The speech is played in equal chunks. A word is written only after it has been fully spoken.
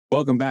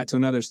Welcome back to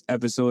another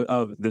episode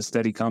of The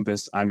Steady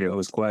Compass. I'm your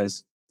host,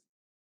 Quez.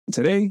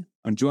 Today,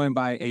 I'm joined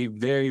by a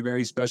very,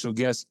 very special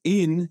guest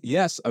in,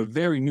 yes, a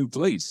very new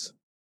place.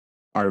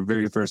 Our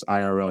very first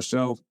IRL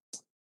show.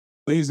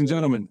 Ladies and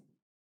gentlemen,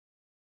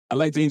 I'd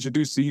like to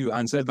introduce to you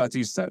Ansel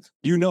Batista.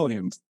 You know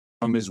him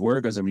from his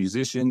work as a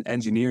musician,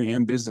 engineer,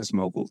 and business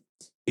mogul.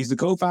 He's the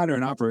co-founder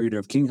and operator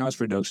of King House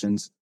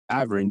Productions,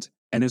 Aberrant,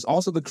 and is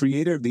also the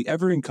creator of the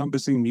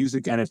ever-encompassing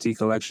music NFT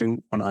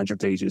collection, 100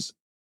 Pages.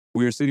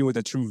 We are sitting with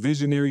a true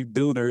visionary,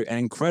 builder, and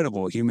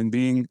incredible human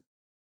being.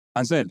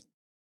 Ansel,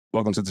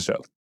 welcome to the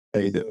show. How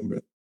you doing, bro?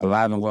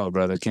 Alive and well,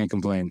 brother. Can't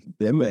complain.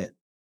 Yeah, man.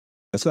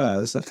 That's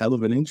a hell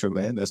of an intro,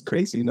 man. That's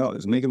crazy. No,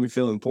 it's making me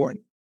feel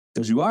important.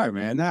 Because you are,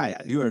 man.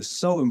 You are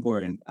so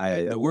important.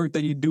 The work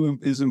that you do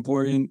is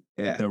important.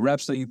 Yeah. The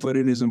reps that you put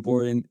in is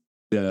important.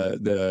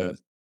 The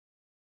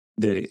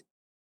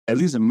at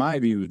least in my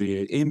view,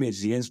 the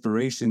image, the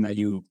inspiration that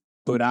you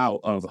put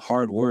out of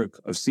hard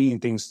work, of seeing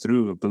things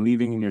through, of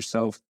believing in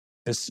yourself,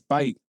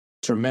 despite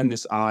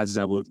tremendous odds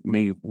that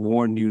may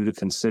warn you to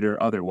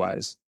consider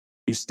otherwise.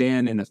 You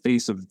stand in the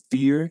face of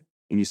fear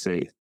and you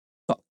say,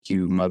 "Fuck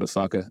you,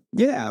 motherfucker."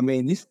 Yeah, I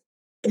mean,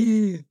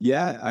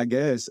 yeah, I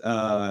guess.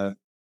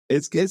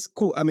 It's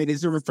cool. I mean,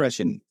 it's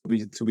refreshing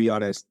to be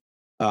honest.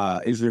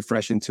 It's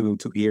refreshing to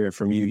hear it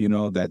from you. You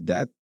know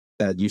that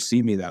you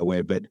see me that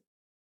way, but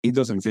it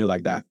doesn't feel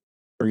like that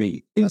for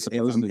me.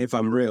 If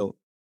I'm real,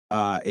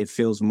 it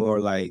feels more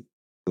like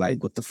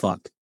what the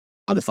fuck?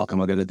 How the fuck am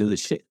I gonna do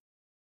this shit?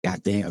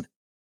 God damn!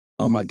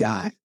 Oh my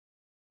god!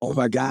 Oh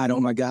my god! Oh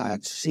my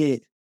god!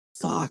 Shit!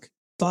 Fuck!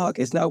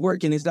 It's not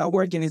working! It's not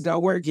working! It's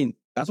not working!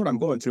 That's what I'm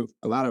going through.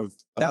 A lot of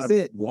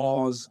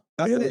walls,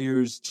 That's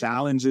failures,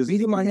 challenges.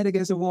 Beating my head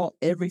against the wall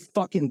every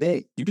fucking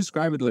day. You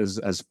describe it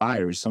as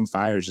fires. Some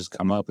fires just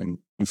come up and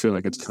you feel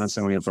like it's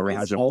constantly a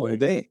barrage of all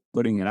day.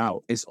 Putting it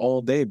out. It's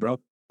all day, bro.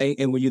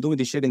 And when you're doing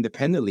this shit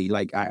independently,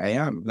 like I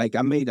am, like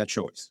I made that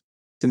choice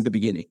since the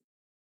beginning.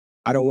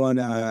 I don't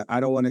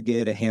wanna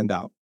get a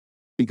handout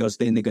because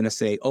then they're gonna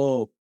say,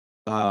 oh,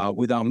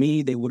 without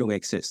me, they wouldn't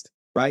exist,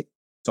 right?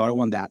 So I don't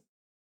want that.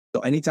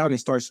 So anytime it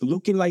starts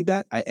looking like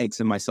that, I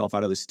exit myself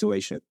out of the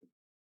situation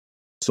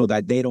so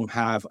that they don't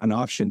have an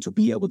option to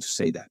be able to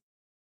say that.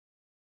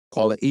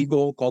 Call it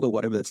ego, call it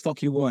whatever the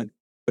fuck you want.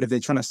 But if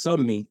they're trying to sub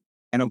me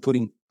and I'm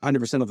putting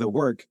 100% of the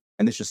work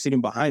and they're just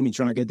sitting behind me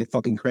trying to get the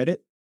fucking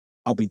credit,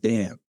 I'll be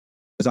damned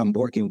because I'm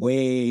working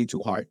way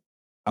too hard.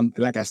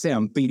 Like I said,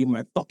 I'm beating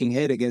my fucking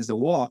head against the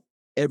wall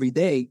every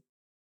day.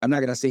 I'm not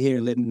going to sit here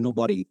and let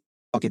nobody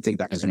fucking take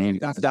that.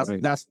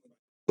 That's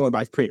going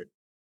by prayer.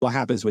 What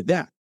happens with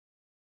that?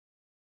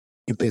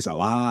 You piss a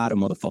lot of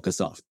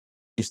motherfuckers off.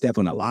 You step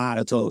on a lot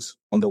of toes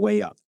on the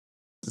way up.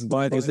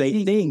 Because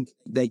they think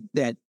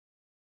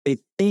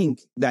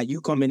that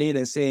you coming in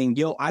and saying,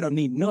 yo, I don't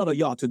need none of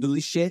y'all to do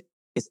this shit.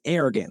 It's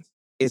arrogance.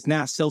 It's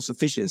not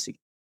self-sufficiency,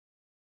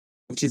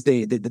 which is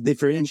the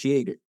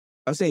differentiator.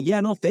 I'm saying,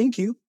 yeah, no, thank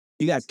you.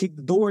 You guys kicked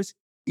the doors.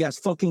 You guys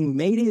fucking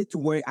made it to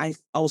where I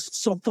was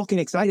so fucking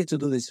excited to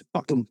do this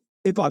fucking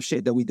hip-hop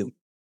shit that we do.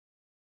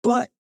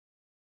 But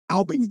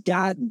I'll be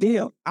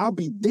damn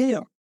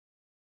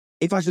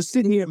if I should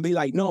sit here and be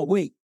like, no,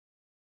 wait,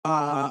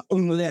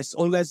 unless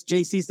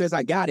JC says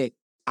I got it,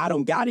 I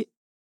don't got it.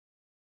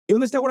 You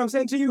understand what I'm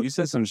saying to you? You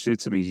said some shit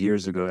to me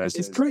years ago.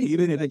 It's crazy.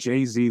 Even if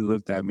Jay-Z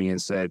looked at me and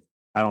said,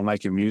 I don't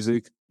like your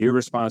music, your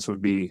response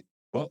would be,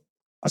 well,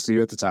 I'll see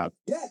you at the top.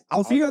 Yeah,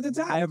 I'll see you at the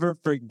top. I never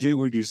forget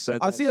what you said.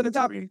 I'll see you at the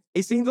top.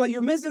 It seems like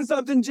you're missing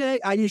something, Jay.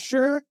 Are you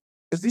sure?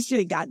 Because this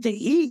shit got to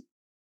eat.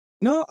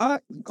 No,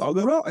 call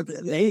it bro.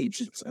 Hey,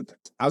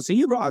 I'll see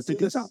you, bro. I'll see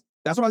you at the top.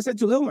 That's what I said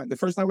to Lil Man the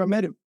first time I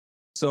met him.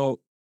 So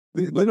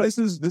this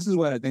is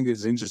what I think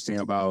is interesting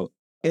about.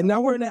 And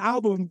now we're in the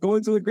album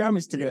going to the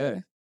Grammys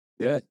together.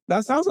 Yeah.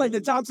 That sounds like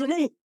the top to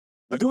me.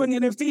 Doing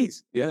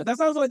NFTs. Yeah. That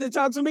sounds like the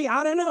top to me.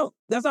 I don't know.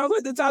 That sounds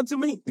like the top to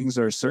me. Things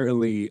are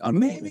certainly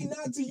maybe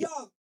not to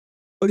y'all.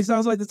 But it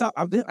sounds like the top.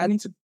 I need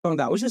to calm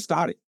down. We just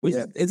started.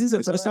 This is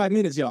the first 5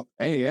 minutes, y'all.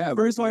 Hey, yeah.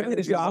 First 5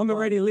 minutes, y'all. I'm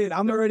already lit.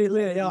 Y'all.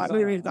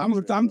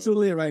 I'm too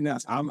lit right now.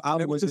 I'm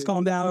just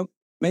calm down.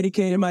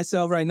 Medicating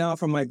myself right now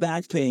from my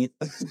back pain.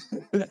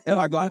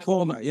 I got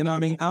coma, you know what I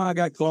mean? I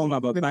got coma,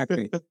 but back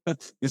pain.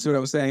 You see what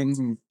I'm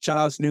saying? Shout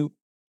out Snoop.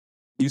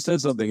 You said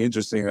something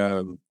interesting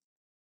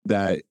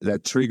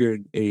that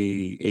triggered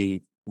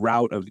a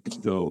route of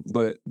ego,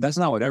 but that's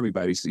not what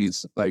everybody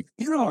sees. Like,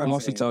 you know what I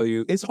must tell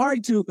you, it's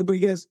hard to,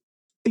 because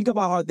think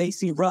about how they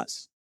see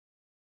Russ.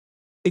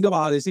 And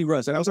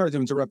I'm sorry to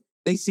interrupt.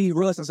 They see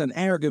Russ as an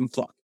arrogant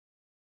fuck.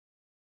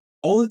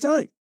 All the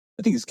time.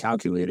 I think it's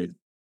calculated.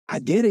 I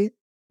get it.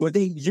 But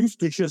they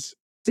used to just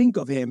think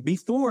of him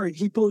before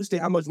he posted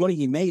how much money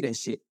he made and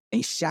shit.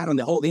 And shot on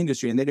the whole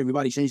industry. And then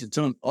everybody changed the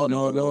tone. Oh,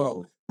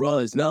 no.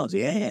 Russ, no.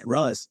 Yeah,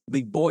 Russ.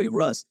 Big boy,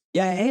 Russ.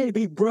 Yeah, hey,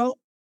 big bro.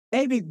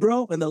 And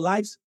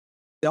the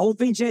whole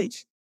thing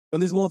changed.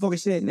 When this motherfucker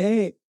said,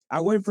 hey,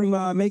 I went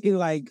from making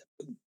like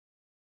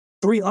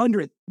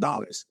 $300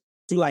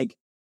 to like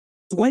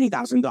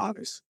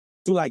 $20,000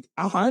 to like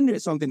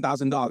 $100-something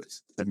thousand.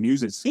 The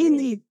music's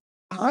indie,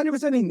 100%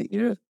 indie.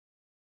 Yeah.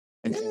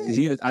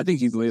 And I think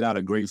he's laid out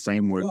a great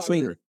framework.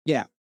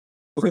 Yeah.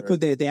 We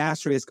put the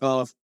asterisk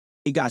of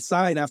he got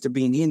signed after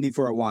being indie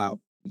for a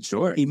while.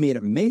 Sure. He made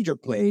a major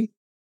play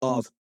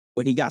of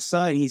when he got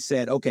signed, he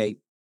said, okay,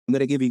 I'm going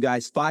to give you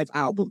guys 5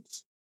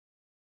 albums.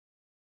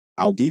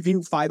 I'll give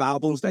you 5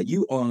 albums that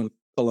you own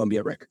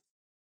Columbia Records.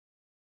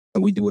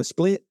 And we do a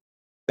split,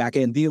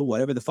 back-end deal,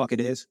 whatever the fuck it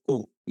is.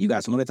 Cool. You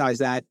guys monetize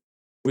that,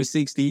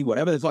 360,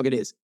 whatever the fuck it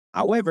is.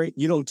 However,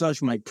 you don't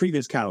touch my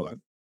previous catalog.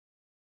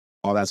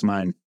 Oh, that's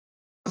mine.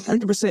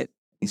 100%.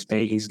 He's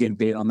getting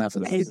paid on that for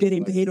that. He's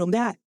getting paid on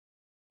that.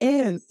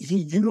 And he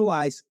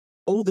utilized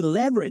all the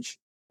leverage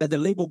that the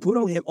label put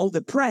on him, all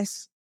the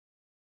press,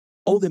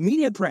 all the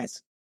media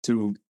press.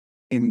 To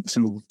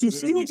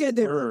still get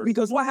there.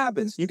 Because what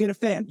happens? You get a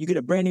fan. You get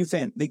a brand new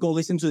fan. They go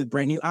listen to the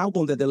brand new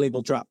album that the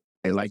label dropped.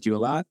 They like you a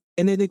lot.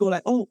 And then they go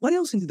like, oh, what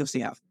else does he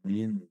have?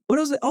 What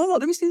else? Oh,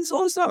 let me see this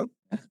old song.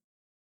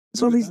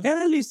 So his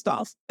early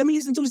stuff. Let me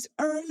listen to his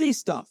early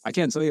stuff. I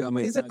can't tell you how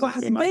many. It's a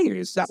classic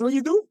bangers. That's what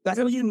you do. That's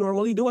what you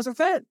normally do as a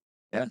fan.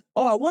 Yeah.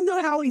 Oh, I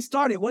wonder how he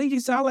started. What did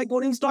he sound like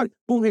when he started?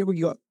 Boom, here we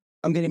go.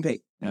 I'm getting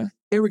paid. Yeah.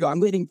 Here we go. I'm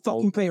getting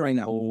fucking paid right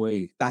now. Oh,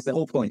 wait. That's the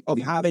whole point of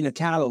having a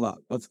catalog,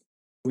 of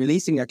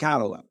releasing a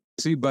catalog.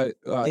 See, but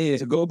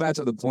to go back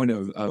to the point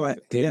of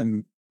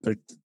him,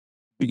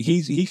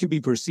 he could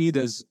be perceived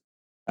as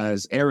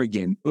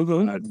arrogant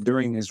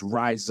during his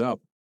rise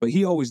up, but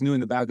he always knew in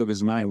the back of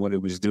his mind what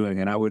it was doing.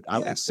 And I would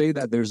say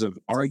that there's an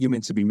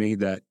argument to be made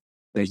that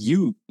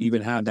you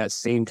even have that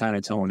same kind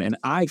of tone. And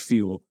I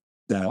feel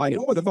that I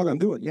know what the fuck I'm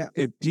doing. Yeah.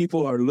 If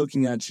people are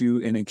looking at you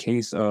in a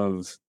case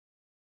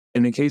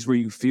where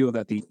you feel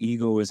that the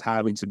ego is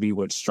having to be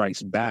what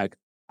strikes back,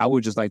 I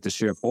would just like to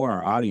share for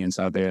our audience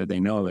out there, they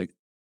know like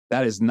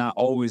that is not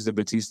always the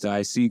Batista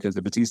I see, because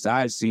the Batista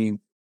I've seen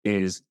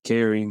is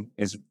caring,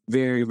 is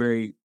very,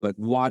 very like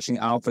watching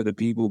out for the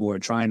people who are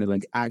trying to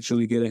like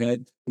actually get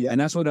ahead. Yeah. And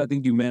that's what I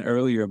think you meant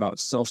earlier about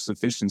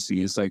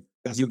self-sufficiency. It's like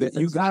you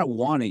gotta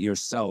want it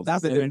yourself.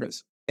 That's the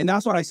difference. And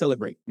that's what I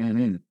celebrate.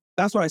 Mm-hmm.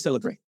 That's what I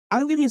celebrate. I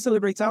don't even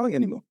celebrate talent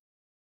anymore,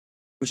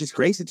 which is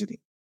crazy to me.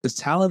 Because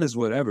talent is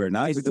whatever.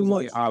 It's too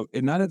much.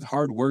 And not if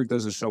hard work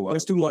doesn't show up.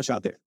 There's too much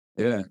out there.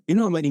 Yeah. You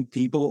know how many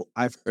people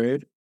I've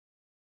heard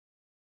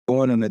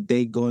going on a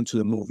date, going to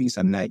the movies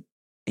at night,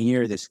 and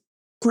hear this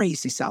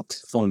crazy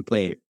saxophone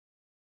player.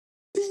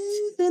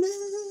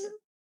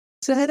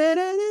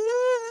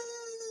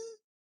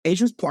 It's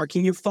just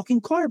parking your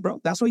fucking car,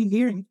 bro. That's what you're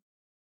hearing.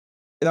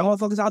 And the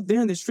motherfuckers out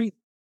there in the street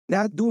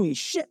not doing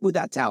shit with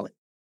that talent.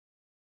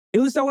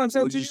 You understand what I'm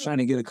saying? We're just trying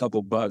to get a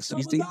couple bucks.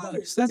 That's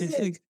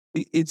it.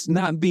 It's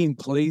not being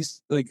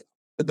placed. Like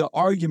the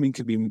argument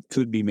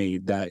could be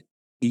made that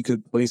he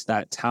could place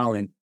that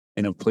talent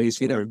in a place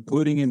where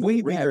putting in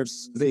way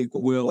bigger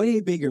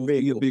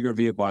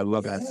vehicle. I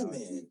love that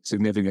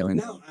significantly.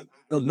 Now, I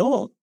don't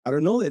know. I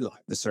don't know their life.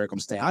 The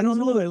circumstance. I don't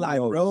know their life,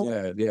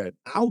 bro. Yeah.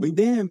 I'll be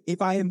damned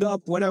if I end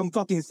up when I'm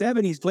fucking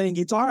 70s playing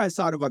guitar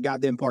outside of a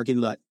goddamn parking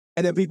lot.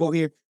 And then people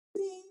hear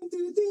ding,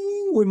 ding,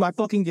 ding, with my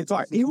fucking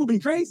guitar. It will be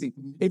crazy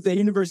if the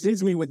universe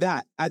hits me with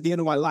that at the end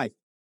of my life.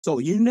 So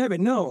you never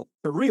know.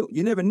 For real,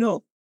 you never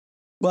know.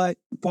 But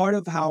part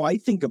of how I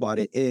think about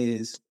it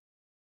is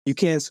you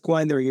can't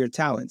squander your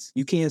talents.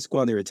 You can't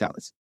squander your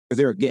talents because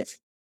they're a gift.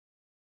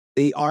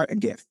 They are a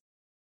gift.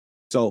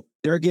 So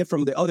they're a gift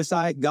from the other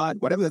side,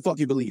 God, whatever the fuck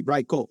you believe,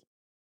 right? Cool.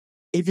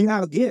 If you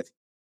have a gift,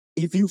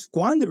 if you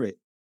squander it,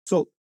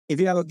 so if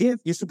you have a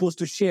gift, you're supposed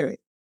to share it,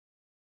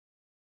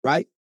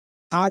 right?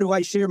 How do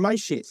I share my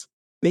shit?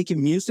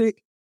 Making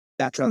music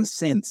that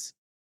transcends.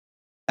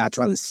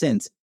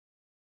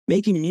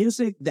 Making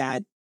music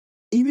that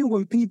even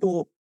when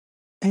people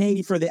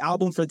pay for the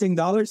album for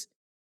 $10,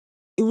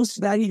 it was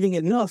not even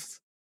enough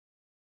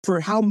for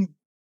how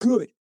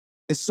good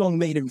the song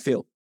made him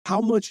feel.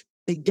 How much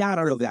they got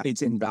out of that.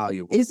 It's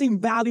invaluable. It's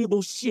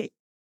invaluable shit.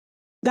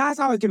 That's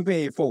how I can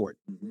pay it forward.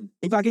 Mm-hmm.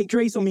 If I can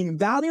create some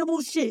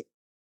invaluable shit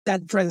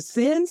that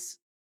transcends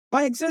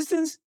my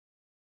existence,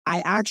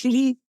 I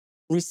actually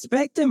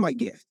respected my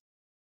gift.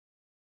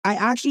 I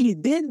actually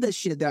did the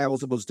shit that I was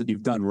supposed to do.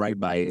 You've done right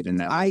by it in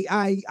that.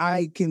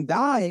 I can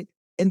die,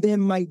 and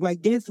then my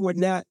gift were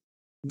not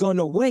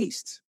gonna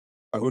waste.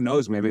 Or who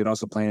knows, maybe it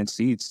also planted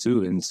seeds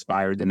too,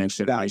 inspired the next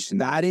generation.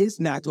 That is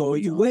not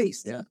going to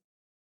waste. Yeah.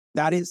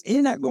 That is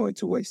not going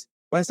to waste.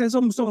 When I say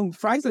some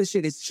priceless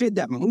shit, it's shit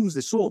that moves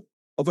the soul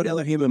of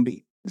another human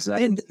being.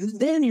 Exactly. And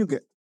then you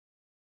get,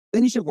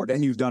 then you should work.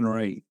 Then you've done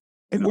right.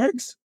 It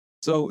works.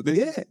 So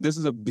this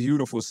is a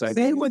beautiful segment.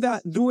 Same with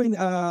doing,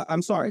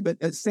 I'm sorry,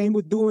 but same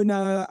with doing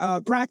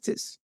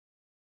practice.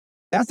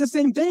 That's the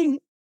same thing.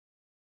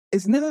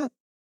 It's not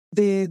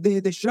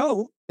the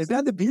show. It's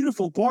not the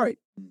beautiful part.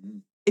 Mm-hmm.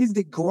 It's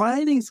the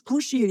grinding,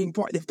 excruciating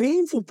part, the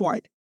painful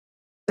part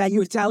that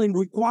your talent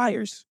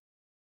requires.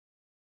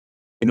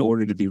 In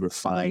order to be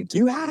refined.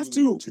 You have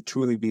to. To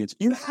truly be.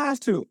 You have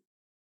to.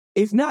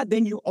 If not,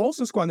 then you're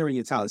also squandering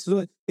your talent.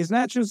 So it's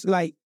not just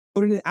like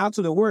putting it out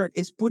to the world.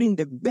 It's putting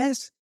the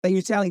best that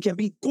your talent can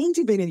be,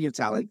 cultivating your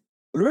talent,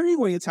 learning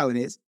where your talent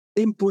is,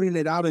 then putting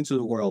it out into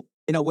the world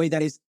in a way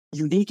that is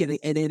unique, and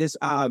it is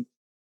undeniable.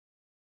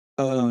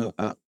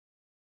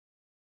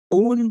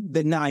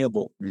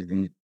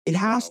 Mm-hmm. It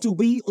has to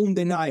be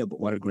undeniable.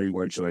 What a great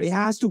word choice. It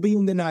has to be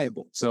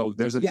undeniable. So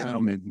there's a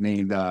gentleman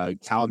named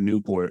Cal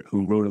Newport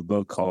who wrote a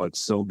book called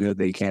 "So Good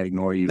They Can't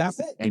Ignore You." That's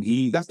it. And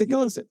that's the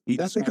concept.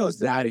 That's the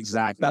concept. That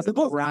exactly. That's the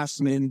book.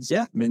 Craftsman's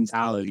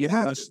mentality. You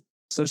have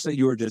such that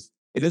you're just.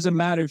 It doesn't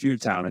matter if you're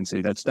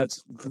talented.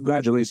 That's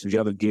congratulations. You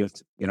have a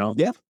gift. You know.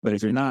 Yeah. But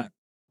if you're not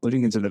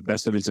putting into the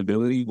best of its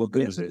ability, what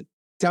good is it?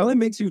 Talent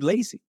makes you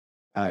lazy.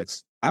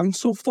 I'm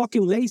so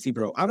fucking lazy,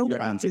 bro. I don't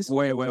practice.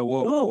 Wait, whoa.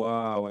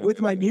 No.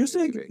 With my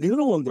music, you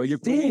don't understand. You're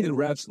playing in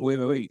reps.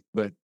 Wait.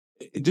 But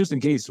just in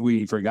case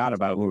we forgot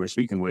about who we're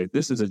speaking with,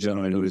 this is a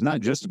gentleman who is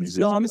not just a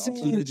musician. No, I'm he's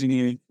saying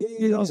engineering.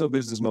 He's also a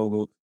business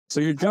mogul. So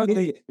you're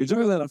juggling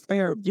a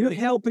fair. You're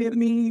helping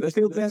me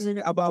feel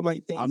better about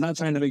my thing. I'm not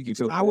trying to make you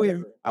feel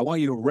better. I want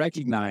you to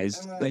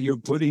recognize that you're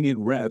putting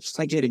in reps.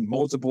 I get it.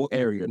 Multiple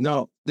areas.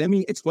 No, let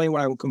me explain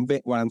what I'm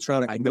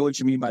trying to. I know what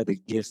you mean by the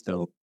gift,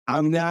 though.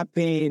 I'm not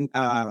paying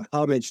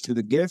homage to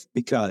the gift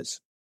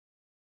because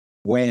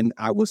when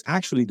I was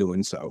actually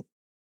doing so,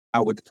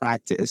 I would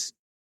practice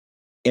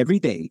every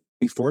day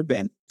before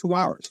bed 2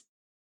 hours.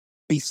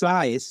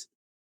 Besides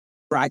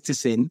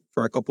practicing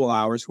for a couple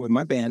hours with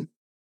my band,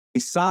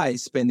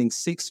 besides spending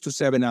 6 to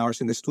 7 hours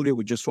in the studio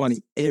with just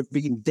Swanee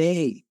every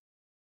day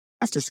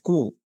after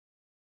school.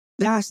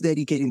 That's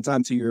dedicating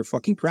time to your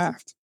fucking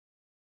craft.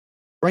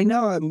 Right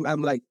now,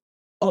 I'm like,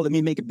 oh, let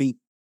me make a beat.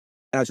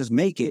 And I'll just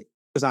make it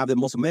because I have the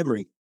muscle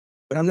memory.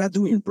 But I'm not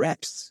doing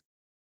reps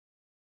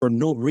for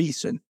no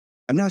reason.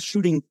 I'm not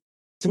shooting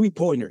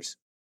 3-pointers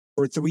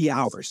for 3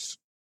 hours.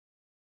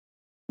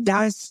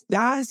 That's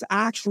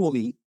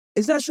actually,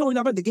 it's not showing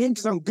up at the game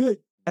because I'm good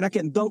and I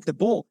can dunk the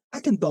ball.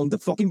 I can dunk the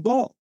fucking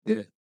ball.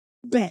 Yeah.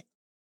 Bet.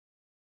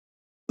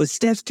 But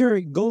Steph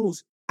Curry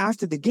goes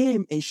after the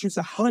game and shoots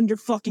 100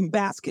 fucking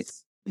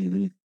baskets.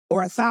 Mm-hmm.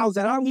 Or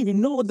 1,000. I don't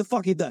even know what the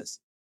fuck he does.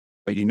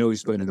 But you know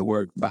he's putting in the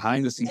work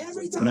behind the scenes.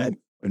 Every time.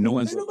 But no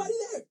one's. Ain't nobody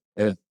there.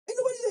 Yeah. Ain't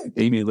nobody there.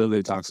 Amy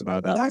Lillard talks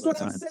about that. That's all what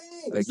the I'm time.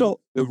 saying. Like, so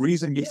the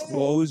reason you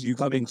close, you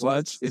come in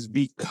clutch, is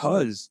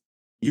because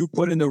you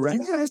put in the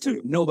rest.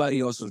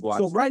 Nobody else was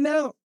watching. So right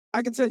now,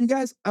 I can tell you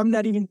guys,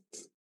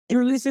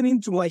 you're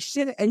listening to my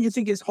shit and you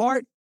think it's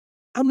hard.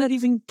 I'm not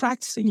even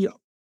practicing, yo.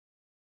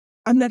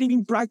 I'm not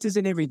even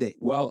practicing every day.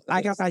 Well,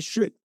 I guess I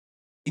should.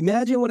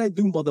 Imagine what I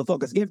do,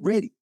 motherfuckers. Get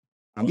ready.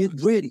 Get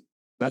ready.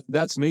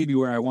 That's maybe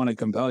where I want to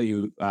compel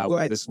you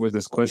with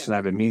this question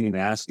I've been meaning to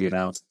ask you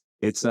now.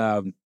 It's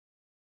I'm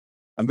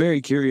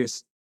very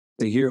curious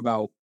to hear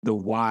about the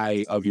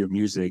why of your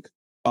music.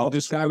 I'll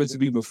describe it to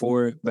me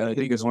before, but I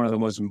think it's one of the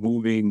most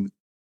moving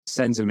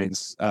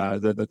sentiments.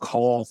 The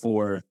call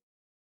for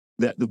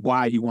the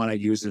why you want to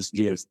use this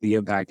gift, the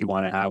impact you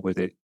want to have with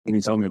it. Can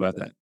you tell me about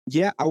that?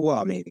 Yeah,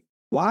 well, maybe.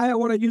 Why I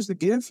want to use the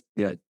gift?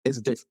 Yeah, is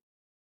different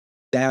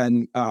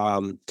than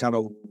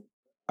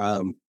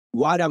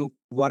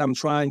what I'm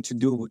trying to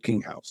do with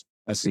King House.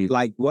 I see.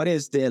 Like, what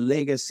is the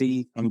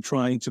legacy I'm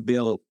trying to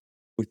build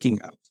with King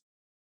House?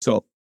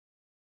 So,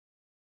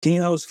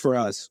 King House for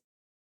us.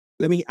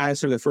 Let me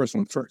answer the first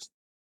one first.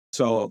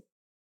 So,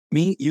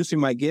 me using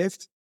my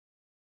gift.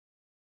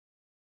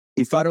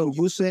 If I don't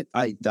use it,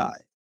 I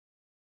die.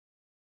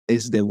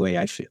 Is the way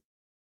I feel.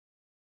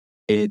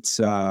 It's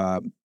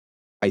I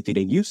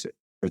didn't use it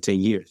for 10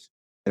 years,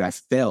 and I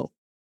felt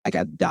like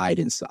I died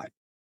inside.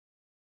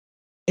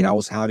 And I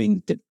was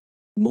having the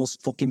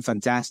most fucking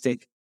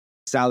fantastic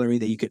salary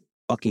that you could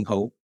fucking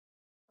hope.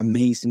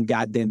 Amazing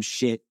goddamn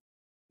shit.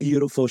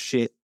 Beautiful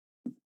shit.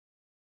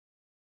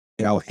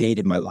 And I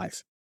hated my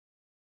life.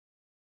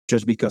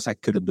 Just because I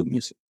couldn't do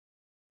music.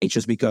 It's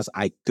just because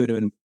I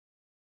couldn't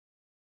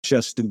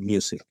just do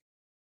music.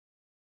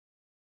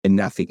 And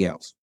nothing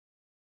else.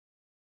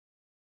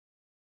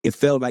 It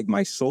felt like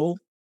my soul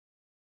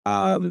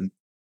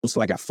was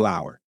like a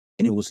flower.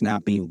 And it was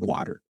not being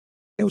watered.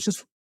 It was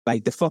just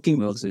like the fucking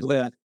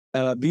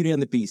Beauty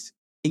and the Beast.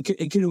 It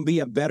couldn't be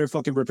a better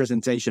fucking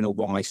representation of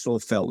what my soul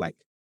felt like.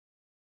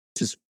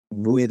 Just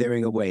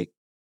withering away.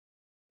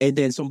 And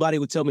then somebody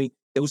would tell me,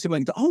 they would say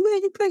like, oh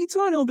man, you play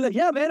guitar? And I'll be like,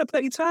 yeah, man, I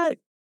play guitar.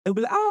 They'll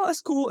be like, oh,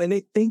 that's cool. And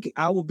they think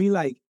I will be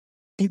like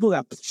people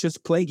that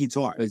just play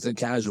guitar. It's a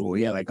casual,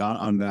 yeah, like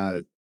on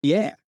the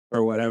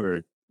or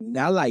whatever.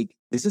 Not like,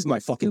 this is my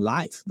fucking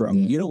life, bro.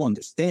 You don't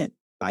understand.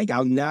 Like,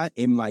 I'm not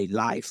in my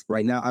life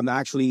right now. I'm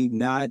actually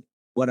not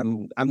what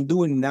I'm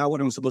doing now what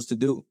I'm supposed to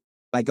do.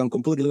 Like, I'm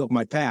completely off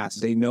my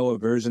past. They know a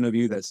version of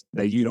you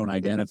that you don't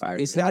identify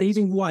with. It's not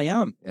even who I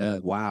am. Yeah,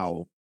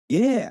 wow.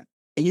 Yeah.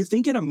 And you're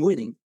thinking I'm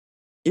winning.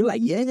 You're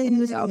like, yeah,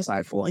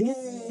 outside for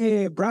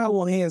yeah,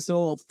 Bravo hands,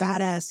 so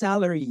fat ass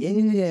salary.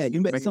 Yeah, you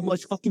make so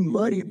much fucking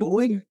money,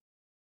 boy. And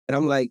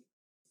I'm like,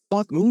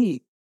 fuck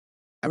me.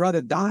 I'd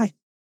rather die.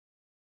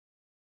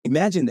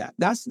 Imagine that.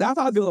 That's how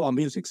I feel about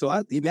music. So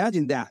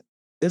imagine that.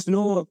 There's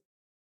no,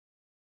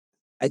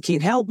 I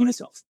can't help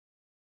myself.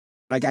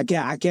 Like I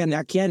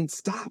can't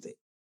stop it.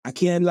 I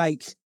can't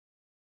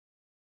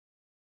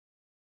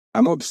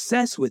I'm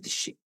obsessed with this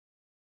shit.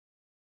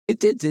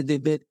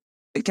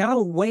 the kind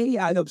of way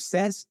I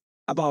obsess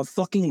about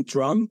fucking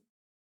drum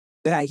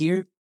that I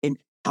hear, and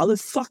how the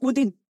fuck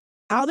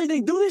how did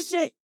they do this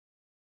shit?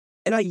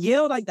 And I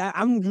yell like that.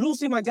 I'm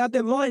losing my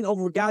goddamn mind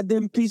over a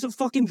goddamn piece of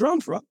fucking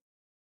drums, bro.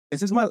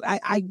 This is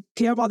I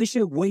care about this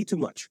shit way too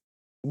much.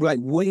 Like,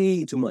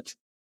 way too much.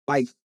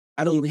 Like,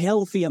 I don't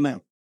healthy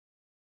amount.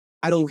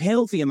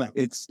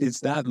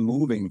 It's not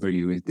moving for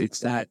you.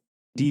 It's not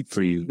deep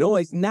for you. No,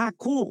 it's not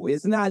cool.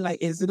 It's not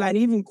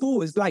even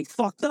cool. It's like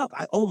fucked up.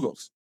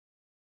 Almost.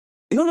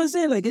 You know what I'm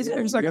saying? Like,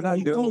 it's like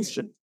an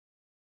emotion.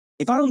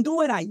 If I don't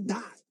do it, I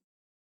die.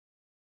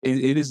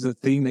 It is the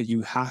thing that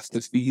you have to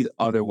feed,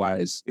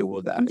 otherwise it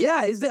will die.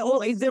 Yeah, it's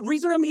the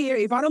reason I'm here.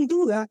 If I don't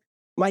do that,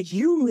 my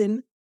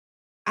human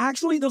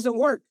actually doesn't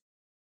work.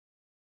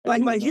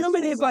 Like, my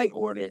human is like,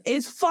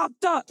 it's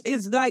fucked up.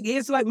 It's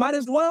like might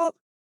as well.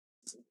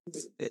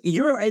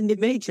 You're in the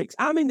Matrix.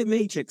 I'm in the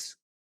Matrix.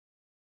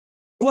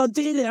 Well,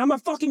 I'm a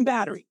fucking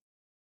battery.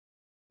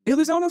 You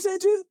understand what I'm saying,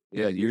 too?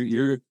 Yeah,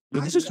 you're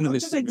I'm just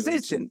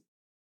existing.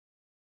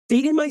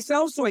 Feeding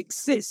myself to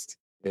exist.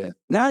 Yeah.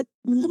 Not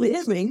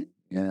living.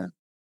 Yeah.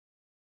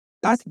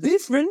 That's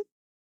different.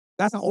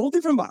 That's a whole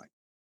different vibe.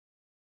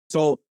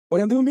 So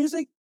when I'm doing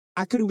music,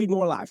 I couldn't be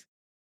more alive.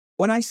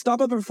 When I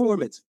stop a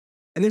performance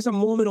and there's a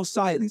moment of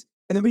silence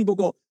and then people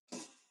go,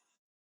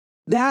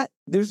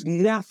 there's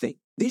nothing.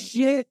 This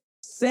shit,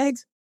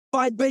 sex,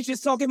 5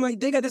 bitches talking my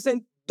dick at the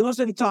same,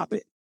 doesn't top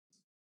it.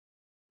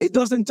 It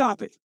doesn't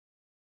top it.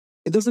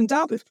 It doesn't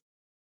top it.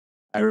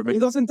 It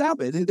doesn't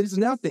top it. There's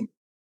nothing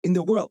in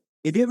the world.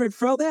 If you ever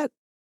felt that,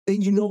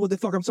 then you know what the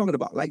fuck I'm talking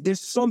about. Like, there's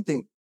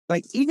something,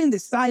 like, even the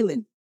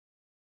silent,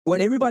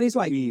 when everybody's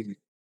like,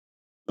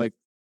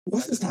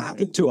 what's this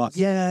happening to us?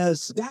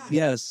 Yes.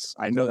 Yes.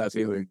 I know that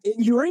feeling.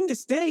 And you're in the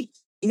state.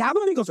 And I'm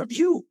because of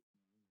you.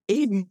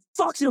 It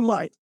fucks your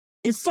mind.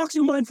 It fucks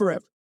your mind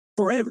forever.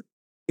 Forever.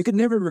 You could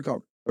never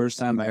recover. First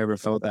time I ever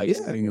felt that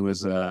feeling, it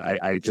was,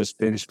 I just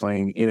finished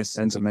playing In a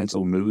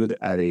Sentimental Mood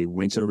at a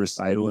winter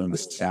recital in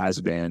this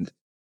jazz band.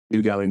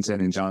 Duke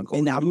Ellington and John Cole.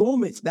 And that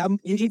moment,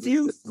 if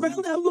you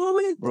felt that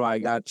moment, bro, I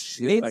got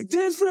shit. It's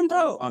different,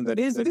 bro.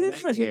 It's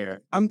different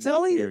here. I'm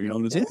telling you. You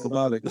don't talk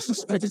about it.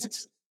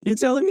 You're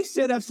telling me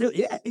shit I feel.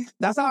 Yeah,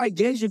 that's how I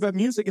gauge if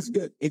music is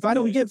good. If I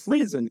don't get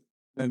freezing,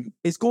 then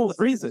it's called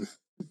freezing.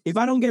 If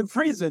I don't get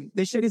freezing,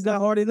 this shit is not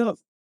hard enough,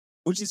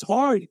 which is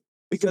hard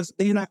because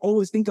then I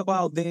always think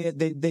about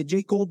the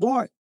J. Cole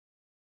bar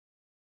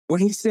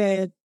when he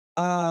said,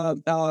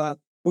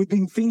 we've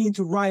been thinking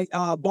to write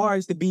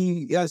bars to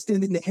be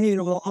standing the head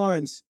of our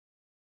arms.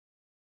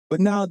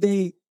 But now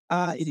that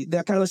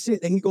kind of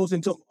shit, and he goes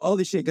into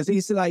other shit, because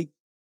he's like,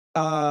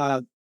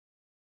 I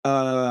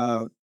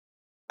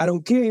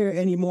don't care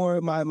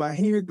anymore. My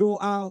hair go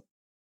out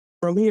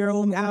from here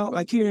on out.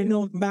 I care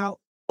no about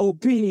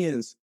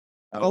opinions.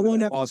 I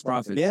want to false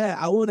prophet. Yeah,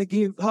 I want to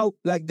give hope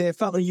like that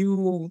fella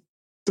you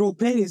throw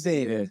pennies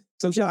in. Yeah.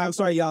 So I'm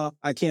sorry, y'all.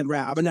 I can't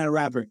rap. I'm not a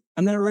rapper.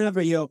 I'm not a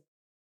rapper, yo.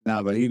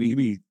 Nah, but he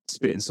be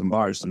spitting some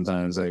bars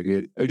sometimes. Like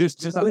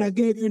just when I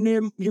gave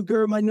your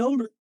girl my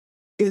number,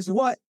 guess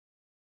what?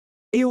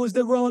 It was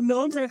the wrong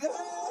number.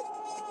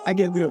 I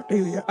can't do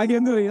it. I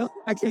can't do it.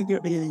 I can't do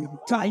it.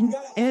 Tighten,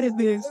 edit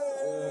this.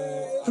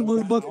 All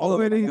the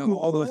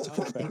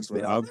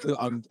way.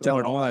 I'm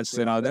telling all that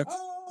shit out there.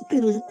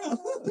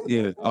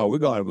 Yeah. Oh, we're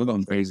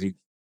going crazy.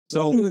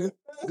 So the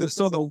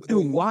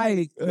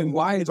why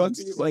is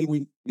like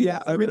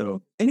I really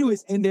know.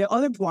 Anyways, and the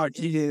other part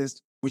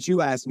is, which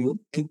you asked me,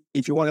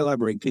 if you want to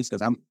elaborate, please,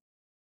 because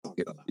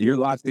you're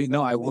locked in.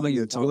 No, I want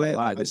you to talk a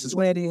lot. This is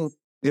sweating.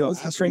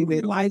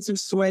 The lights are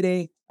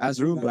sweating.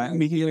 As Ruben,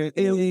 me here.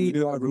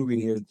 We are Ruben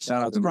here.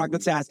 Shout out to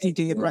Pragmataz,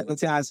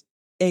 Pragmataz,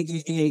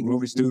 aka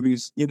Ruby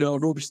Stoobies.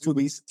 Ruby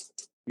Stoobies.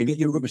 You get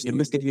your rubbish, you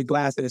get your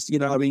glasses, you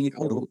know what I mean?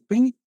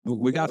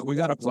 We got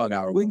to plug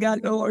our. We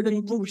got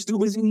Ruby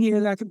Stoobies in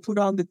here that I can put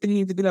on the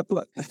thing to get a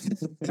plug.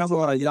 Come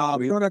on, y'all.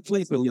 We don't have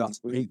place with y'all.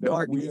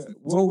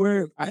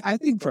 Well, I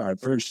think for our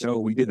first show,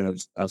 we did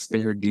a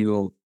fair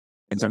deal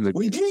in terms of.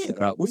 We did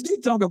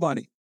talk about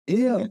it.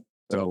 Yeah.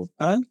 So,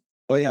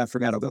 Oh yeah, I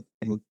forgot about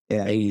it.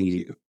 Yeah.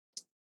 Hey.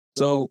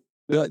 So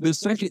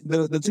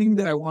the thing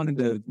that I wanted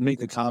to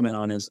make a comment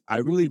on is I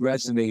really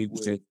resonate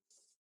with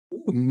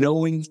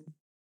knowing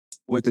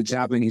what the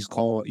Japanese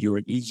call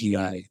your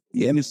ikigai.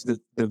 Yeah, it's the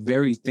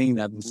very thing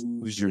that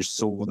moves your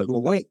soul. The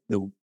way.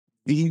 Well,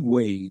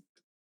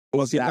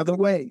 the other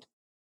way.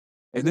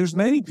 And there's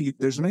many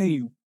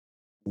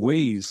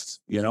ways,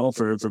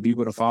 for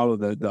people to follow.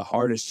 The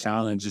hardest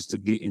challenge is to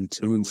get in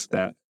tune with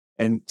that.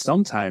 And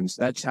sometimes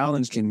that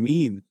challenge can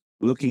mean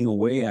looking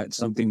away at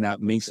something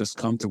that makes us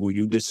comfortable.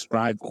 You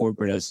describe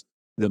corporate as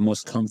the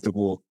most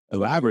comfortable,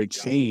 elaborate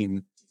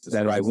chain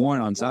that I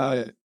worn on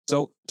top.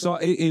 So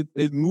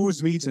it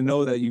moves me to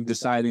know that you've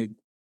decided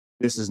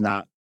it's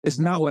not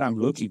what I'm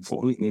looking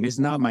for. It's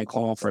not my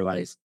call for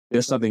life.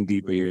 There's something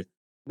deeper here.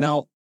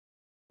 Now,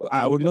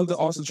 I would love to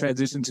also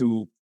transition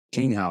to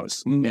King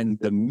House. And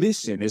the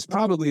mission is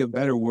probably a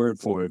better word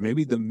for it.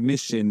 Maybe the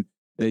mission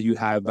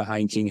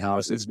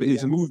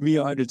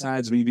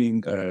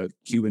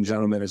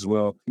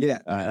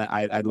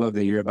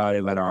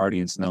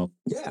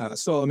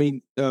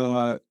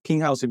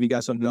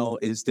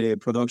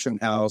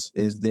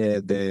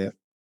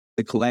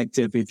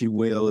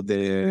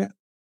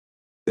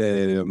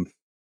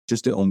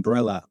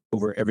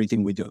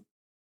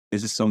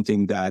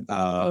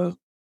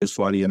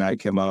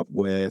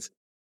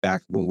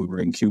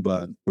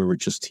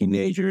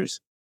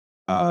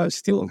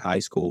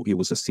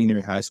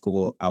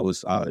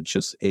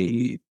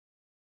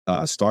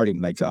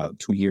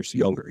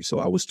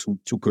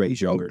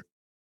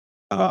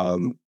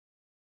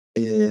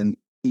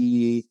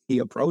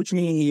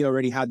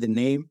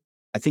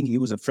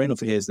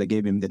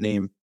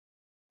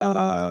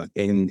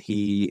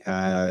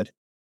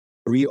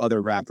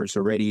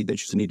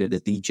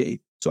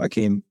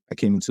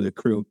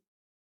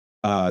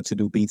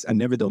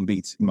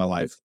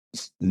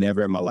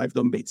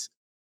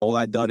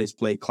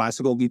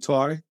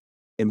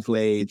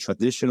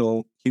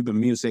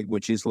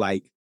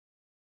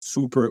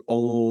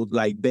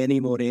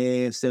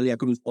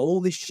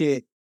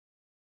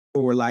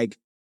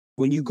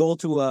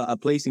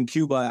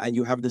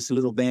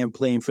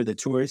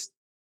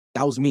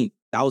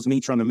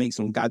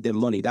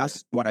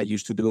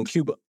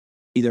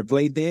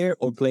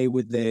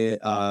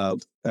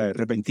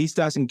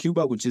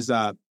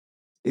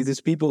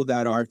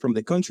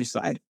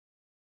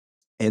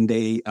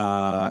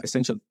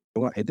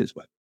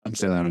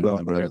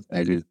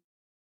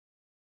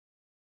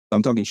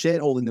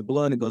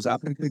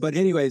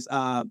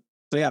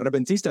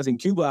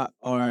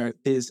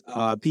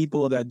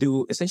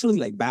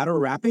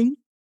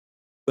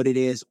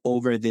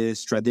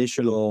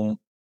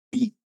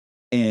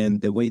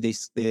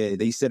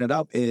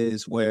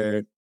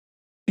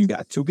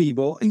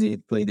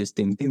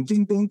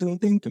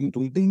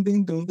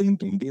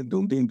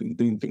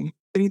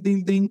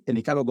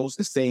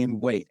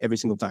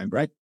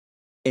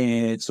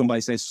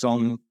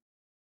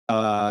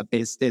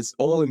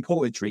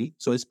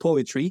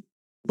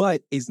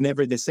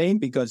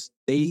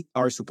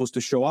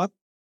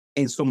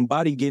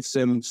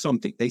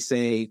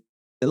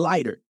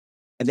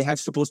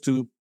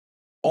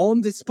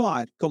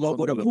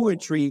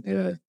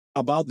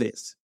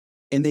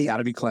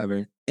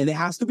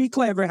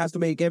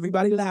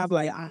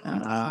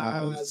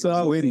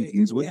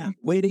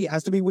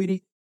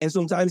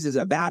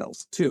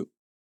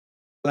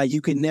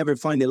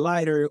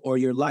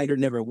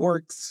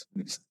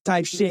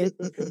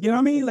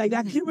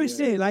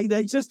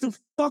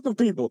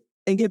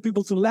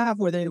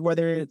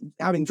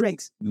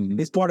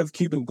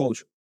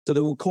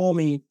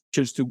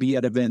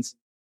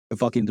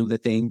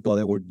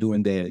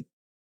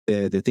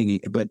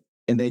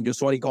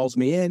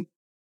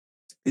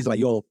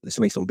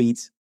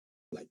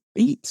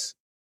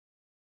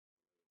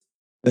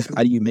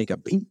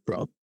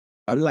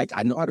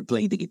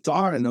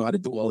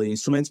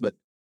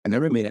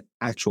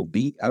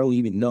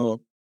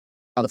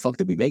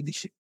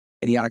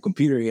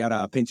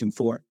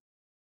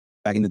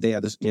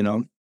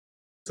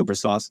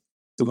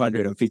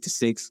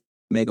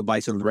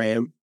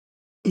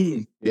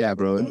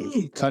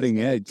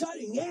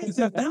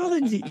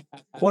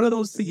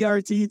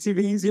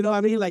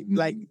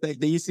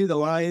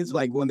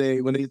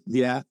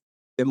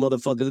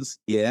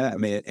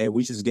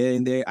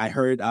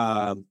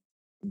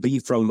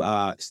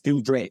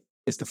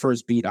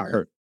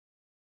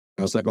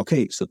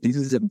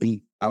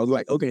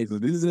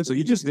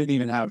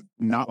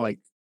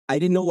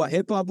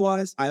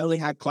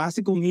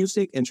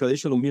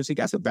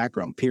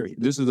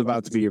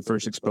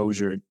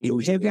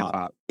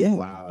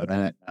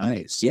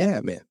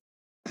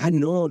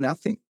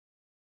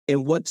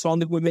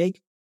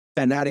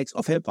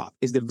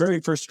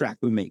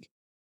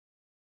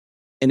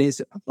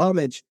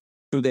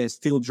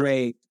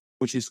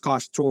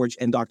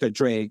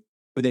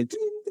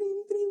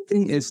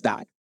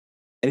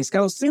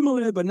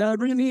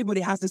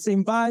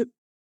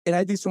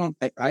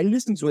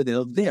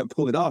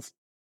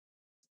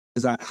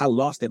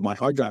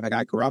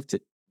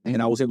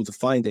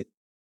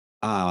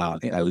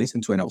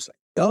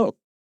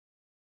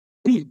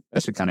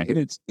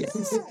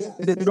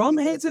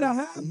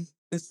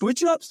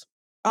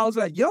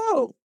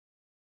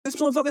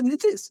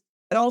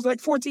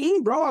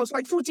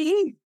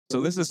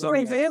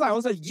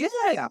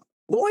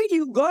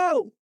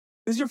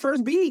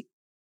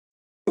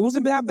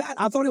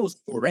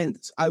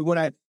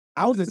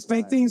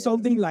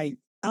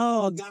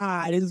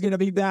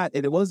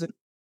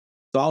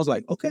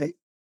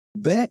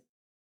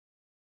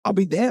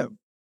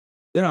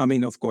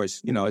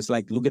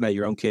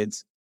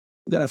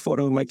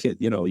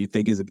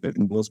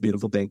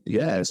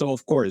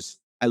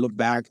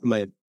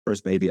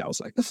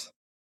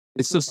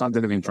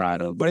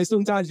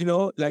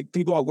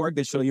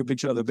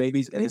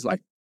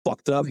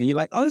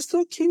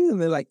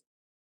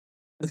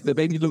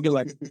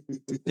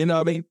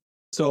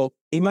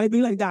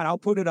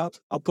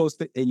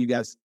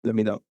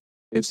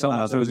If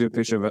someone shows you a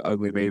picture of an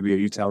ugly baby, are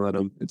you telling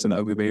them it's an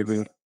ugly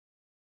baby?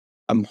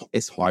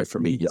 It's hard for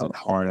me. It's a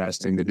hard ass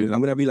thing to do. I'm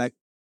gonna be like,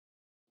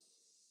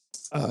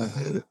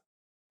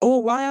 oh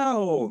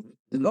wow,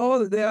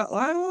 oh there,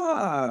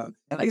 wow,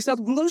 like it's a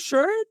blue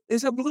shirt.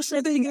 It's a blue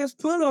shirt that he has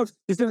put on.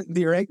 Is there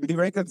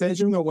direct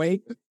attention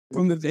away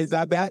from the? Is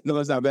that bad? No,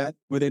 it's not bad.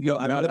 But then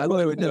I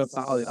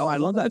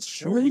love that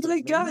shirt. You're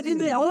like, God, in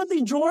the all of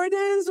the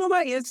Jordans. Oh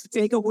my, it's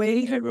take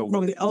away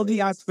from the ugly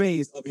ass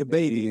face of your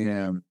baby.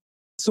 Yeah.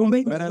 So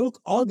they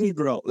look ugly,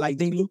 bro. Like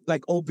they look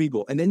like old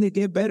people, and then they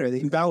get better.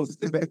 They bounce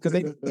because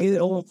they get it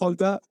all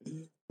fucked up.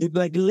 You'd be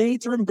like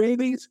late-term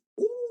babies.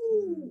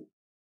 Ooh.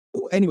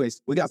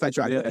 Anyways, we got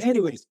sidetracked. Yeah.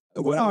 Anyways,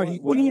 what are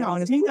you?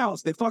 King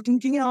House, the fucking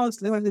King House.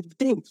 The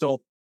thing. So,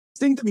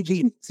 since the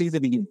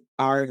beginning,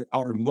 our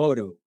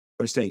motto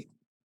per se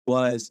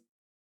was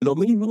 "Lo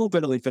mismo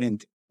pero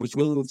diferente," which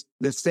means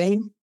the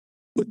same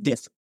but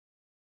different,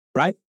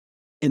 right?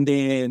 And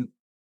then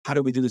how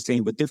do we do the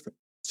same but different?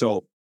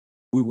 So.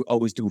 We would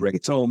always do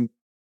reggaeton.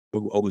 We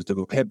would always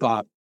do hip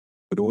hop.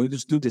 But we would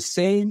just do the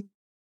same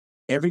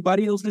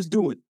everybody else is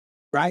doing,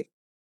 right?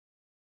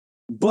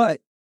 But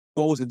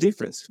what was the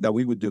difference that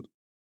we would do?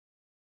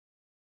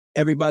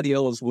 Everybody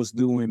else was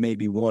doing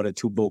maybe 1 or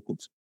 2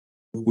 vocals.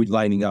 We're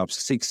lining up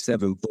 6,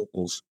 7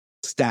 vocals,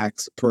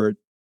 stacks per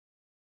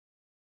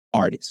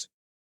artist.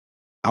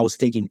 I was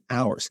taking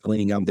hours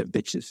cleaning out the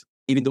bitches.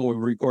 Even though we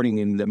were recording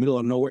in the middle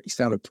of nowhere, it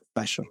sounded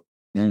professional.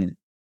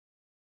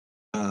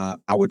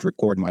 I would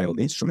record my own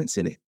instruments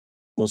in it.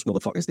 Most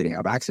motherfuckers didn't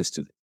have access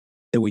to it.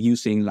 They were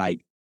using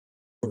like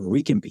Puerto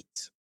Rican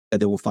beats that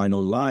they will find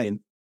online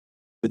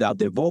without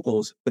their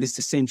vocals, but it's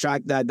the same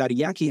track that Daddy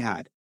Yankee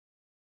had.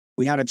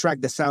 We had a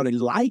track that sounded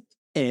like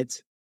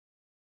it,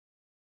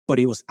 but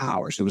it was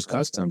ours. It was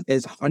custom.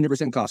 It's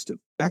 100% custom.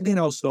 Back then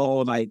I was so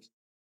like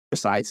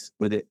precise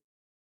with it.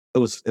 It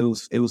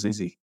was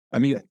easy. I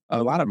mean,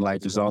 a lot of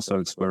life is also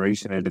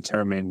exploration and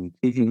determine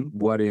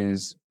what are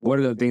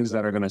the things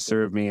that are going to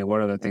serve me and what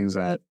are the things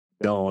that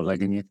don't,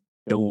 like, and you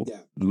don't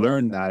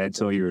learn that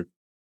until you're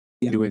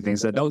doing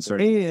things that don't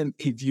serve. And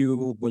if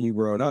when you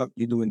grow up,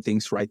 you're doing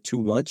things right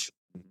too much,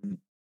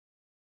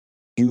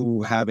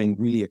 you haven't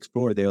really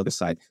explored the other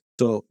side.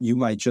 So you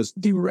might just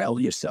derail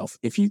yourself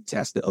if you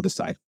test the other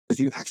side,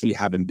 because you actually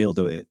haven't built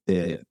the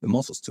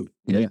muscles to it.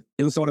 Yeah.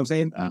 You know what I'm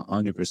saying?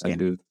 100%,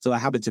 dude. So that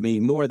happened to me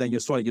more than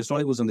your story. Your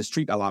story was on the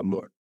street a lot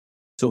more.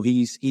 So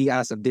he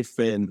has a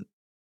different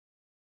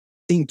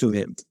thing to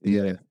him.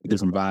 Yeah,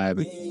 different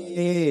vibe.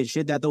 Yeah,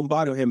 shit that don't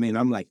bother him. And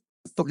I'm like,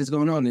 what the fuck is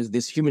going on?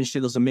 This human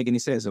shit doesn't make any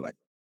sense. I'm like,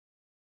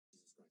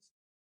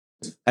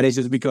 and it's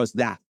just because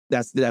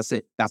that's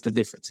it. That's the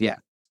difference. Yeah.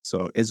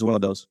 So it's one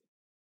of those.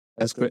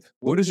 That's great.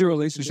 What is your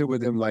relationship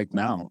with him like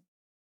now?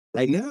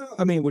 Like now,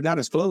 I mean, we're not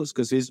as close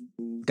because he's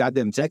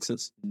goddamn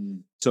Texas.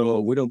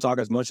 So we don't talk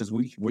as much as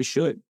we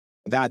should.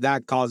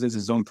 That causes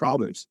its own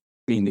problems.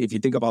 I mean, if you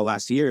think about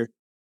last year,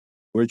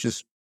 we're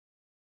just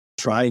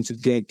trying to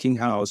get King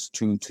House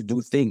to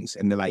do things.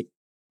 And they're like,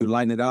 you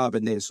line it up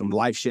and then some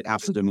life shit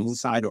happens to the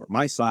side or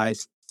my side.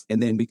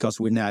 And then because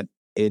we're not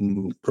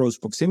in close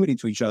proximity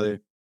to each other,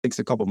 it takes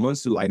a couple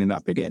months to line it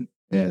up again.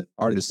 Yeah,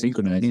 hard to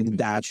synchronize. And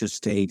that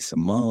just takes a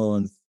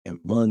month and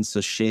months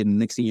of shit. And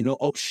next thing you know,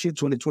 oh shit,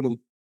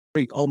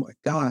 2023. Oh my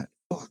God,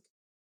 fuck.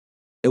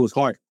 It was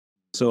hard.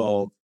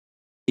 So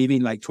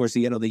even like towards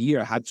the end of the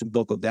year, I had to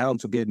buckle down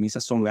to get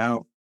Misa song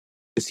out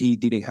because he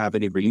didn't have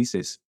any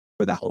releases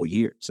for that whole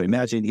year. So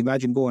imagine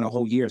going a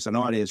whole year as an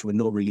artist with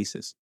no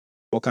releases.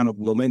 What kind of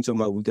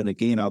momentum are we going to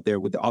gain out there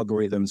with the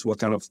algorithms? What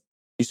kind of,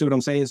 you see what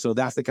I'm saying? So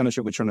that's the kind of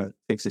shit we're trying to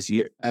fix this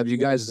year. Have you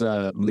guys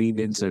leaned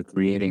into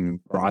creating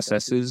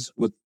processes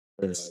with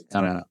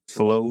kind of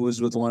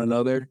flows with one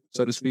another,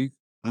 so to speak?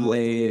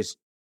 Yes.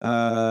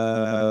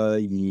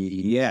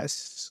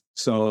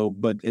 So,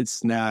 but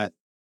it's not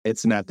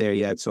there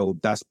yet. So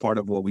that's part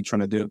of what we're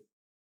trying to do.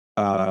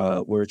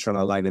 We're trying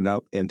to lighten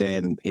up, and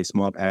then his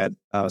mom had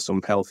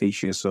some health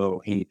issues,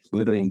 so he's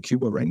literally in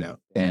Cuba right now.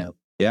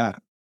 Yeah.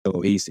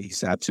 So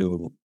he's had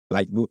to,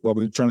 like, what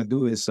we're trying to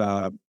do is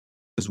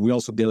we're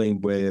also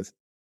dealing with,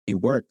 he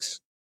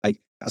works.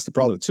 Like, that's the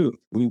problem too.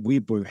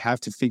 We have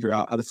to figure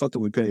out how the fuck do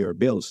we pay our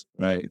bills,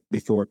 right,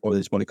 before all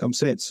this money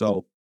comes in.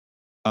 So,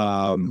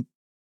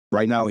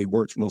 right now he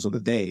works most of the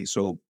day.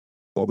 So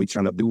what we're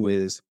trying to do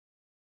is,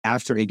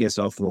 after he gets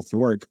off of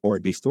work or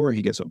before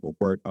he gets off of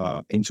work,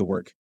 into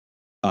work,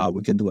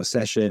 we can do a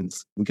session.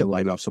 We can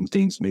line up some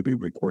things, maybe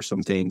record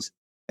some things.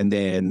 And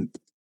then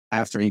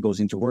after he goes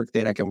into work,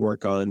 then I can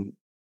work on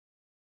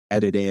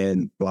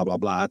editing, blah, blah,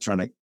 blah, trying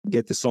to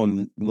get the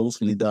song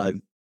mostly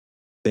done.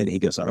 Then he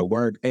gets out of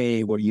work.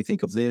 Hey, what do you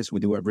think of this? We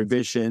do a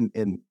revision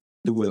and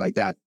do it like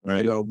that,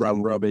 right?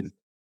 Round robin,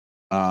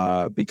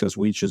 because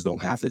we just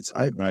don't have the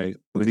time, right?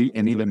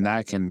 And even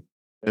that's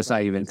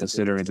not even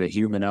considering the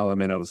human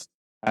element of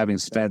having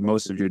spent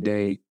most of your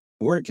day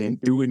working,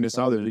 doing this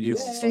other,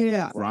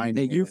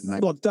 grinding. You're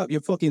fucked up.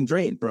 You're fucking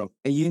drained, bro.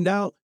 And you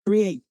now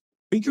be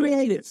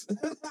creative.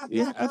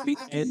 Yeah, at the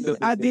end of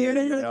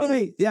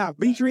the day,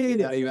 be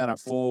creative. You're not a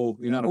full.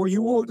 Or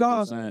you woke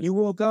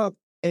up.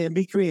 and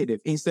be creative.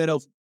 Instead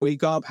of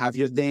wake up, have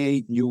your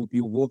day, you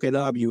woke it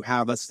up, you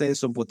have a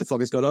sense of what the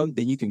fuck is going on,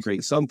 then you can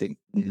create something.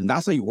 And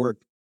that's how you work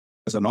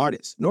as an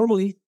artist.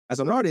 Normally, as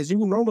an artist, you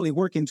will normally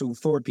work into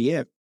 4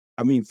 a.m.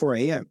 And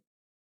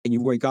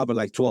you wake up at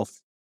like 12.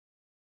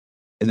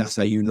 And that's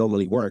how you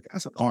normally work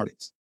as an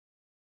artist.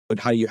 But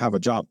how do you have a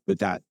job with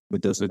that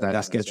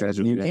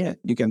schedule?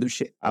 You can do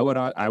shit. I would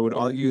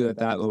argue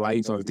that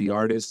life of the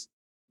artist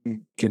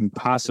can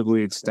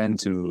possibly extend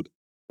to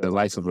the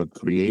life of a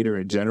creator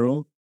in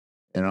general.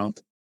 You know,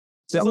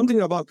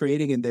 Something about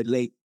creating in the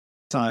late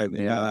time,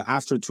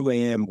 after 2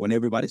 a.m. when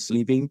everybody's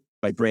sleeping,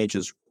 my brain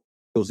just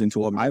goes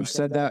into a... I've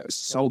said that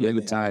so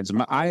many times.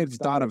 I've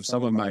thought of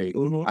some of my...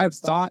 I've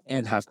thought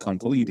and have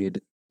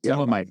completed some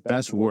of my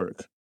best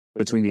work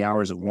between the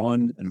hours of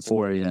 1 and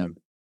 4 a.m.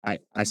 I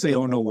say,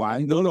 don't know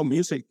why. No,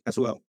 music as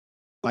well.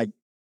 Like,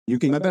 you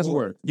can... My best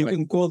work. You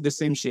can quote the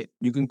same shit.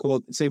 You can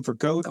quote, same for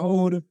code,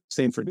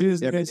 same for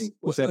this, everything.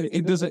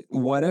 It doesn't...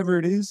 Whatever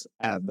it is,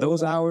 at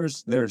those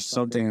hours, there's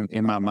something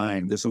in my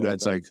mind that's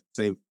like...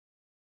 Same.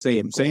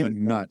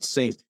 Nuts.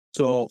 Same.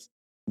 So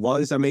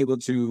once I'm able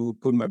to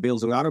put my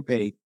bills on auto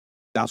pay,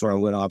 that's where I'm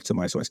going to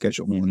optimize my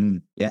schedule. Mm-hmm.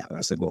 Yeah,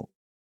 that's a goal.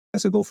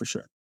 That's a goal for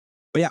sure.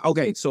 But yeah,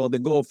 okay. So the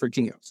goal for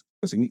King House.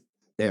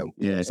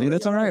 Yeah, see,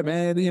 that's all right,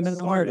 man. You know,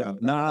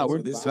 hard. Nah,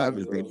 we're this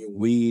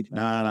weed.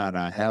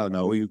 Nah. Hell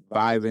no. We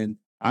vibing.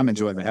 I'm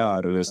enjoying the hell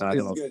out of this.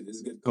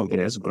 It's good. Okay,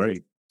 it's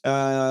great.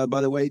 By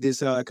the way,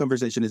 this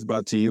conversation is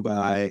brought to you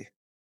by,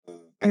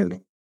 I don't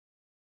know,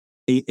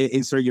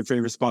 insert your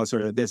favorite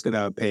sponsor that's going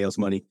to pay us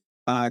money.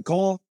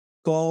 Call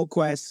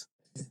Quest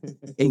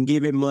and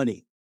give him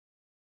money.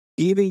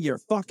 Give him your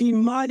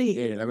fucking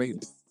money. Yeah, I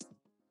mean,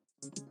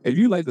 if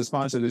you like to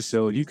sponsor this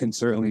show, you can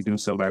certainly do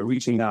so by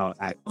reaching out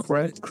at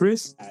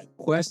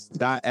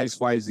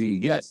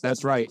chris@quest.xyz. Yes,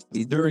 that's right.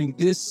 During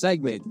this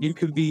segment, you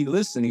could be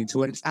listening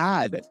to an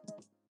ad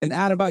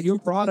about your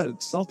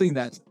product, something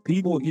that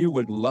people here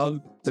would love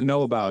to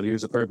know about.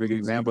 Here's a perfect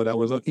example that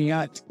we're looking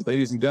at.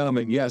 Ladies and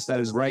gentlemen, yes, that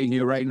is right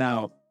here, right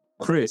now.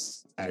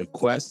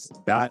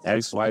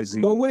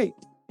 Chris@quest.xyz. But wait,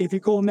 if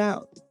you call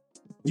now,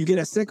 you get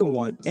a second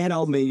one, and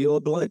I'll mail you a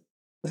blunt.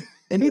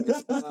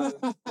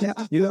 Yeah,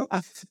 you know?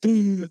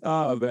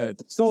 Oh, man.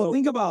 So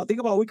think about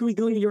what can we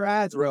do in your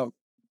ads, bro?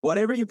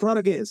 Whatever your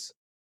product is,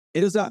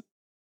 it is up.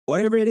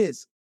 Whatever it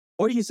is.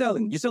 What are you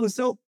selling? You're selling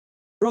soap?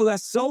 Bro,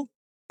 that soap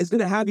is going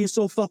to have you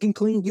so fucking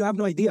clean. You have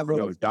no idea, bro.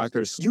 Yo,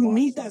 Dr. Squash. You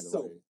need that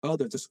soap. Oh,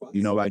 Dr. Squash.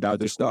 You know about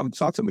Dr. Squash?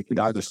 Talk to me.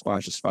 Dr.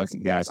 Squash is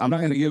fucking gas. I'm not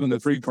going to give him the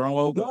free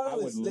promo. No,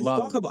 let's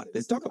talk about it.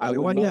 Let's talk about it.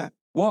 Why not?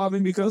 Well, I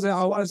mean, because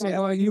I want to say I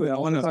like you, and I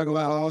want to talk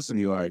about how awesome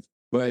you are.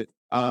 But,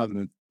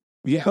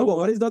 yeah. Come on,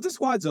 what is Dr.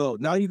 Squad, though?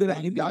 Now you're going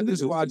to...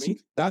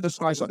 Dr.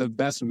 Squash are the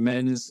best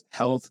men's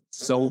health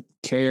soap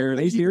care.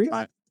 Are you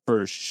serious?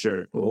 For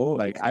sure. Oh.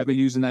 Like, I've been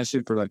using that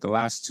shit for like the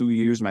last 2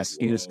 years. My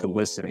skin is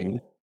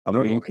glistening. I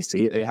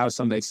see it. They have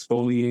some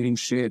exfoliating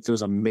shit. It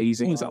feels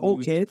amazing. It's an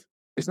old kid.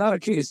 It's not a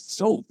kid. It's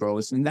soap, bro.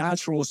 It's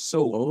natural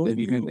soap.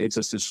 And it's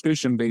a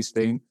subscription-based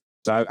thing.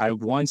 So I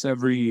once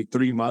every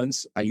 3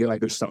 months, I get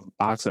like a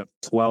box of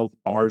 12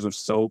 bars of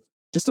soap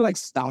just to like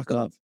stock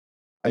up.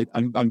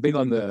 I'm big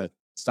on the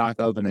stock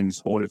up and then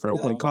just hold it for a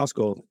while.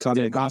 Costco.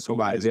 Costco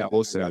buys. Yeah,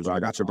 wholesale. I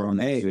got your bro.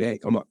 Hey,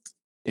 come on.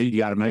 You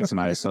got to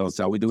maximize. So that's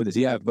how we do this.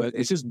 Yeah, but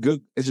it's just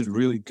good. It's just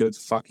really good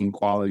fucking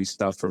quality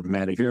stuff for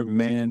men. If you're a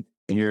man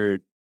and you're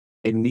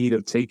in need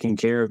of taking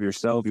care of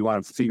yourself, you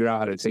want to figure out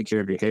how to take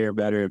care of your hair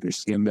better, of your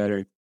skin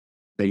better,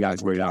 they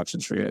got great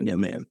options for you. Yeah,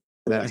 man.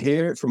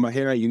 For my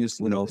hair, I use,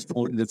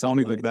 it's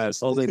only like that.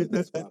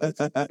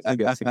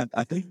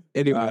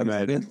 Anyway,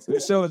 man,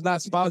 this show is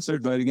not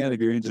sponsored, but again,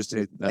 if you're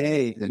interested,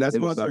 that's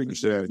sponsored for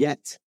sure.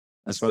 Yet.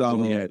 That's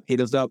sponsored yet.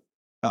 Hit us up,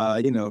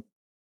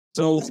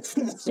 So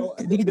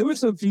there were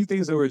some few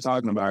things that we were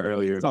talking about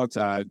earlier,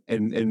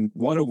 and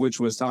one of which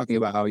was talking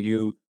about how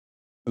you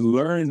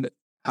learned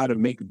how to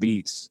make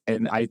beats.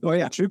 And I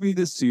attribute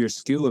this to your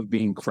skill of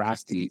being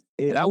crafty.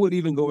 And I would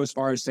even go as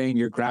far as saying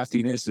your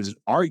craftiness is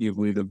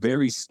arguably the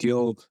very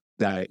skill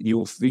that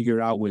you'll figure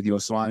out with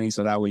Yoswani,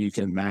 so that way you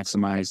can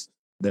maximize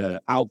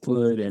the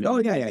output. And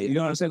you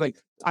know what I'm saying? Like,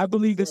 I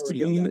believe this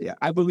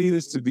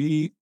to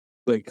be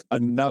like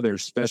another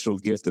special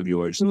gift of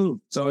yours.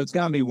 So it's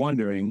got me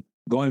wondering,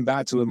 going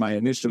back to my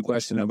initial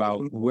question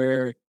about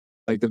where,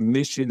 like, the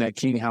mission that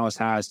King House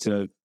has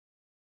to,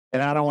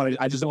 and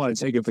I just don't want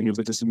to take it from you,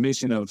 but this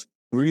mission of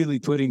really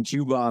putting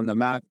Cuba on the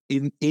map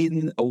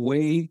in a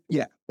way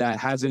that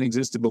hasn't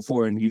existed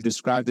before. And you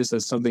described this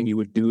as something you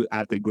would do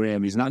at the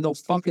Grammys, not no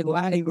fucking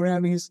Latin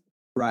Grammys,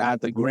 right?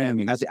 At the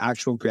Grammys, at the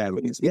actual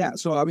Grammys. Yeah.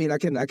 So I mean, I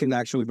can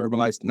actually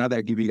verbalize. Now that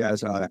I give you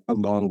guys a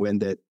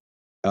long-winded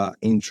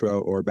intro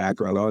or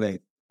background on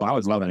it. Well, I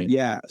was loving it.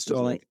 Yeah.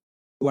 So like,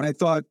 what I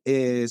thought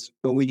is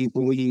when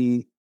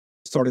we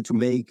started to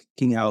make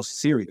King House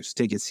serious,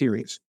 take it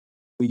serious,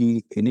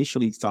 we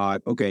initially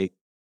thought, okay,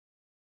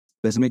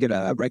 let's make it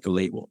a record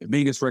label, the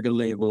biggest record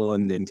label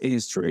in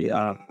history.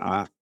 And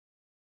I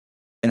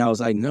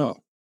was like, no,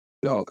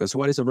 No, because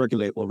what is a record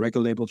label? A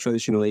record label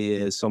traditionally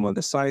is someone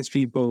that signs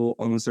people,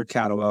 owns their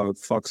catalog,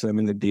 fucks them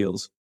in the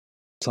deals.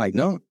 It's like,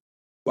 no,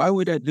 why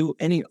would I do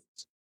any of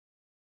this?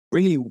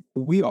 Really, who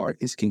we are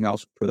is King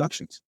House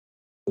Productions.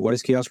 What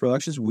is King House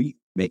Productions? We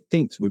make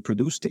things. We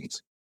produce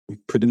things. We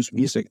produce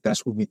music.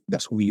 That's who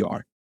we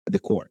are at the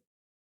core.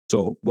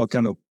 So what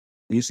kind of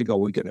music are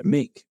we going to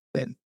make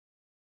then?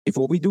 If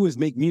what we do is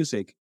make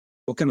music,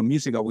 what kind of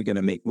music are we going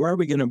to make? Where are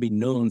we going to be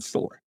known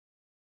for?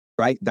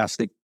 Right? That's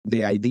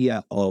the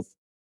idea of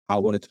how I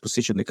wanted to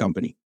position the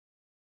company.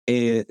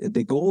 And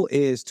the goal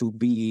is to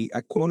be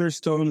a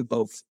cornerstone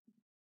of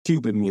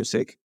Cuban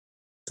music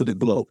to the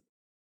globe.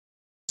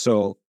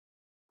 So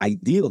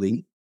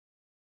ideally,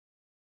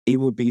 it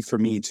would be for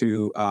me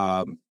to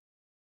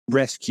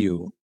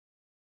rescue,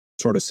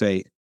 sort of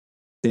say,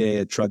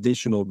 the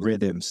traditional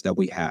rhythms that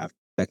we have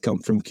that come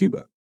from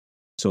Cuba.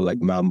 So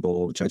like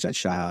mambo,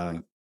 cha-cha-cha,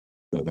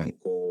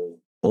 flamenco,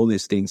 all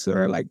these things that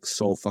are like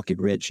so fucking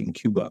rich in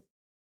Cuba.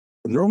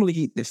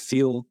 Normally, they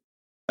feel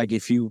like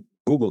if you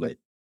Google it,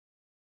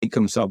 it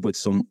comes up with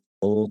some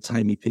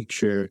old-timey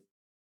picture,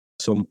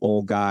 some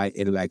old guy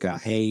in like a,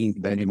 hey,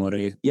 Benny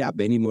Moré. yeah,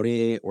 Benny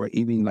Moré, or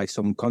even like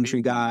some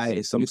country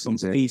guy, some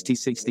 50,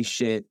 60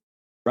 shit,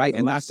 right?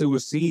 And last it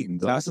was seen,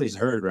 last it was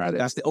heard, rather.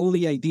 That's the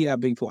only idea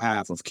people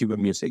have of Cuban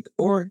music,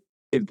 or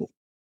Pitbull.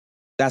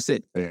 That's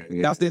it. Yeah.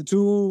 That's the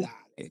two,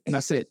 and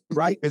that's it,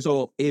 right? And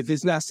so if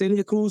it's not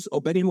Celia Cruz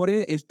or Benny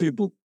Moré, it's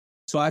Pitbull.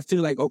 So I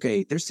feel like,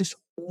 okay, there's this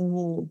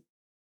whole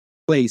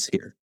place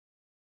here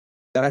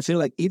that I feel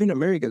like even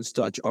Americans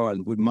touch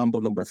on with Mambo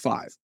number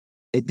 5.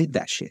 They did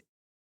that shit.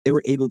 They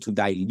were able to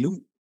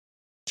dilute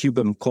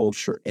Cuban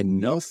culture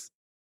enough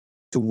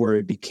to where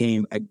it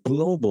became a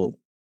global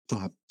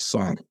pop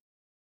song.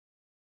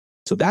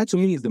 So that to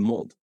me is the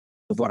mold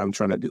of what I'm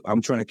trying to do.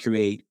 I'm trying to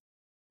create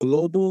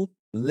global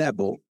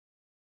level,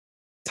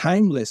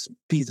 timeless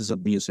pieces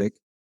of music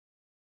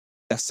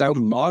that sound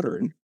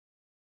modern,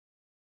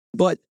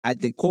 but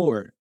at the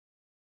core,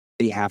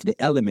 they have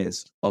the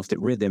elements of the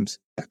rhythms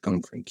that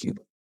come from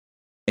Cuba.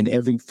 And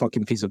every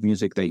fucking piece of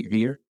music that you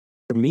hear,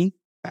 for me,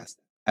 that's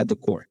at the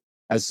core.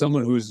 As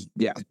someone who's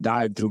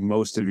dived through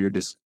most of your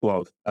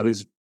well, at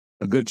least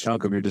a good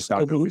chunk of your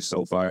discography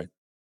so far,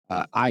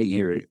 I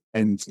hear it.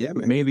 And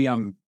maybe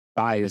I'm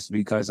biased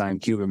because I'm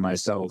Cuban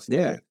myself.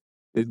 Yeah.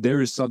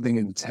 There is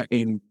something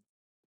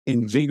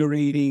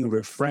invigorating,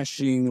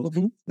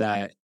 refreshing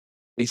that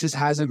it just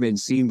hasn't been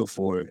seen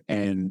before.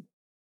 And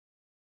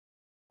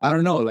I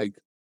don't know, like,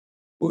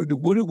 what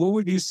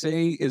would you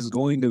say is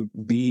going to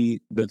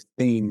be the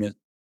thing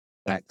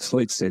that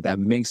clicks it, that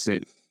makes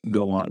it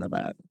go on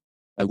about?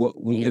 Like,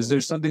 is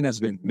there something that's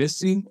been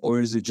missing, or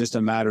is it just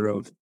a matter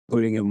of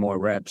putting in more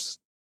reps?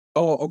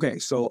 Oh, okay.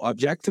 So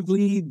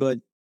objectively, but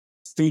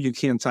still you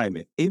can't time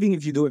it. Even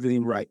if you do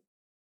everything right,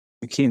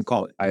 you can't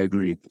call it. I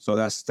agree. So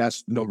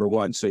that's number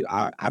one. So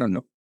I don't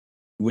know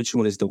which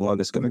one is the one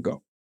that's going to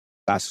go.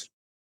 That's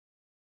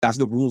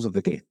the rules of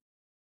the game.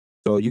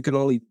 So you can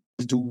only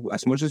do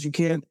as much as you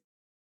can,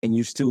 and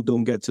you still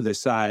don't get to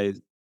decide,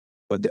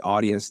 but the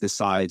audience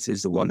decides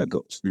is the one that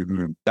goes.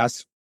 Mm-hmm.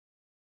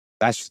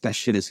 That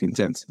shit is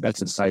intense.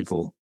 That's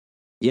insightful.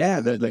 Yeah,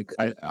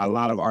 that a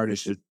lot of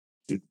artists should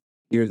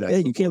hear that. Yeah,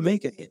 you can't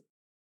make it hit.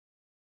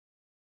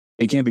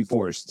 It can't be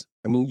forced.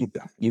 I mean,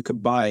 you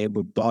could buy it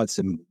with bots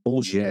and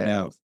bullshit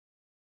now.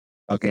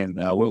 Okay,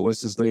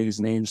 what's this lady's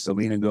name?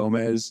 Selena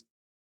Gomez,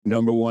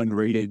 #1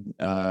 rated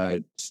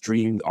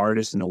streamed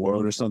artist in the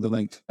world or something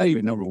like. Not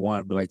even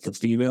 #1, but like the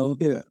female.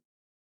 Yeah.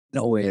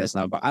 No way, that's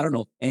not. But I don't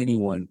know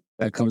anyone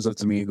that comes up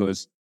to me and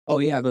goes, "Oh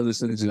yeah, I've been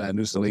listening to that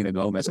new Selena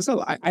Gomez."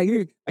 So I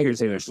hear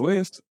Taylor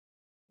Swift.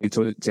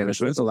 Taylor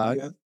Swift's a lot.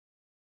 Yeah.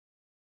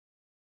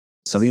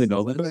 Selena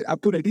Gomez. But I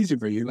put it easy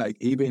for you. Like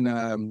even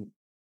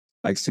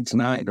like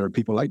 6ix9ine or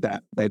people like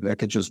that, they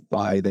could just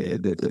buy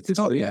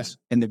the yes,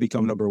 and they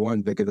become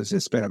 #1 because they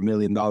spent $1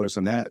 million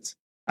on ads.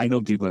 I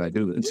know people that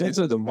do this. It's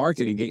a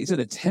marketing game. It's an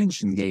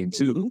attention game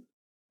too.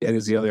 And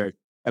it's the other.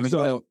 I mean,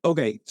 so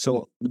okay,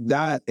 so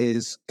that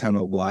is kind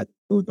of what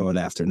we're going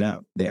after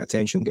now, the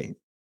attention game.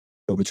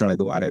 So we're trying to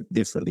go at it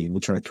differently. We're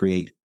trying to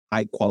create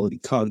high quality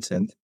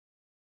content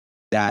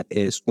that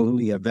is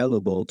only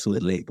available to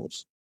the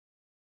labels.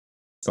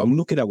 So I'm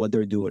looking at what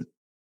they're doing,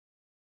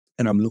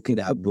 and I'm looking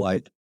at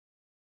what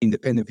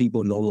independent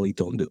people normally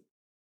don't do.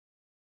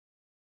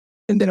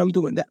 And then I'm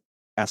doing that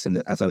as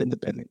an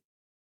independent,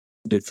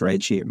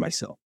 differentiate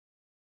myself.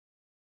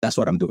 That's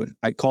what I'm doing.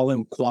 I call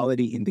them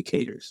quality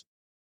indicators.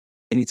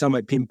 Anytime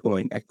I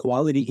pinpoint a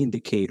quality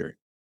indicator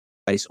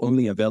that is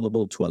only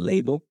available to a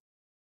label,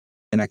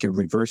 and I can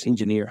reverse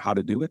engineer how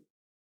to do it,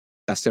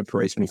 that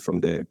separates me from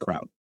the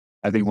crowd.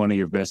 I think one of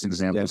your best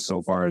examples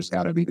so far has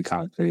got to be the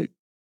Concrete.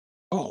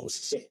 Oh,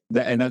 shit.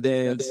 The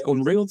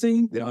Unreal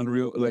thing? The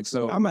Unreal, like,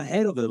 so. I'm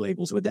ahead of the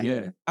labels with that.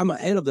 Yeah. I'm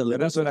ahead of the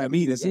labels. That's what I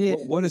mean. It's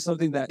what is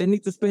something that. They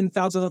need to spend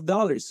thousands of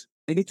dollars.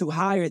 They need to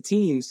hire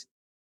teams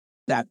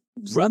that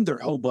run their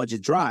whole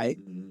budget dry.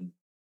 Mm-hmm.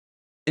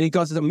 And it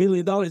costs $1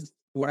 million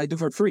what I do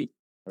for free.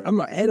 Right. I'm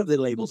ahead of the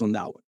labels on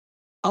that one.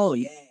 Oh,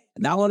 yeah.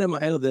 That one I'm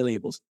ahead of the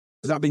labels.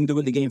 because I've been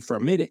doing the game for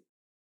a minute.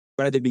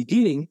 But at the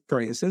beginning,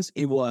 for instance,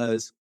 it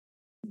was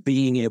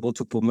being able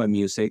to put my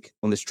music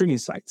on the streaming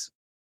sites.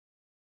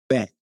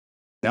 Bang.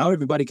 Now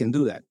everybody can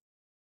do that.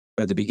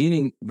 But at the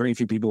beginning, very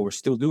few people were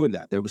still doing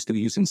that. They were still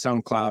using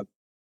SoundCloud.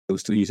 They were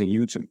still using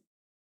YouTube.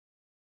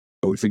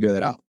 So we figured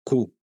that out.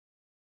 Cool.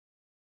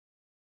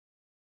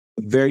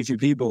 Very few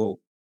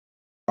people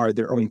are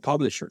their own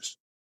publishers.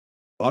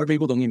 A lot of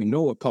people don't even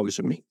know what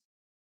publisher means.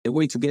 They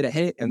wait to get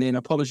ahead, and then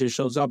a publisher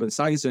shows up and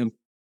signs them.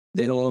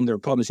 They don't own their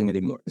publishing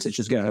anymore. So it's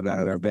just get out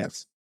of their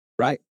bets,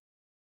 right?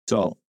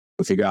 So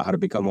we figure out how to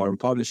become more in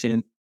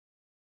publishing,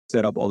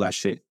 set up all that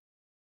shit.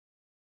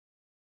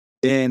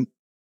 Then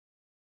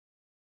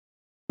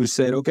we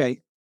said,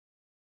 okay,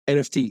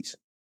 NFTs,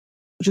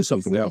 which is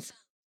something else.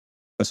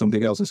 But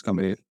something else is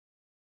coming in.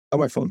 On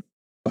my phone.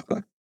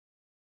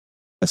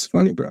 That's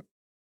funny, bro.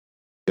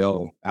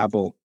 Yo,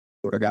 Apple,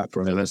 what I got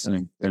for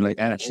listening. They're like,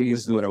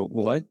 NFTs,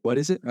 what? What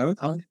is it?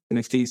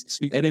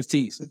 NFTs.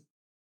 NFTs.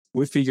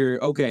 We figure,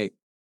 okay,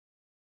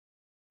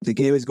 the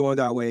game is going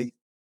that way.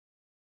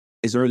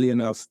 It's early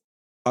enough.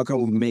 How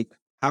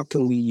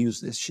can we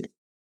use this shit?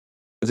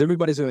 Because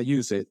everybody's going to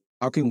use it.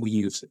 How can we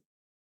use it?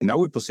 And now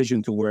we're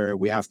positioned to where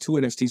we have 2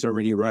 NFTs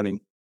already running.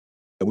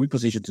 And we're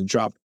positioned to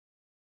drop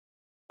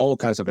all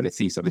kinds of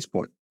NFTs at this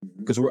point.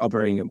 Because we're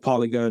operating in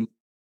Polygon.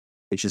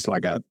 It's just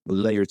like a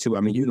layer 2. I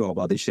mean, you know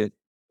about this shit.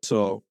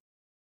 So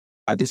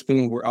at this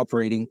point,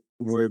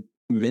 we're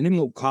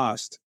minimal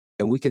cost,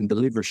 and we can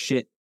deliver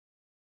shit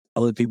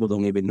other people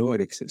don't even know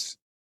it exists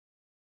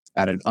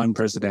at an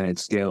unprecedented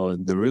scale.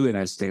 And the really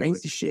nice thing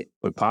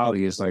with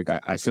Poly is like,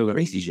 I feel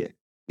the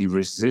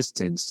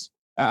resistance.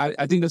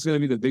 I think that's going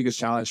to be the biggest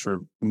challenge for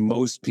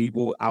most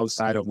people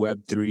outside of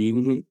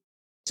Web3.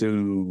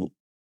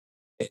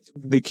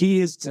 The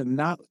key is to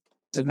not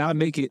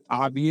make it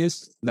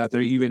obvious that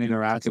they're even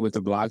interacting with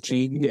the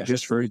blockchain,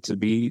 just for it to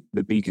be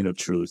the beacon of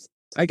truth.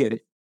 I get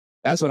it.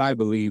 That's what I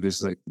believe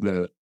is like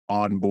the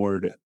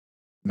onboard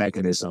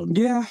mechanism.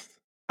 Yeah.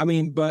 I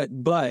mean, but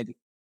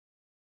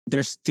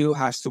there still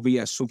has to be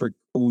a super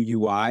cool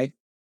UI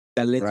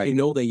that lets you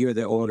know that you're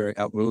the owner,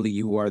 really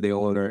you are the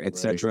owner, et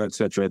cetera, et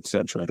cetera, et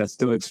cetera. That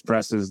still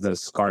expresses the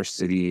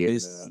scarcity,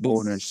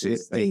 ownership.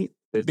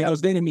 Because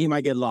then it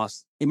might get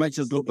lost. It might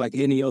just look like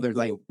any other,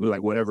 like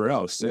whatever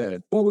else. Yeah.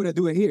 What would I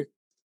do it here?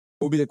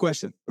 Will be the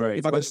question. Right.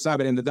 If I could just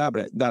have it in the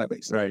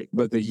database. Right.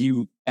 But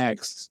the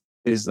UX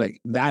is like,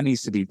 that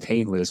needs to be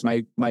painless.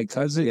 My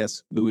cousin,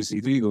 Luis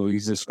Vigo,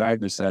 he's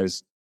described this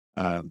as,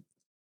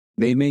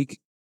 they make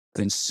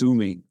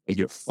consuming in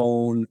your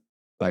phone,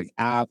 like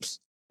apps,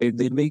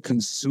 they make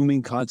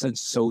consuming content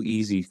so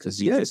easy because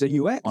it's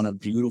a UX on a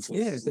beautiful.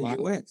 Yeah, it's the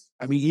UX.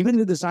 I mean, even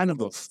the design of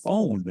a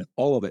phone,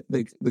 all of it,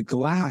 the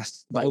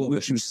glass by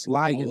which you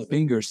slide your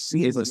fingers,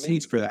 see it's a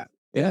seat for that.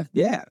 Yeah,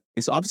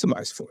 it's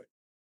optimized for it.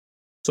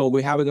 So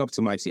we haven't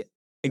optimized yet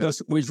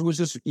because we're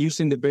just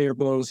using the bare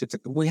bones.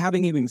 We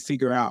haven't even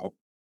figured out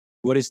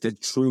what is the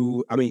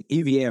true. I mean,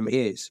 EVM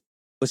is,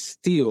 but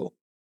still,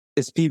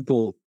 it's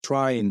people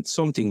trying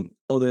something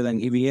other than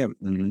EVM.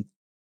 Mm-hmm.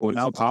 Well,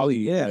 now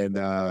Poly and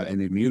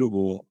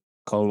Immutable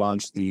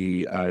co-launched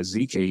the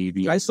ZK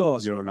EVM. I saw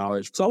Zero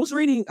Knowledge. So I was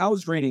reading,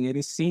 and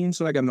it seems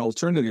like an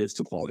alternative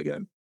to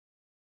Polygon.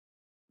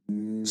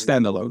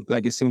 Standalone.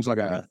 Like it seems like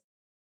a...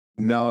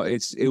 No,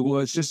 it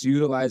was just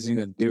utilizing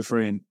a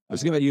different... I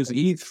was going to use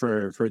ETH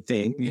for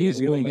thing.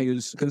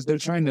 Because they're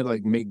trying to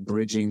like make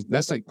bridging.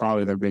 That's like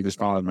probably their biggest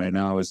problem right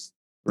now is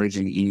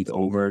bridging ETH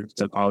over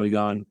to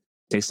Polygon.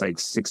 Takes like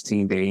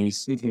 16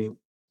 days. Mm-hmm.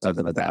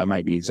 Something like that. I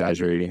might be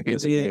exaggerating.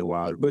 It's a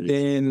wild. But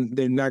then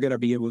they're not going to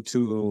be able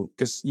to,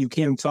 because you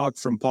can't talk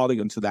from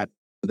Polygon to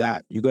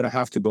that. You're going to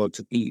have to go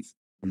to ETH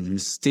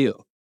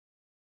still.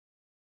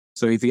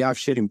 So if you have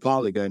shit in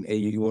Polygon and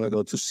you want to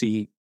go to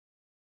C.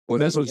 Well,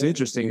 that's what's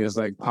interesting is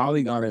like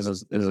Polygon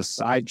is a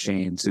side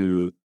chain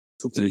to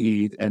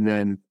ETH. And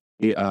then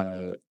is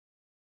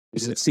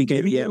it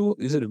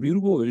CKVM? Is it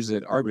Immutable or is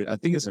it Arbit? I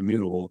think it's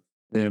Immutable.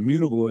 The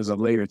Immutable is a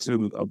layer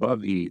 2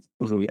 above ETH.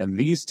 And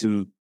these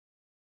two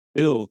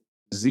build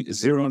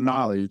Zero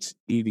Knowledge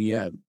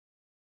EVM.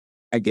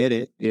 I get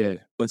it. Yeah.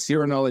 But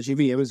Zero Knowledge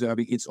EVM is going to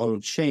be its own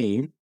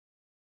chain,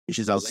 which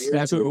is a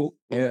layer 2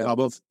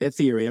 above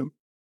Ethereum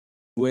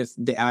with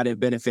the added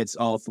benefits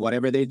of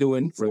whatever they're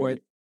doing for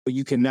it. But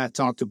you cannot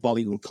talk to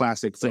Polygon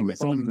Classic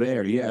from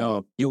there. Yeah.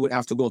 You would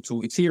have to go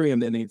to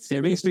Ethereum. Then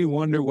it makes me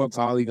wonder what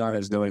Polygon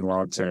is doing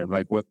long term.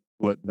 Like what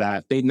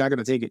that. They're not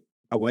going to take it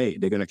away.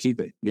 They're going to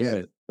keep it.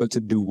 Yeah. But to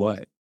do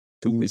what?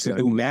 It's a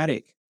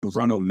Nomadic.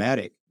 Run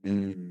Nomadic.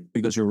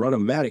 Because you run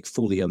Nomadic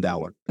fully on that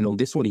one. And on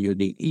this one, you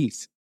need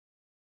ETH.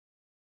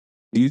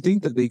 Do you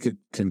think that they could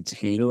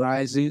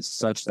containerize it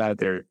such that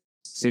they're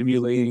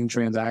simulating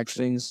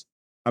transactions?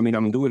 I mean,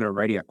 I'm doing it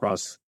already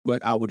across,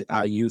 but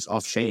I use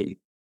off-chain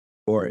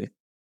for it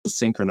to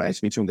synchronize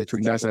between the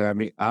transactions. I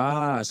mean,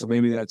 so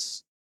maybe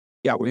that's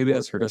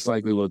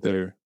likely what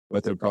they're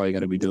probably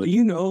going to be doing. Do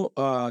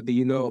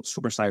you know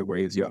super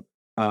sideways? Yeah.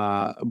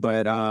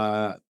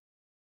 But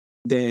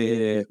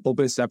the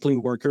open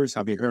sapling workers.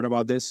 Have you heard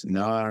about this?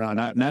 No,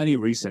 not any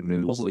recent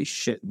news. Holy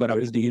shit.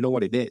 But do you know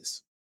what it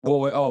is?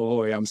 Wait,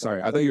 I'm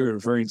sorry. I thought you were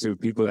referring to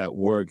people that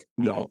work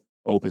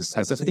open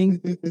That's a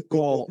thing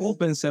called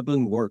open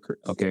sapling workers.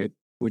 Okay.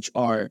 Which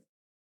are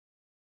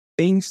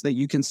things that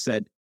you can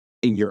set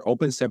in your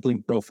open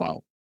sapling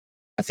profile,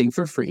 I think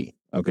for free.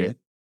 Okay.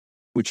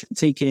 Which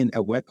take in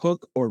a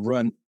webhook or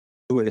run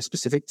at a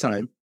specific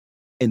time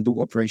and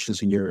do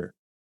operations in your,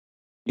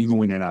 even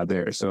when you're not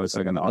there. So it's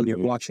like on your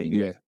blockchain.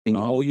 Yeah. And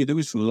all you do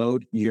is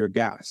load your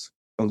gas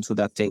onto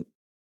that thing.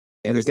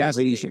 And there's gas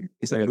relay.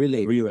 It's like a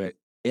relay.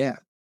 Yeah.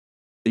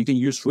 You can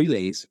use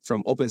relays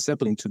from open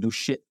sapling to do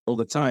shit all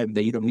the time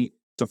that you don't need.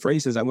 So for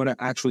instance, I want to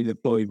actually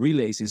deploy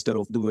relays instead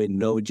of doing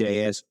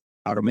Node.js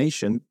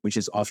automation, which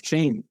is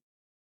off-chain.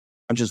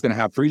 I'm just going to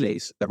have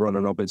relays that run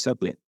on open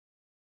sapling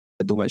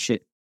that do my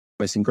shit.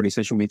 My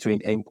synchronization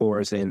between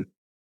encores and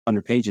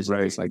 100 pages,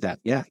 right? It's like that.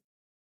 Yeah.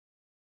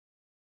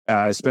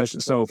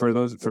 Especially so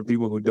for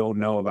people who don't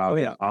know about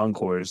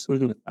encores,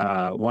 one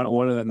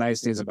of the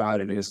nice things about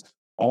it is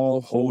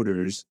all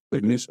holders,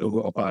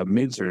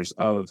 minters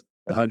of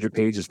the 100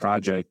 pages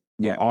project,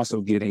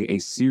 also get a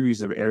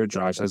series of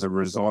airdrops as a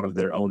result of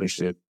their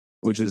ownership,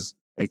 which is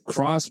a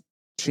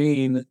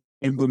cross-chain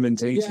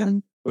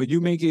implementation. But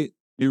you make it,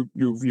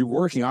 you're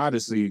working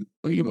obviously,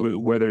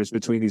 whether it's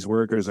between these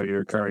workers or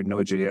your current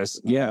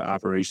Node.js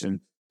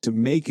operation, to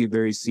make it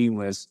very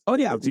seamless. For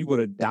people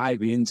to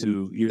dive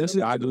into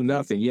I do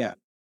nothing. Yeah.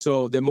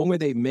 So the moment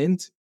they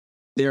mint,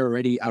 they're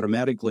already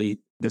automatically,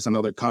 there's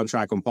another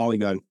contract on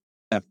Polygon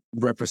that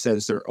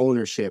represents their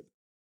ownership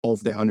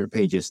of the 100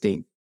 pages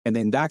thing. And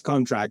then that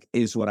contract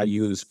is what I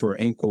use for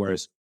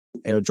encores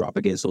airdrop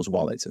against those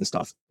wallets and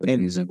stuff.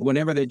 And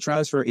whenever they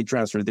transfer, it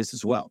transfers this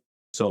as well.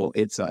 So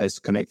it's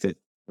connected,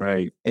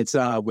 right? It's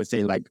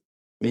within like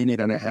minute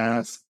and a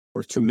half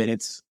or 2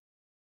 minutes,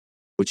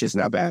 which is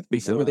not bad.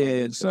 Before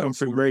the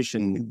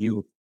configuration,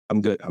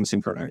 I'm good. I'm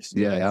synchronized.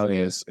 Yeah, hell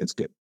yes. It's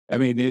good. I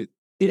mean,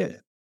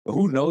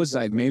 who knows,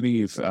 like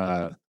maybe if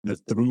the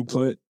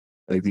throughput,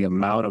 like the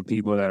amount of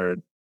people that are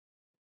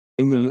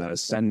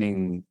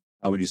sending,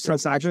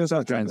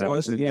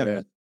 transactions?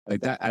 Yeah.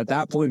 Like that, at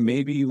that point,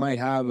 maybe you might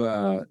have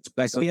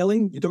like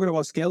scaling. You're talking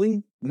about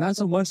scaling? Not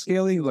so much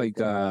scaling, like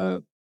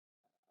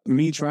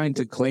me trying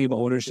to claim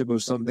ownership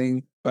of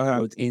something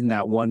within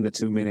that 1 to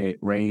 2 minute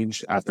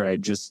range after I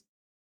just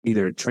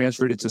either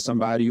transferred it to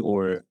somebody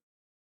or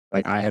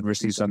like I had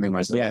received something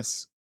myself.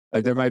 Yes.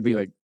 Like there might be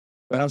like,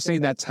 but I'm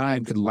saying that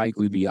time could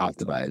likely be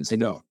optimized. I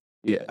know.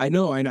 Yeah. I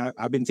know.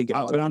 I've been thinking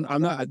but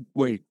I'm not,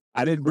 wait,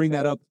 I didn't bring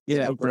that up.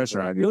 Yeah. No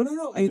pressure on you.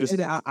 No.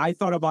 I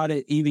thought about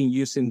it even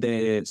using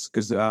this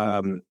because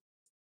the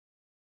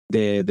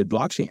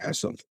blockchain has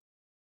something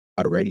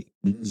already.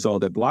 Mm-hmm. So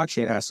the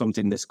blockchain has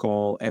something that's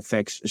called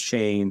FX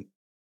chain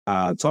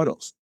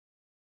tunnels.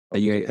 I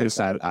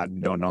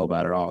don't know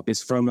about at all.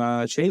 It's from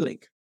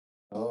Chainlink.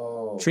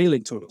 Oh.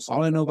 Chainlink tunnels.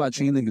 All I know about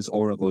Chainlink is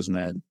oracles,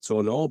 man.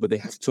 So no, but they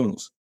have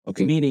tunnels.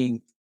 Okay.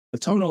 Meaning the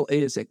tunnel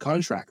is a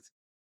contract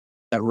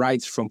that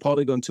writes from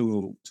Polygon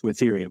to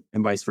Ethereum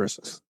and vice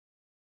versa.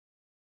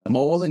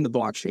 All in the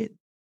blockchain.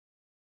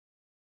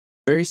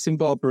 Very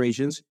simple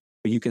operations,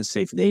 but you can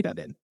save data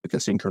then. You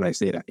can synchronize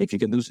data. If you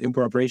can do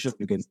simple operations,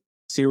 you can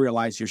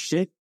serialize your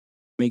shit,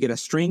 make it a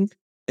string,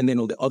 and then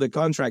on the other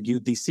contract, you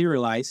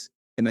deserialize,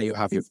 and then you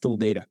have your full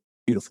data.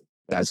 Beautiful.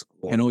 That's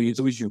cool. And all you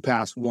do is you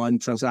pass one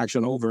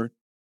transaction over.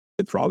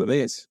 The problem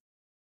is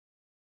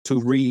to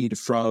read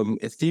from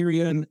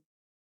Ethereum,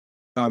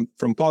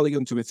 from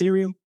Polygon to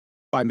Ethereum,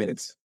 5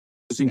 minutes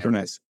to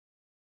synchronize.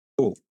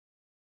 Cool.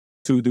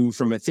 To do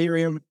from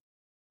Ethereum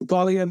to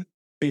Polygon,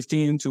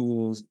 15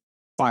 to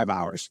 5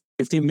 hours.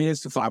 15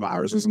 minutes to 5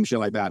 hours or some shit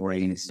like that.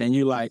 Right. And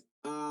you're like,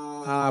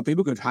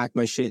 people could hack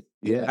my shit.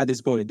 Yeah. At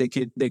this point, they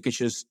could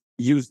just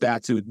use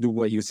that to do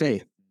what you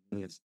say.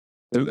 Yes.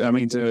 I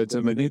mean,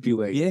 to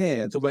manipulate.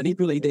 Yeah, to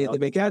manipulate the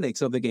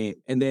mechanics of the game.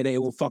 And then they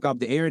will fuck up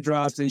the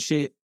airdrops and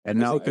shit. And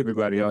now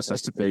everybody else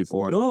has to pay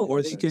for it. No,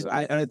 or they could,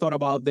 I thought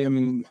about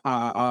them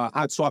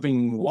hot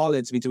swapping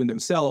wallets between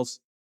themselves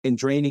and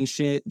draining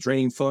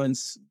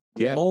funds.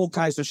 Yeah. All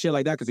kinds of shit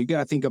like that. Because you got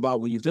to think about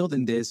when you're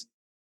building this,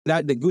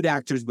 not the good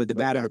actors, but the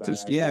bad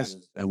actors. Yes.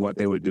 And what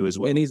they would do as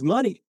well. And it's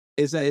money.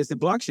 It's the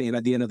blockchain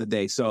at the end of the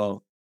day.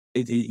 So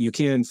you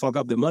can't fuck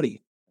up the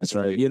money. That's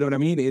right. You know what I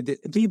mean?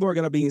 People are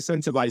going to be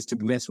incentivized to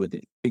mess with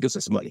it because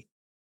it's money.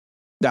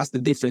 That's the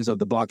difference of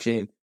the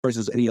blockchain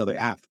versus any other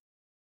app.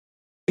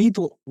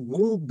 People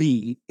will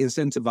be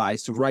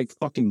incentivized to write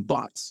fucking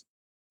bots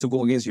to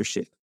go against your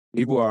shit.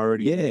 People are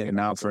already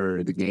out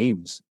for the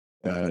games.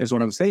 That's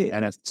what I'm saying.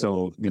 And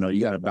so, you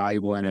got a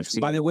valuable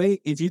NFT. By the way,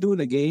 if you're doing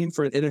a game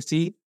for an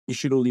NFT, you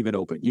shouldn't leave it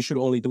open. You should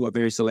only do a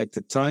very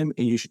selected time,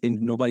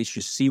 and nobody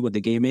should see what the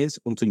game is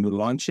until you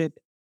launch it.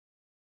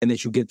 And then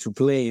you get to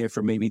play it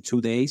for maybe 2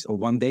 days or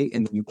 1 day,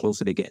 and then you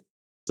close it again.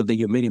 So that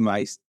you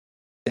minimize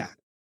that.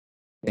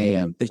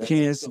 Damn. The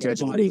chance to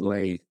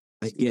play.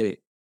 I get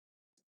it.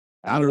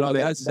 I don't know.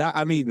 That's that.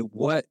 I mean,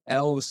 what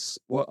else?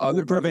 What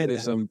other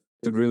preventism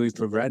could really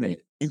prevent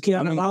it? You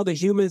can't allow the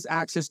humans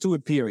access to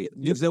it, period.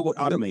 Because they will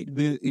automate.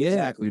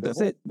 Exactly.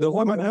 That's it. The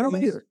one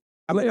automator.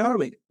 I'm going to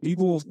automate.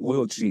 People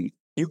will cheat.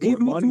 You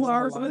give me 2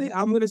 hours with it,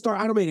 I'm going to start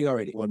automating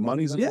already. When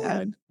money's on the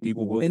line,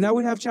 people will. And now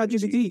we have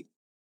ChatGPT.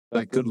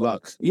 Like, good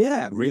luck.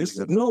 Yeah. There's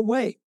no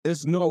way.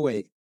 There's no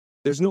way.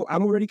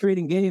 I'm already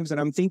creating games and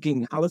I'm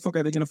thinking, how the fuck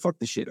are they going to fuck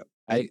this shit up?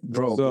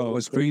 So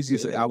what's crazy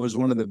is I was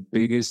one of the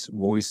biggest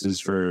voices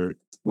for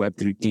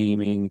Web3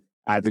 gaming,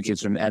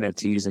 advocates from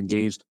NFTs and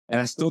games.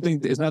 And I still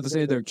think it's not to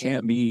say there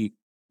can't be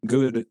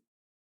good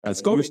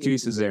use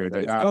cases there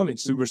that are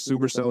super,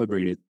 super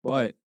celebrated.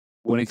 But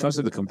when it comes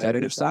to the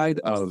competitive side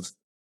of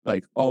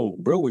like, oh,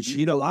 Bro, we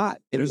cheat a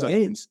lot in there's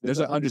games. there's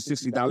a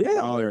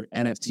 $160,000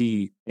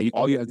 NFT, and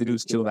all you have to do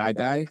is kill that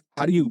guy.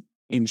 How do you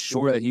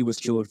ensure that he was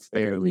killed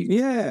fairly?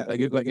 Yeah. Like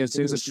it's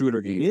a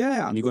shooter game.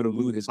 Yeah. And you go to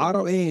loot his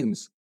Auto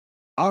aims,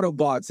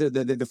 Autobots,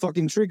 the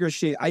fucking trigger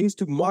shit. I used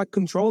to mod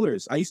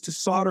controllers. I used to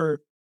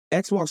solder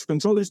Xbox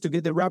controllers to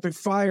get the rapid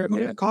fire.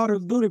 Yeah. Call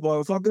of Duty,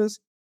 motherfuckers.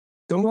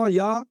 Come on,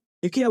 y'all.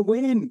 You can't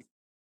win.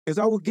 Because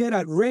I would get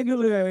a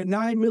regular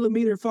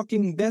 9mm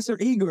fucking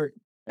Desert Eagle.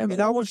 And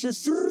I was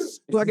just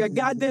like a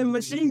goddamn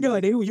machine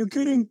gun. You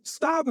couldn't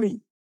stop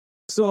me.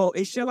 So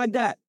it's shit like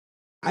that.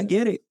 I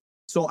get it.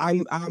 So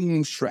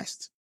I'm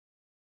stressed.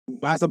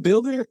 As a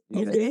builder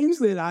of games,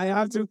 that I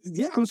have to,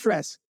 I'm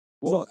stressed.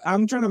 Well,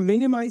 I'm trying to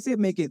minimize it,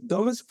 make it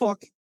dumb as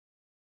fuck.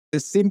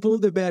 The simpler,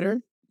 the better.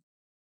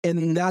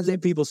 And not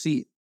let people see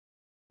it.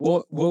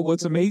 Well,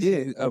 what's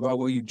amazing about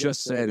what you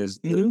just said is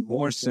the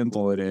more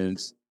simple it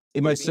is.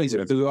 It might say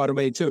to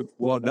automate too.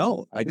 Well,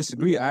 no, I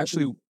disagree.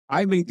 Actually,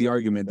 I make the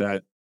argument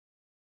that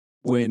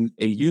when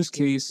a use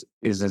case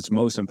is its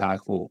most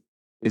impactful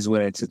is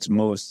when it's its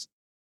most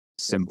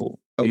simple.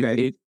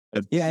 Okay.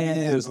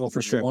 Yeah.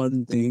 For sure.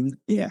 One thing.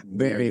 Yeah.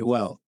 Very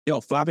well.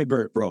 Yo, Flappy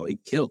Bird, bro,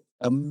 it killed.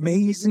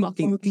 Amazing.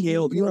 Fucking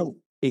killed, bro.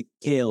 It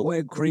killed.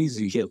 Went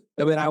crazy.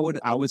 I mean, I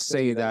would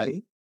say that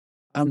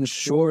I'm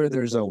sure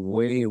there's a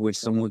way in which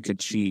someone could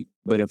cheat,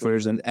 but if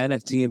there's an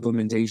NFT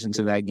implementation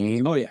to that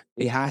game,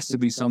 it has to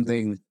be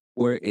something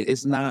where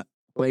it's not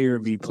player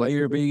v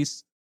player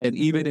based, and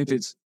even if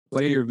it's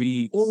player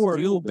v or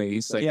skill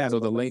based, so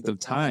the length of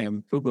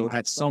time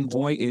at some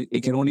point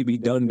it can only be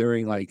done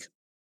during like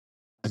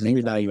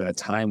maybe not even a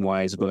time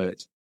wise,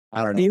 but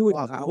I don't know.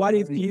 What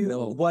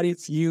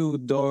if you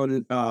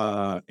don't?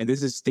 And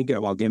this is thinking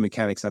about game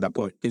mechanics at that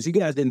point, because you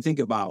guys didn't think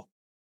about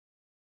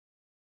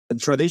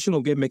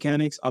traditional game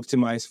mechanics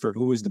optimized for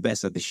who is the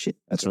best at the shit.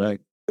 That's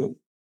right. So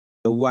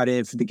what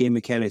if the game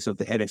mechanics of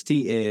the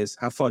NFT is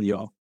have fun,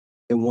 y'all,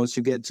 and once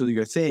you get to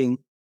your thing,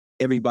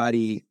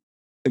 everybody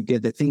could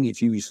get the thing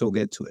if you still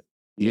get to it.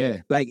 Yeah,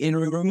 like it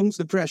removes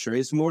the pressure.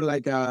 It's more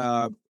like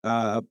a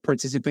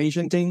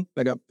participation thing,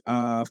 like a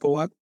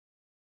co-op,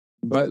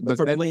 but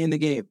for playing the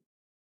game.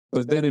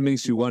 But then it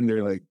makes you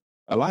wonder. Like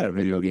a lot of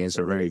video games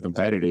are very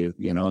competitive,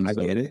 you know. And I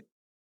get it.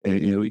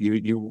 And,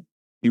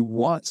 you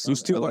want you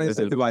still want to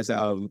incentivize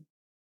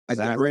like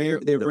the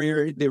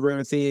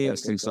rare thing,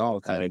 things all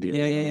kind of deal.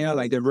 Yeah,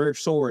 like the rare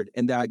sword,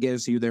 and that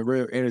gives you the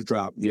rare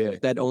airdrop. Yeah,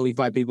 that only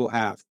 5 people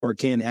have or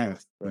can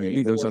have.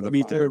 Right, those are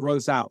the third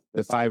runs out.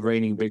 The 5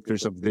 reigning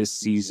victors of this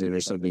season, or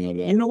something like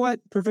that. You know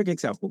what? Perfect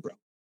example, bro.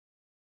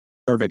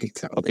 Perfect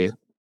example. Okay,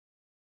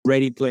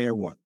 Ready Player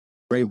One.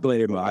 Ready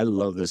Player One. I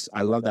love this.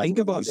 I love that. Think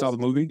about you saw the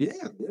movie?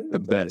 Yeah, the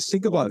best.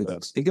 Think about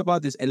this. Think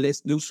about this, and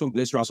let's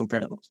draw some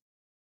parallels.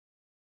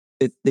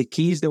 The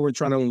keys that we're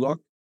trying to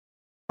unlock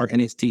are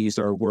NFTs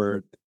or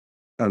worth,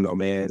 I don't know,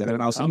 man. The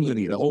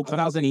whole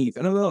 1,000 ETH.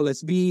 I don't know.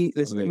 Let's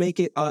make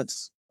it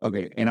us.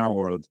 Okay, in our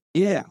world.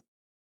 Yeah.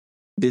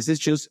 This is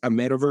just a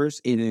metaverse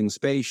in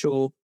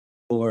spatial,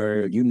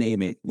 or you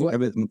name it.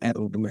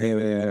 Roblox.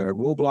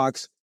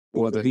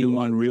 Well, the new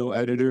Unreal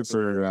editor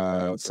for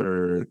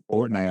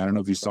Fortnite. I don't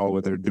know if you saw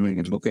what they're doing.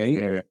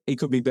 Okay, it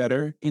could be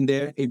better in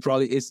there. It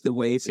probably is the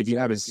way. If you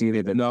haven't seen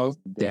it, no,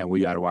 damn, we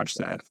got to watch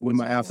that. We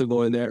might have to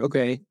go in there.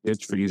 Okay,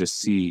 it's for you to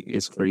see.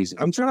 It's crazy.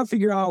 I'm trying to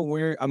figure out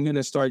where I'm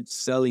gonna start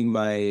selling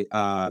my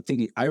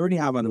thinking. I already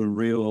have an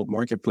Unreal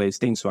marketplace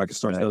thing, so I can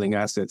start selling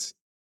assets.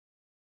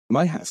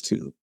 Might have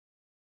to.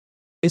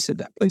 It's at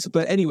that place,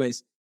 but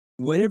anyways,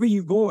 whenever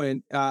you go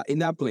in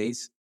that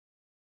place.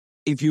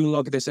 If you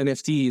look at this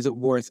NFT is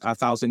worth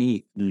 1,000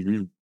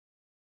 ETH,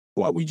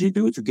 what would you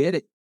do to get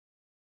it?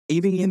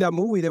 Even in that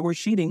movie, they were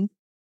cheating.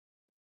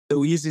 They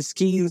would use the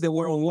schemes that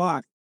were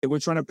unlocked. They were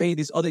trying to pay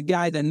this other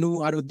guy that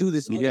knew how to do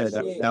this. Yeah,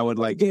 that would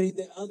like getting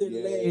the other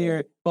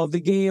layer of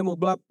the game.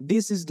 Blah.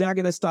 This is not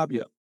gonna stop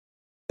you.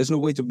 There's no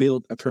way to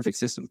build a perfect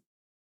system.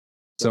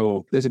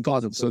 So there's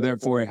impossible. So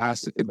therefore, it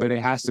has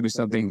to be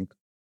something.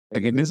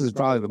 Again, this is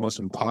probably the most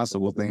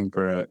impossible thing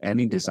for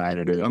any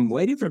designer to. I'm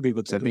waiting for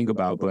people to think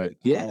about, but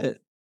yeah,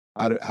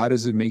 how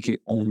does it make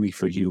it only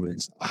for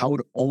humans? How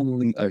would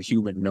only a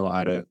human know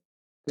how to?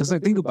 Because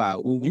think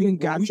about, you can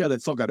capture the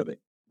fuck out of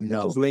it.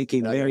 No, it's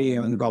making very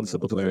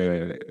uncomfortable.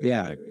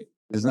 Yeah,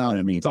 that's not what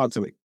I mean. Talk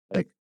to me.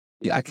 Like,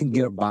 yeah, I can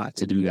get a bot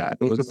to do that.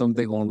 But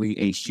something only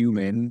a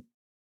human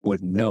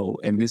would know.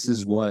 And this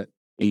is what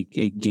a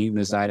game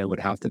designer would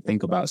have to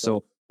think about.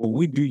 So when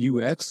we do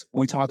UX,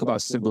 we talk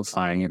about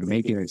simplifying and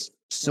making it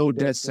so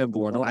dead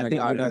simple. And I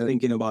think I'm not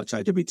thinking about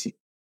ChatGPT.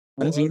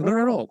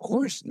 no, of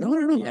course. No.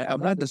 Yeah,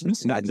 I'm not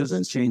dismissing That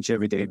doesn't change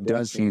everything. It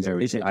does change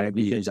everything. I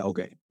agree.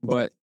 Okay.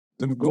 But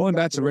going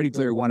back to Ready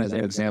Player One as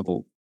an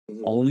example,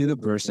 only the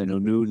person who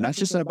knew not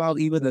just about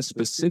even the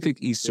specific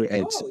Easter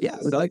eggs. Oh, yeah,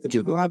 like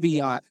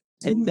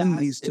and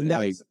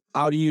that's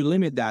how do you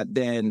limit that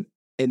then?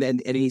 And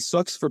it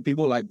sucks for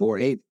people like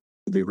Board 8,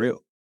 to be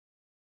real.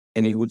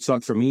 And it would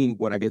suck for me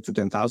when I get to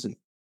 10,000.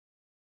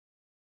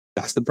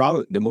 That's the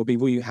problem. The more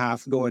people you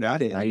have going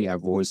at it. Now you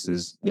have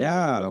voices.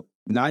 Yeah.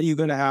 Now you're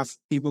going to have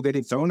people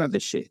getting thrown at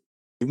this shit.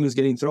 People's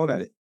getting thrown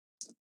at it.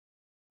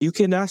 You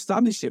cannot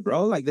stop this shit,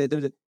 bro. Like,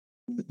 do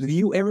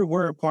you ever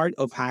were a part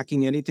of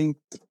hacking anything?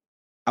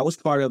 I was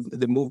part of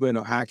the movement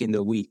of hacking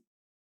the week.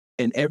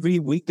 And every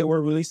week that we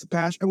released a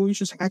patch, and we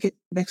just hack it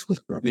next week,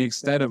 bro. The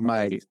extent of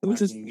my We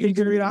just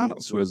figure it out.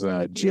 was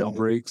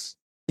jailbreaks.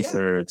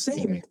 Yeah,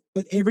 same.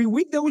 But every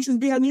week there would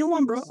just be a new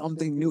one, bro.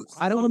 Something new.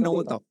 I don't know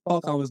what the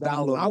fuck I was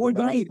downloading. I would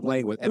read.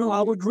 Playing with.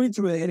 I would read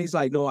through it, and he's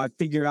like, no, I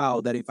figure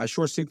out that if I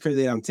short circuit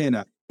the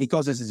antenna, it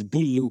causes this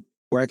boot loop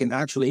where I can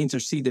actually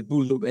intercede the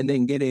boot loop and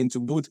then get it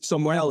into boot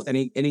somewhere else. And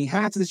he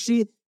hacks the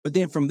shit, but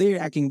then from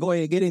there, I can go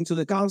ahead and get into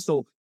the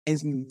console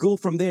and go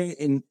from there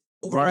and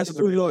press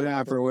the reload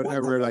app or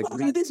whatever.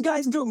 What are these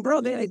guys doing,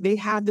 bro? They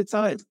have the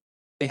time.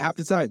 They have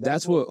the time.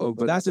 That's what.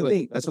 But that's the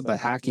thing. That's what the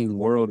hacking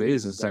world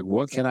is. It's like,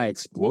 what can I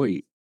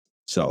exploit?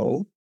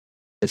 So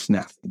it's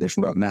nothing. There's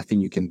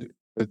nothing you can do.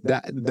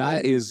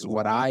 That is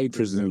what I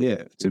presume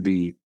to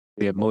be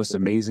the most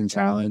amazing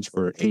challenge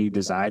for a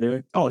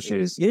designer. Oh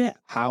shit!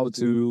 How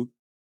to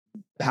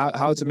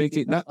make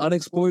it not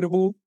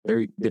unexploitable,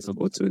 very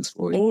difficult to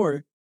exploit.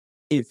 Or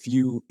if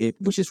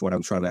which is what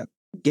I'm trying to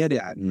get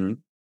at. Mm-hmm.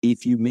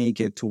 If you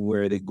make it to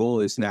where the goal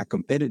is not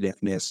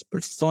competitiveness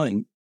but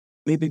fun,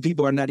 maybe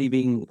people are not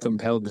even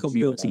compelled to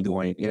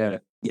do it. Yeah.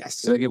 Yes.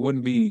 So like it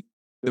wouldn't be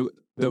you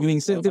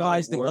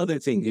incentivize the other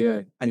thing.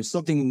 Yeah. And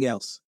something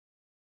else.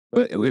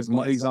 But if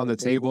money's on the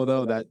table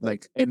though,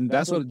 and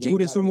that's what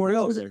put it somewhere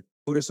else.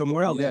 Put it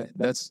somewhere else. Yeah.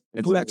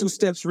 Put that 2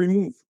 steps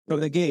removed from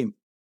the game.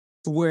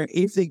 To where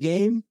if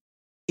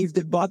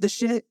they bought the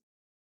shit,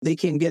 they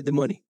can get the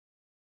money.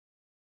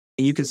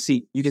 And you can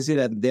see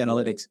that the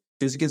analytics.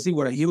 Because you can see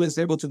what a human is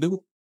able to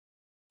do.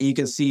 And you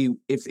can see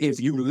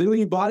if you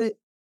literally bought it,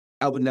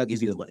 I would not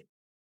give you the money.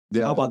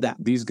 Yeah. How about that?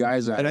 These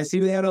guys are... And I see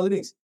the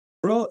analytics.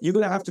 Bro, you're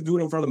going to have to do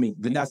it in front of me.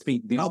 Then that's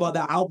me. How about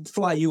that? I'll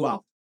fly you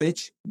out,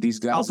 bitch. These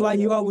guys... I'll fly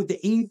you out with the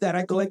ink that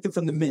I collected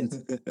from the mint.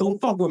 Don't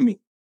fuck with me.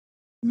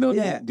 No,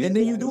 yeah. And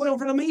then you do it in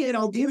front of me and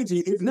I'll give it to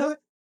you. If not,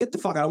 get the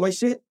fuck out of my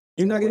shit.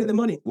 You're not getting the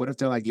money. What if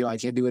they're like, yo, I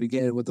can't do it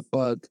again? What the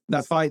fuck?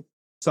 That's fine.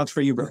 Sucks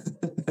for you, bro.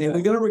 And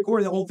we're going to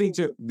record the whole thing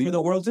too for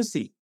the world to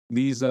see.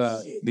 These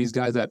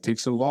guys at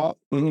Pixel Vault,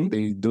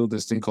 they build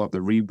this thing called the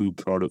reboot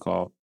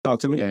protocol.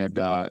 Talk to me. And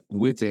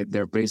with it,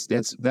 they're based.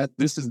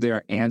 This is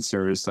their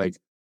answer. It's like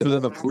they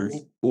have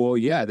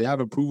they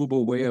have a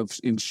provable way of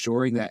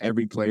ensuring that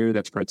every player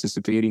that's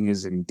participating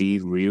is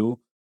indeed real.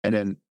 And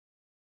then,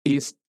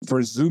 if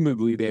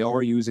presumably they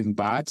are using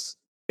bots,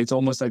 it's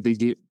almost like they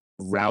get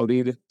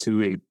routed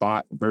to a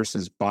bot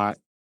versus bot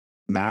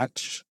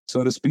match,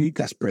 so to speak.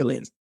 That's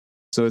brilliant.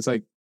 So it's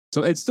like,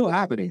 so it's still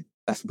happening.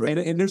 That's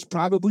brilliant. And there's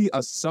probably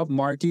a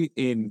sub-market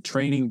in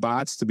training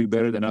bots to be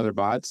better than other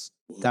bots.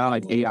 Kind of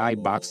like AI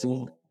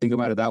boxing. Think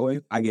about it that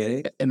way. I get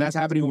it. And that's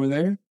happening over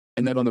there.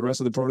 And then on the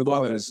rest of the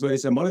protocol, but it's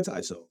a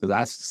monetized, so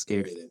that's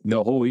scary.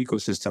 The whole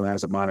ecosystem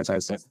has a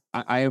monetized thing.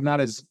 I am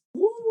not as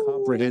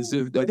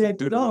comprehensive.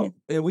 No,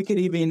 we could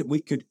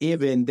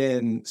even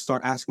then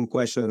start asking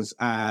questions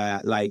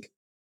like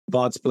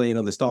bots playing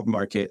on the stock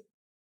market.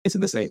 It's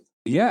the same.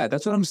 Yeah,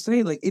 that's what I'm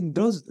saying. Like it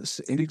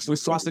does.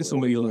 It's costing so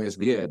many years.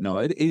 Yeah, no,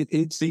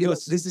 it's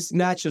because this is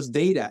not just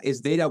data. It's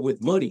data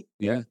with money.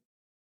 Yeah,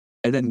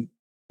 and then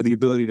the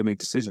ability to make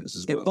decisions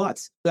as well. And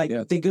bots, they're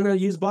gonna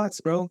use bots,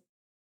 bro.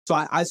 So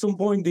at some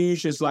point, do you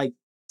just like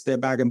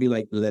step back and be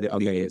like, let it?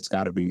 Okay, it's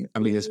gotta be. I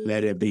mean, just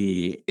let it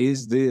be.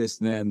 Is this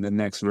then the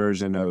next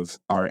version of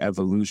our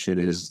evolution?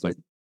 Is like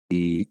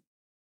the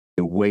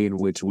way in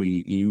which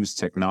we use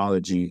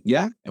technology.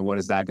 Yeah. And what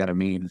is that going to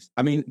mean?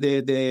 I mean,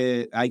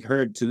 I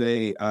heard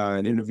today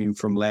an interview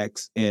from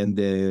Lex and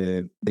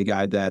the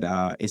guy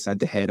that is at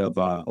the head of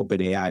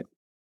OpenAI.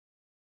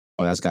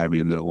 Oh, that's got to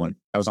be a little one.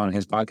 I was on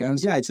his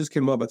podcast? Yeah, it just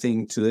came up, I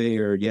think, today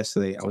or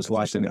yesterday. I was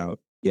watching it.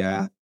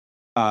 Yeah.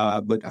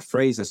 But a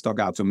phrase that stuck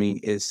out to me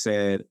is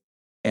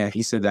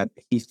he said that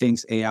he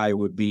thinks AI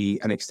would be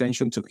an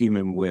extension to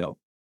human will.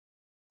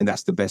 And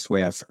that's the best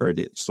way I've heard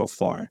it so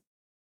far.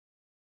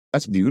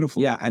 That's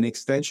beautiful. Yeah, an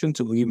extension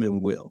to human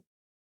will.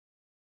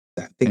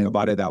 Think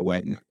about it that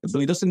way.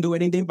 So it doesn't do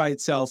anything by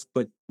itself,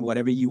 but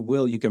whatever you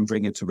will, you can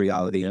bring it to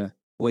reality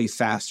way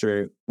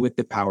faster with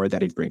the power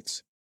that it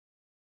brings.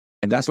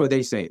 And that's what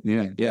they say.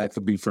 Yeah, it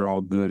could be for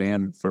all good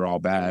and for all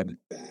bad.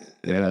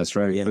 Yeah, that's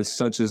right. Yeah. But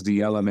such is the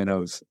element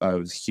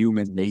of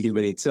human nature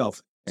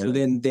itself. So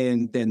then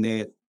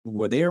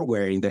what they're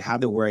wearing, the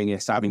habit wearing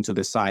is having to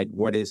decide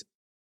what is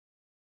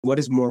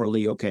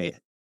morally okay.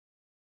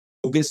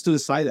 Who gets to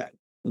decide that?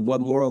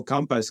 What moral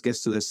compass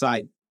gets to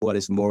decide what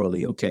is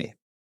morally okay?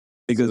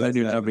 Because then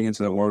you're jumping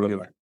into the world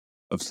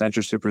of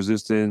censorship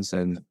resistance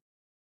and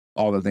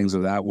all the things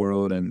of that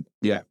world. And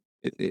Yeah.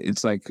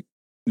 It's like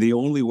the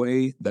only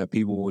way that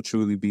people will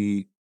truly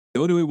be,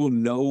 the only way we'll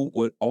know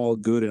what all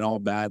good and all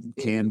bad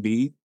can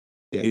be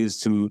is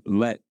to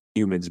let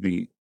humans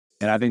be.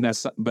 And I think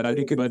that's, but I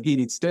think, but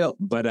it still,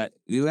 but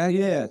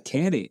yeah,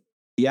 can it?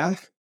 Yeah.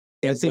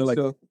 I think like,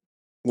 so.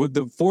 With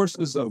the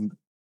forces of,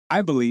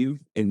 I believe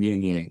in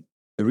yin yang.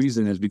 The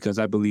reason is because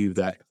I believe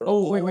that.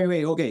 Oh,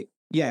 wait. Okay.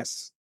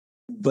 Yes.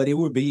 But it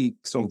would be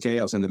some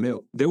chaos in the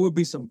middle. There would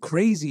be some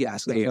crazy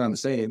ass chaos. That's what I'm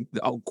saying.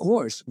 Of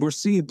course, we're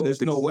seeing both.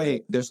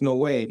 There's no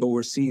way. But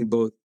we're seeing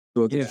both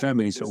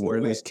extremities. So where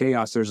there's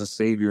chaos, there's a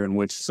savior in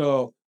which.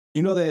 So,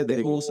 you know, the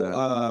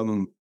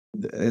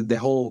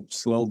whole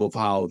slope of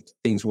how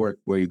things work,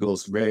 where it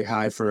goes very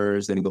high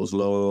first, then it goes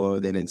low,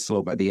 then it's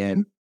slow at the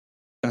end.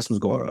 That's what's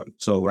going on.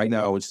 So right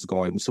now, it's just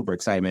going super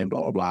excitement,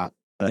 blah, blah, blah.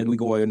 And then we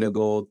go in and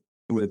go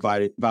with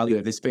value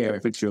of despair.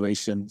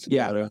 Capitulation.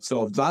 Yeah.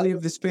 So value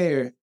of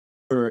despair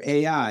for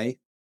AI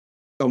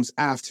comes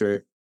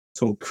after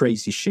some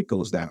crazy shit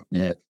goes down.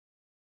 Yeah.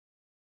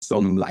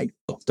 Some like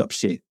fucked up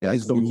shit. Yeah,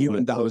 some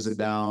human dies it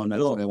down.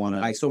 That's what they want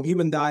to. Like some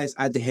human dies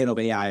at the head of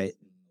AI,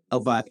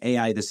 of an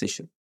AI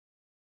decision.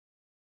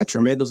 A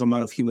tremendous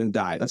amount of human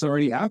died. That's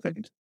already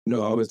happened.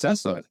 No, it's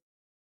Tesla.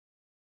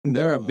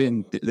 There have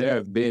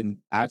been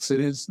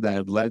accidents that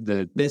have led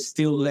to. There's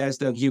still less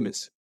than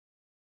humans.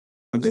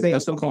 I'm saying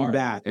that's something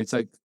bad. It's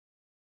like,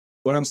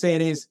 what I'm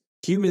saying is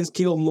humans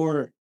kill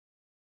more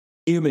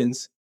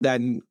humans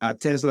than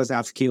Teslas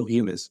have to kill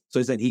humans. So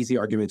it's an easy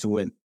argument to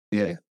win.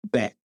 Yeah.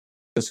 Bet.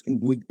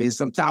 Because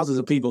some thousands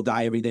of people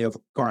die every day of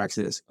car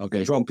accidents.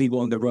 Okay. Drunk people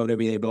on the road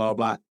every day, blah,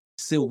 blah, blah.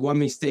 Still, one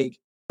mistake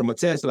from a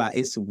Tesla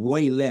is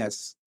way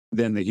less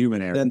than the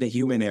human error.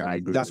 I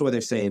agree. That's what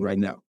they're saying right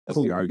now.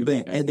 That's the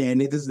argument. And then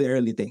this is the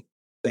early thing.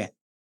 Bet.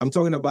 I'm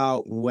talking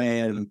about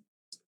when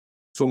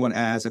someone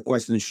asks a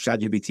question to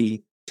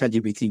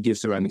ChatGPT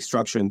gives her an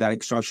instruction, that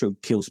instruction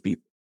kills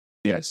people.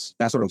 Yes.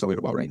 That's what I'm talking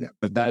about right now.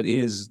 But that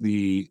is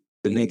the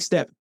next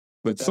step.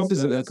 But something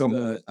that comes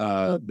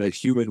the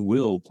human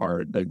will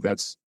part. Like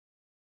that's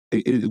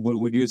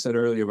what you said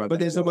earlier about. But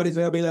then somebody's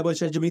gonna be like, "What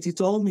ChatGPT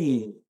told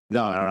me."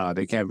 No,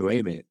 they can't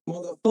blame it.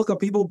 Motherfucker,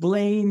 people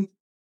blame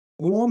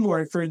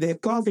Walmart for their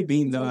coffee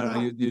beans.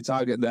 No, you're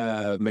talking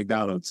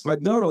McDonald's.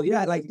 McDonald's,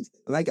 yeah.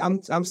 Like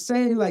I'm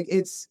saying, like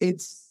it's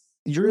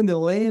you're in the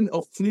land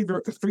of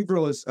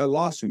frivolous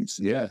lawsuits.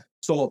 Yeah.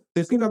 So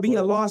there's gonna be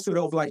a lawsuit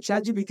of like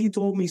ChatGPT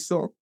told me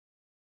so.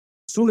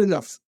 Soon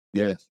enough.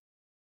 Yeah.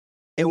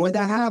 And when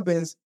that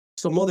happens,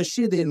 some other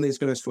shit is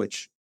gonna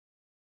switch.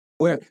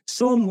 Where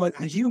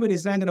a human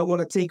is not gonna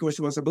want to take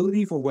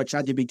responsibility for what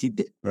ChatGPT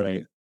did. Right.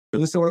 You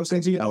understand what I'm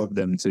saying to you? Help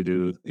them to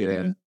do.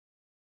 Yeah.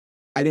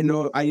 I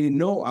didn't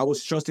know I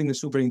was trusting the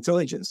super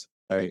intelligence.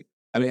 Right.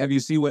 I mean, have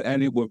you seen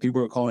what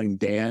people are calling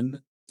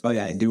Dan? Oh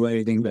yeah, do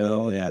anything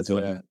Bill? Yeah,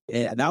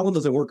 yeah, that one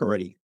doesn't work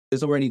already.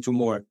 There's already two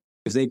more.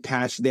 Because they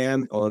patched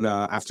Dan on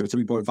after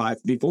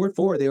 3.5. Before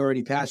 4, they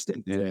already patched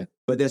it. Yeah.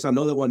 But there's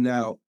another one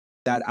now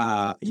that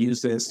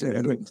uses,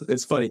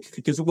 it's funny,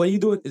 because what you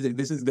do,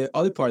 this is the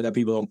other part that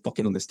people don't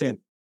fucking understand.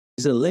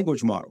 It's a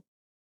language model.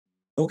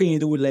 What can you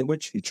do with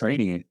language? You're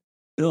training it.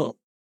 No.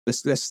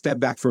 Let's step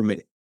back for a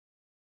minute.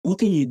 What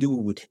can you do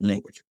with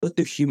language? What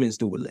do humans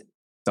do with language?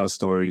 Tell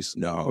stories.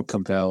 No.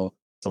 Compel.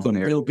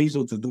 Compel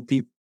people to do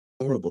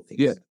horrible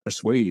things. Yeah.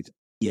 Persuade.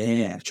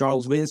 Yeah.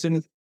 Charles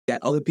Manson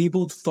got other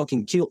people to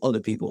fucking kill other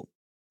people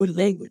with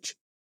language.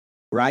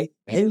 Right?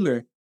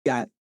 Hitler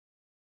got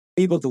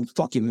people to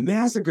fucking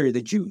massacre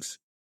the Jews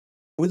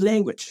with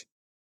language.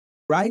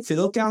 Right?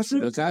 Fidel Castro?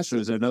 Fidel Castro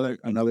is another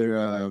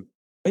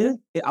yeah,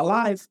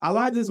 alive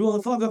this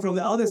motherfucker from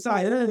the other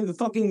side. The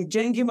fucking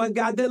janky my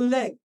goddamn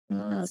leg.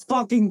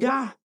 Fucking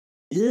guy.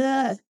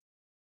 Yeah.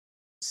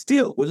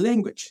 Still, with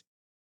language.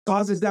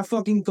 Causes that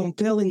fucking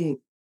compelling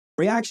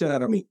reaction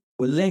out of me.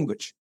 With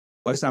language.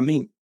 What does that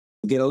mean?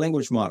 We get a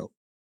language model.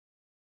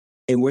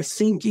 And we're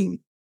thinking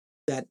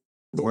that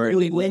the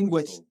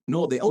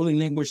only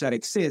language that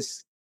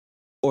exists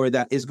or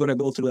that is going to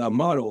go through that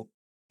model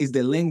is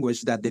the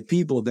language that the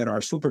people that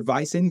are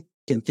supervising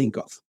can think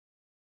of.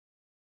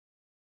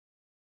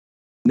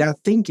 Now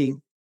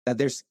thinking that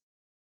there's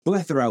a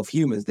plethora of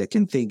humans that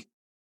can think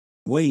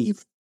way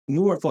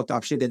more fucked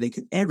up shit than they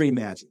could ever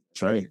imagine.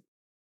 That's right.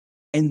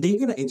 And they're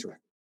going to interact.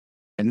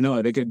 And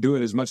no, they can do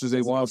it as much as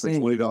they want for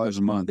 $20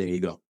 a month. There you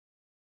go.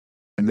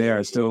 And they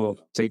are still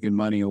taking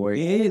money away.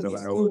 Yeah, it's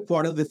still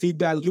part of the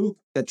feedback loop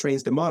that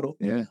trains the model.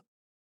 Yeah.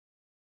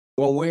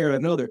 One way or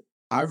another.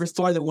 However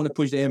far they want to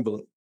push the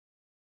envelope.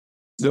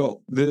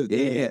 So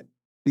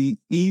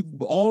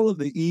all of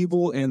the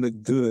evil and the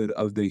good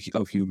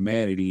of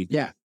humanity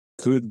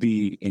could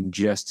be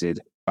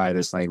ingested by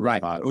this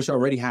language. Right. Which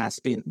already has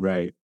been.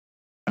 Right.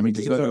 I mean,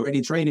 it's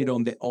already trained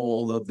on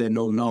all of the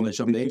knowledge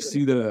of you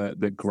see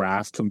the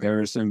graph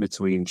comparison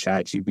between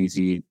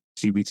ChatGPT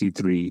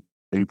GPT-3,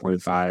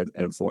 3.5,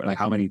 and 4? Like,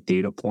 how many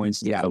data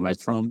points Yeah.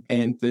 collect from?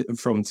 And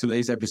from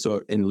today's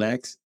episode in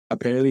Lex,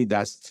 apparently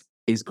that's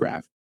his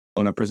graph.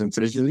 On a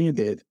presentation he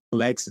did,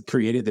 Lex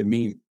created the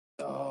meme.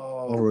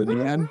 Oh,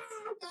 man.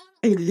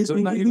 It's So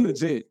not even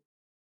legit.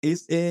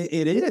 It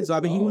is. I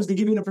mean, he was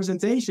giving a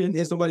presentation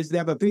and somebody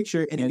snapped a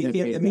picture and it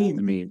became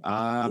a meme.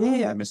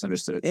 I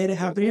misunderstood. And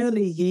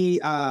apparently he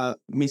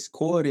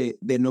misquoted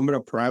the number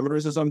of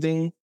parameters or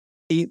something.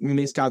 He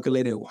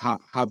miscalculated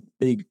how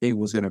big it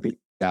was going to be.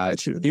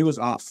 Gotcha. He was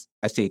off,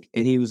 I think.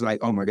 And he was like,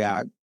 oh my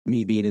God,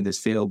 me being in this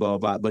field, blah,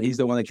 blah, blah. But he's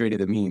the one that created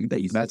the meme.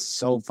 That's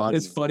so funny.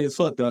 It's funny as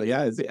fuck, though.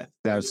 Yeah,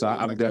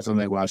 I'm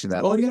definitely watching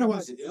that. Oh, you gotta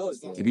watch it.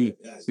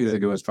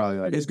 It was probably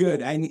like... It's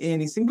good. And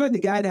it seems like the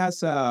guy that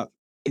has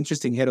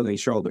interesting head on his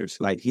shoulders.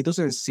 Like, he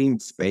doesn't seem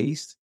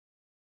spaced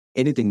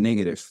anything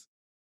negative,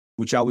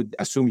 which I would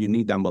assume you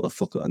need that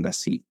motherfucker on that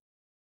seat.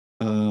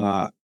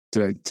 To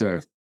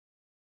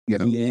you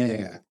know,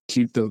 yeah,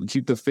 keep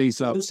the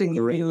face up.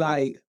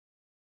 Like,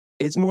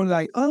 it's more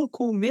like, oh,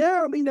 cool,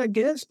 yeah, I mean, I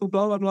guess, blah,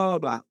 blah, blah,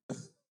 blah.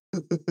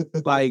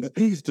 Like,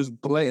 he's just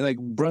like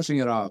brushing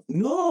it off.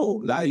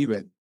 No, not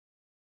even.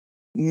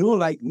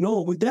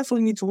 No, we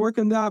definitely need to work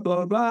on that, blah,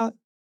 blah, blah.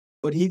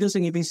 But he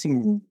doesn't even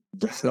seem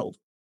rattled.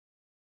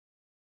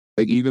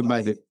 Like, even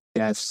by the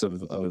deaths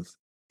of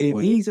if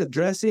he's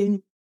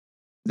addressing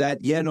that,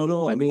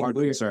 I mean,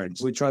 we're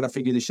trying to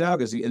figure this out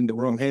because in the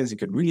wrong hands, he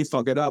could really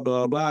fuck it up,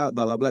 blah, blah,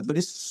 blah, blah, blah. But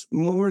it's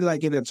more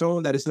like in a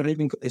tone that it's not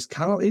even, it's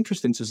kind of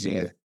interesting to see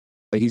it.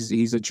 Like,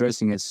 he's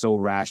addressing it so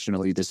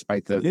rationally,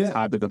 despite the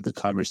topic of the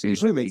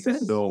conversation. It makes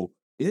sense. So,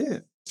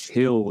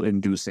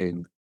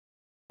 chill-inducing.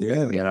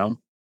 Yeah. You know?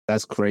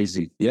 That's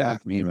crazy. Yeah.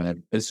 Me,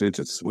 man. It's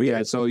weird.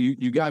 Yeah, so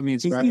you got me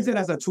inspired. He sees it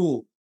as a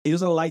tool. He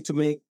doesn't like to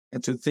make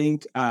and to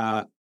think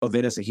of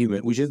it as a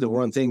human, which is the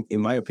wrong thing,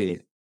 in my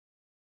opinion.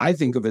 I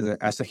think of it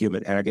as a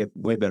human, and I get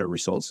way better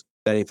results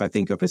than if I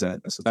think of it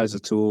as a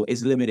tool.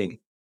 It's limiting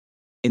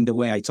in the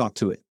way I talk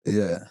to it.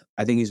 Yeah.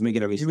 I think he's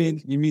making a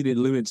mistake. You mean it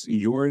limits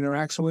your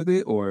interaction with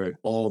it, or?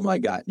 Oh my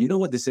God. You know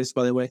what this is,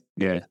 by the way?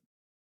 Yeah.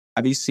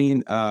 Have you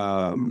seen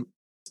the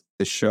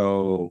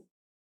show?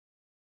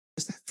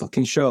 What's that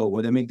fucking show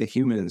where they make the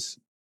humans?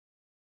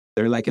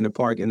 They're like in the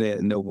park in the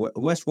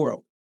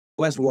Westworld.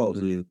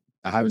 Westworld.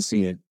 I haven't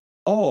seen it.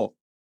 Oh,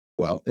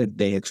 well,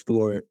 they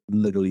explore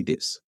literally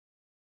this.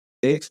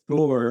 They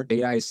explore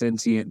AI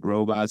sentient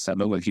robots that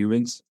look like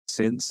humans.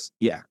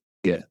 Yeah.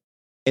 Yeah.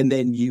 And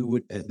then you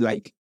would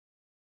like,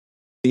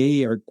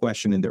 they are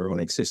questioning their own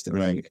existence.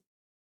 Right.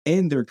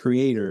 And their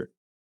creator,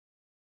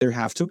 there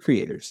have two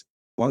creators.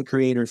 One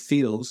creator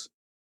feels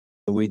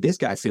the way this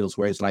guy feels,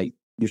 where it's like,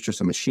 you're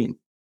just a machine.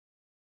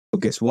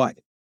 But guess what?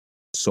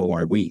 So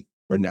are we.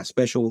 We're not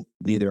special,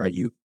 neither are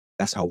you.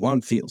 That's how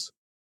one feels.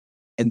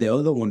 And the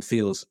other one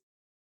feels,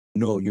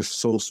 no, you're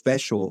so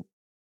special.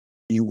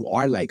 You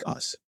are like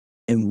us.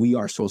 And we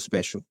are so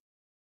special.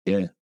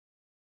 Yeah.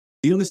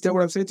 Do you understand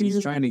what I'm saying to you?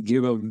 He's trying to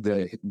give him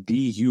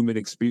the human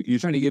experience. You're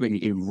trying to give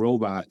a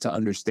robot to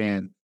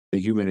understand the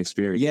human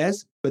experience.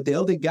 Yes, but the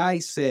other guy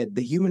said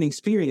the human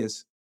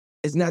experience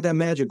is not that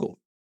magical.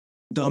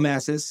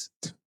 Dumbasses.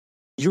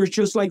 You're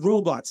just like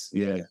robots.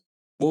 Yeah.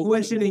 Well,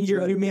 questioning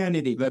your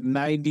humanity. The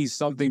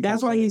 90-something.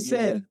 That's why he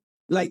said,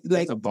 like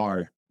a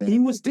bar. He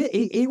was.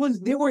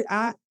 They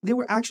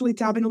were actually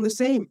tapping on the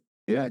same.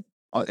 Yeah.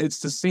 It's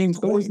the same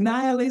coin. It was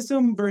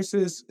nihilism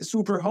versus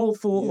super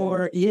hopeful,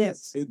 or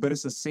yes. But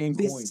it's the same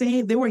coin.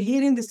 They were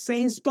hitting the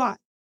same spot.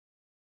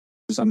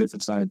 Just on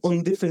different sides.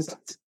 On different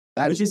sides.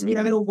 Which is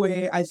in a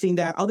way, I think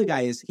that other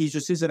guy he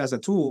just sees it as a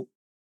tool.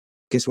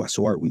 Guess what?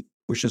 So are we.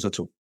 We're just a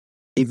tool.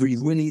 If we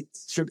really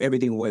strip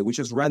everything away, we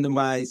just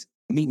randomize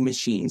meat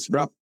machines,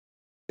 bro.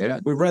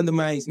 Yeah. We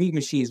randomize meat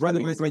machines,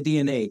 randomize my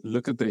DNA.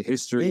 Look at the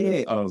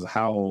history of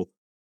how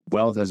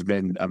wealth has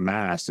been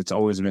amassed. It's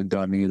always been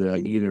done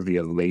either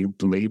via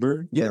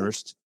labor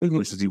first,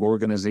 which is the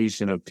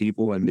organization of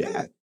people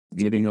and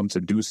getting them to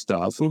do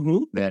stuff,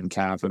 then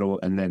capital,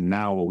 and then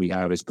now what we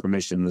have is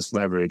permissionless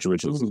leverage,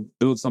 which is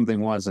build something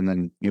once and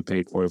then you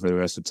pay for it for the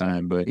rest of the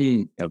time. But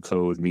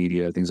code,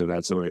 media, things of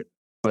that sort.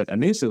 But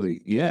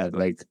initially,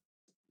 like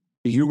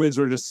humans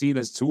were just seen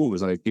as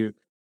tools. Like, you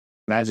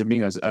imagine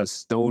being a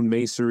stone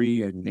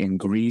masonry in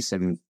Greece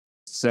and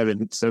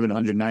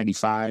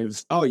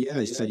 795. Oh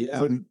yeah,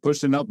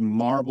 pushing up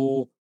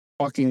marble,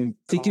 fucking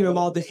thinking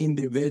about the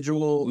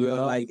individual,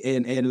 like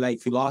and like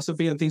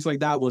philosophy and things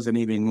like that wasn't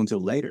even until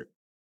later.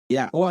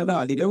 Yeah. Well,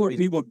 no, there were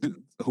people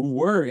who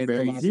were in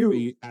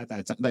philosophy at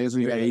that time. Like,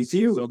 very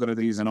few.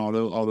 Socrates and all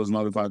those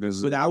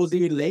motherfuckers. But that was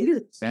even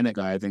later.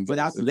 Seneca, I think. But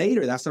that's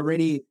later. That's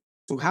already,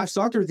 to have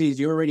Socrates,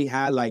 you already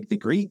had like the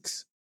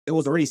Greeks. It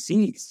was already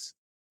Ceres.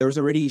 There was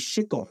already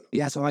shit going.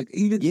 Yeah, so like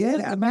even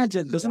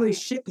imagine there's already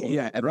shit going.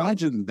 Yeah,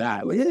 imagine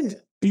that. Like,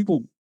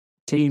 people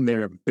came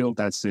there and built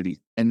that city,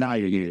 and now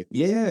you're here.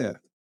 Yeah,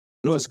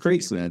 no, it's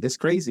crazy, man. It's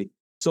crazy.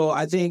 So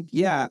I think,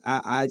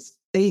 I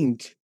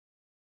think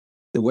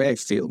the way I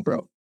feel,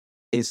 bro,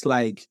 it's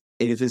like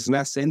if it's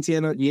not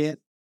sentient yet,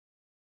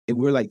 if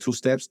we're like two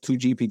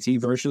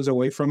GPT versions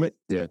away from it.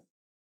 Yeah,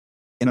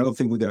 and I don't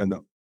think we're gonna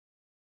know.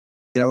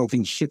 And I don't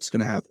think shit's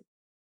gonna happen.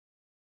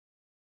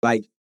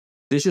 Like,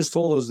 this just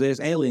follows, there's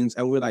aliens,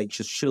 and we're like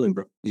just chilling,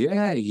 bro.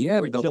 Yeah.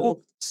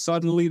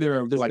 Suddenly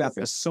there are There's like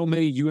nothing. so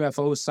many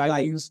UFO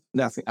sightings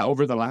Nothing.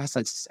 over the last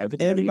like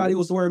 7 Everybody years.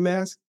 was wearing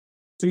masks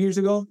 2 years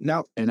ago.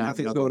 Now And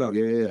nothing's going on.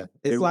 Yeah.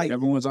 It's like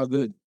everyone's all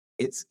good.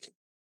 it's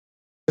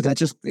But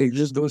it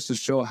just goes to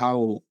show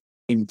how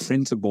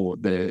imprintable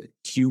the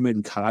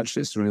human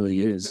conscious really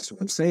is. that's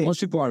what I'm saying.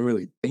 Most people aren't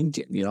really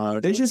thinking, you know.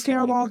 They just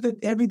care about the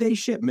everyday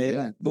shit, man.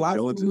 Yeah, Black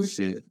food.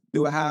 shit.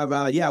 Do I have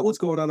what's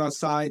going on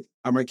outside?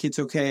 Are my kids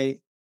okay?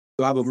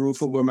 Do I have a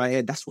roof over my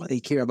head? That's what they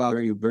care about.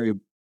 Very, very.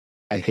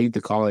 I hate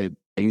to call it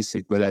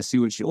basic, but I see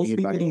what you Most mean.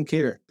 people don't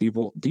care.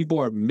 People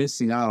are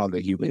missing out on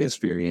the human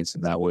experience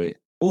in that way.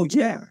 Oh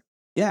yeah.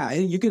 Yeah.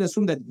 And you can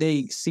assume that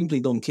they simply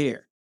don't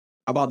care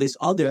about this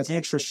other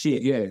extra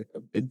shit. Yeah,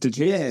 the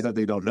chance that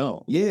they don't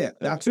know. Yeah,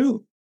 that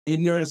too.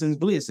 Ignorance is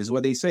bliss is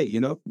what they say, you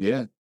know?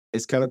 Yeah,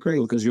 It's kind of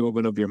crazy. because you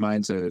open up your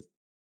mind to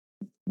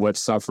what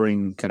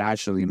suffering could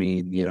actually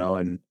mean, you know,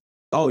 and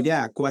Oh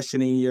yeah,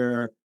 questioning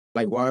your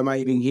like, why am I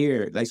even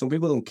here? Like some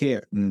people don't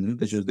care. mm-hmm.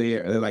 They're just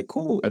there. They're like,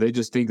 cool. Or they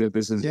just think that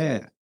this is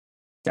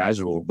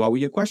casual. Why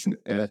would you question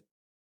it?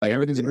 Like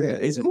everything's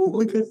It's cool.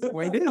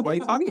 Wait there. Why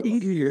you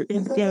talking here?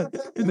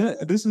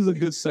 This is a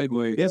good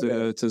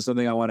segue to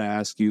something I want to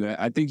ask you.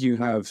 I think you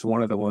have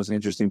one of the most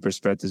interesting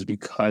perspectives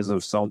because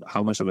of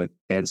how much of a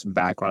dense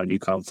background you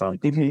come from.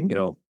 Mm-hmm. You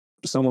know,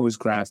 someone who's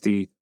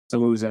crafty,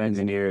 someone who's an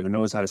engineer who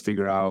knows how to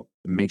figure out,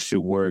 make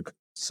shit work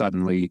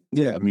suddenly.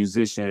 Yeah. A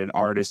musician, an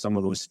artist,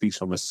 someone who speaks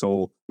from a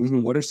soul.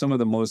 Mm-hmm. What are some of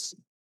the most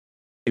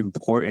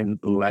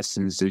important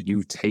lessons that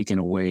you've taken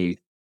away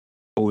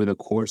over the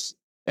course?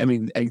 I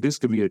mean, this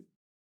could be a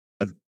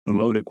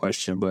loaded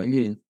question, but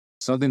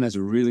something that's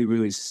really,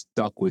 really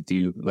stuck with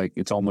you. Like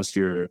it's almost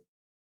your.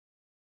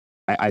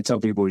 I tell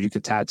people you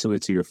could tattoo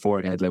it to your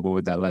forehead. Like, what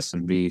would that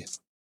lesson be?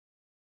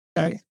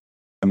 Okay.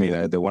 I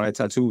mean, the one I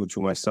tattoo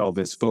to myself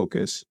is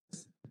focus.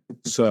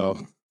 So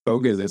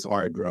focus is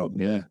hard, bro.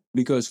 Yeah,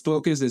 because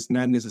focus is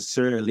not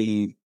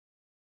necessarily.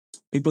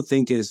 People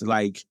think it's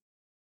like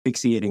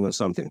fixating on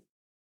something,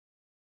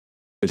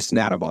 but it's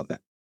not about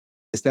that.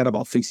 It's not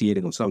about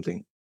fixating on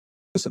something.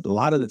 Because a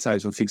lot of the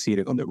times we're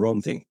fixated on the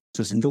wrong thing.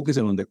 So it's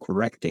focusing on the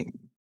correct thing,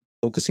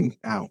 focusing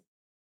out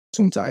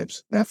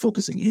sometimes, not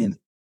focusing in.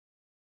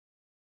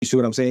 You see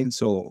what I'm saying?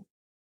 So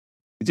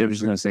I'm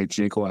just gonna say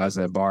J. Cole has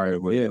that bar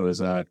where it was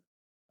the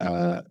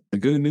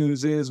good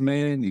news is,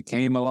 man, you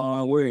came a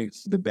long way.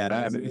 the bad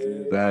I've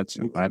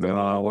been a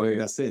long way.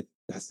 That's it.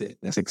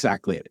 That's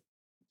exactly it.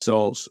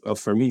 So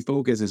for me,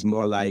 focus is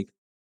more like,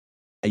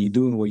 are you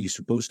doing what you're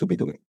supposed to be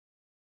doing?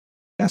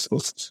 That's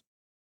focus.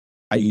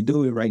 Are you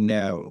doing it right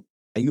now?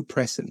 Are you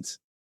present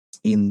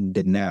in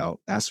the now?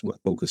 That's what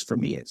focus for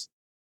me is.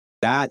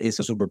 That is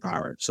a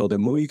superpower. So the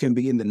more you can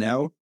be in the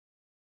now,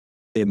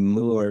 the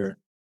more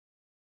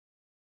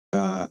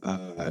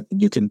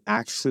you can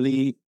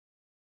actually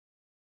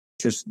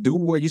just do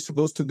what you're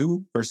supposed to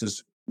do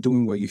versus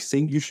doing what you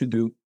think you should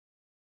do,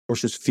 or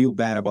just feel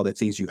bad about the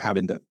things you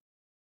haven't done.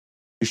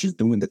 You're just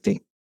doing the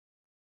thing.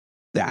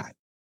 That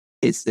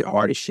it's the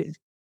hardest shit.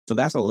 So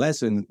that's a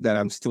lesson that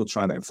I'm still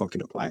trying to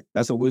fucking apply.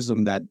 That's a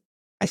wisdom that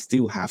I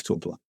still have to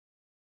apply.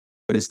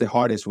 But it's the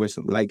hardest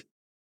wisdom. Like,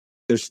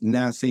 there's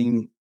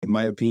nothing, in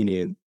my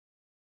opinion,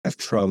 that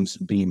trumps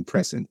being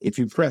present. If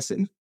you're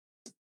present,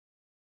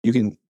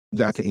 you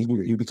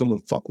become a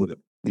fuck with it.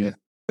 Yeah.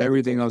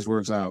 Everything else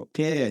works out.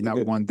 Yeah.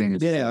 Not one thing.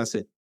 Yeah, that's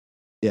it.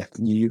 Yeah.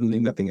 You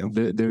need nothing else.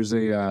 There's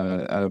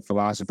a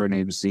philosopher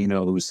named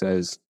Zeno who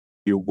says,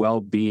 your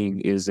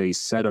well-being is a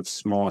set of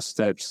small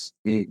steps,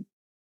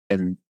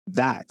 and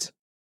that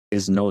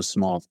is no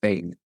small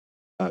thing.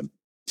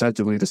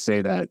 Effectively to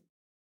say that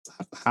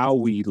how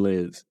we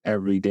live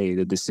every day,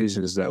 the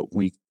decisions that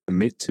we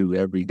commit to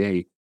every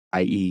day,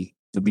 i.e.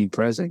 to be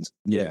present.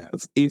 Yeah.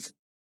 If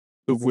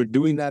we're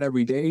doing that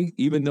every day,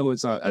 even though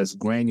it's as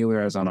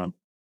granular as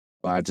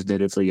I just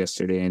did it for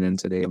yesterday and then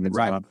today. And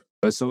right.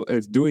 But so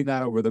if doing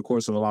that over the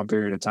course of a long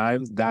period of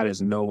time, that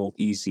is no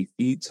easy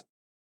feat.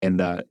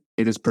 And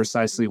it is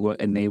precisely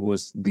what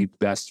enables the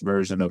best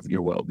version of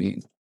your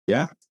well-being.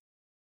 Yeah.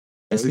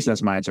 At least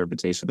that's my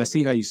interpretation. I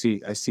see how you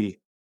see. I see.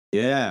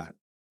 Yeah.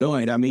 No,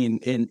 and I mean,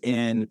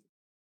 and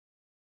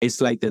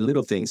it's like the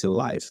little things in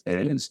life.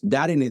 And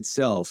that in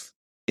itself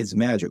is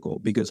magical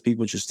because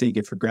people just take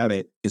it for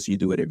granted because you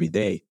do it every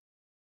day.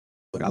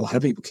 But a lot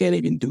of people can't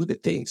even do the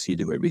things you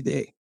do every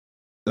day.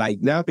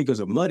 Like, not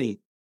because of money,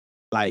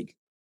 like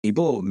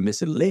people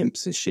missing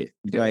limbs and shit.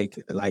 Like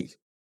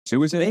it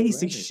was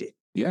basic shit.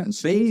 Yeah.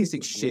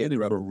 Basic shit.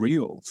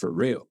 For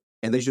real.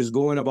 And they're just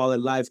going about their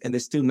life and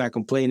they're still not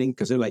complaining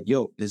because they're like,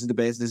 yo, this is the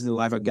best. This is the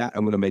life I got.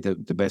 I'm going to make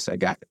the best I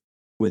got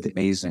with it.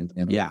 Amazing.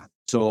 Yeah.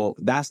 So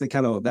that's the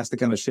kind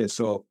of shit.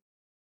 So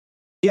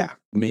yeah,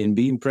 I mean,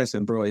 being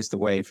present, bro, is the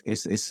wave.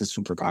 It's a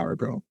superpower,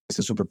 bro. It's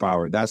a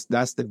superpower.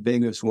 That's the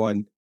biggest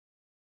one.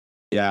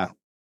 Yeah.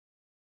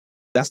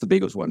 That's the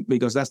biggest one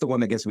because that's the one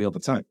that gets me all the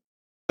time.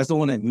 That's the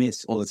one I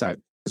miss all the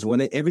time. Because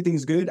when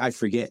everything's good, I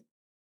forget.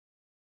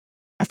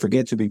 I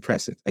forget to be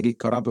present. I get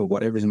caught up in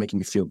whatever is making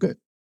me feel good.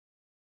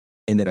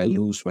 And then I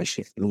lose my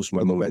shit, lose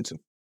my momentum.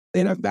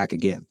 Then I'm back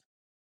again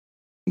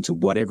into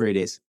whatever it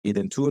is,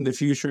 either two in the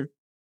future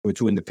or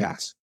two in the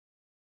past.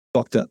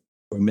 Fucked up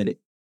for a minute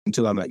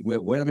until I'm like,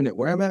 wait a minute,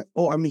 where am I?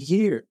 Oh, I'm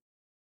here.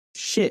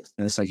 Shit.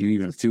 And it's like you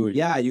even feel it.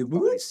 Yeah,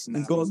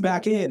 it goes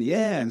back in.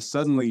 Yeah. And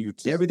suddenly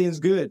Everything's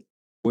good.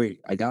 wait,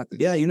 I got this.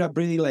 Yeah, you're not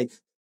breathing like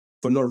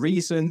for no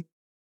reason.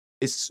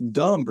 It's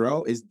dumb,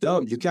 bro. It's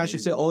dumb. You catch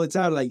yourself all the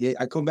time. Like,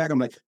 I come back, I'm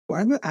like,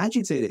 why am I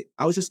agitated?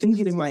 I was just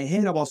thinking in my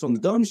head about some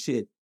dumb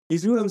shit. You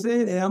see what I'm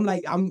saying? And I'm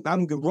like, I'm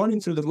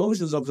running through the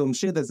motions of some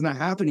shit that's not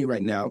happening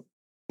right now.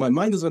 My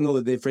mind doesn't know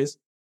the difference.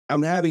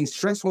 I'm having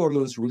stress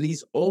hormones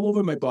released all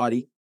over my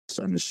body.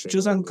 Starting to shake.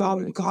 Just I'm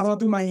caught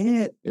up in my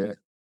head. Yeah.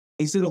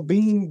 Instead of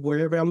being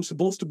wherever I'm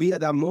supposed to be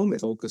at that moment.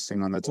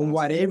 Focusing on the On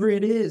whatever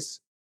it is.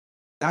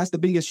 That's the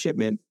biggest shit,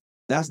 man.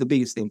 That's the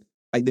biggest thing.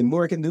 Like, the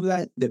more I can do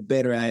that, the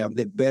better I am.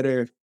 The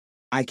better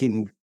I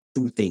can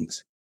do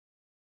things.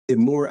 The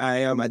more I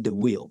am at the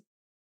wheel,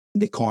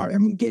 the car,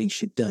 I'm getting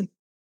shit done.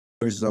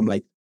 Versus I'm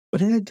like, what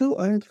did I do?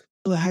 I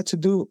had to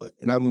do.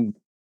 And I'm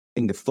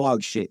in the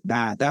fog shit.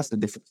 That's the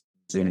difference.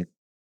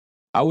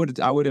 I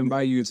would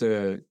invite you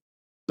to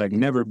like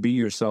never beat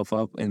yourself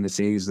up in the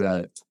days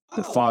that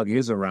the fog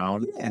is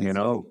around. Yeah, you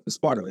know, it's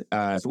part of it.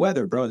 It's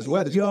weather, bro. It's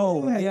weather.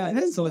 Yo, yeah.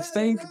 So it's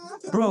thank,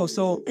 bro.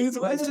 So it's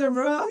weather,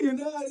 bro. You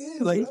know what it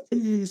is. Like,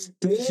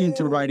 thank you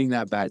to writing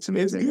that back to me.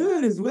 it's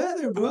good. It's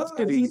weather, bro.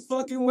 It's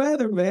fucking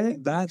weather,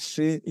 man. That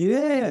shit.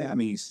 Yeah. I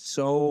mean,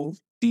 so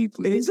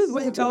deeply. It's just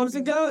wait till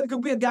to go. It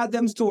could be a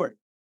goddamn store.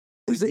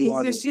 It's the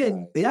easiest shit.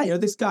 Yeah, you know,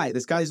 this guy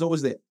is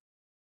always there.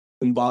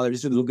 And bother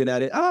just looking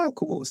at it. Ah,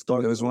 cool.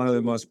 Store. It was one of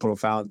the most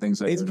profound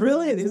things. It's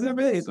brilliant, isn't it?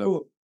 Really? It's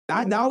cool.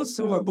 I now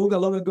saw a book I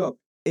love it go.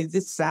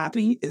 It's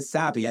sappy. It's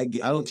sappy. I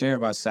don't care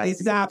about sappy.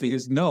 It's sappy.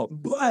 It's no.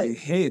 But it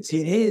hits.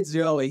 It hits,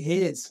 yo. It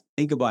hits.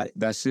 Think about it.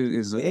 That shit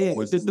is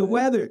It's just the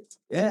weather.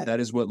 Yeah. That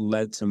is what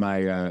led to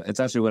my it's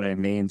actually what I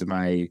named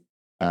my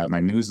my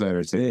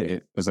newsletter today.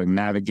 It was like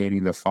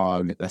navigating the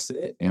fog. That's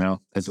it. You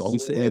know, it's all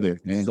weather.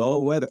 It's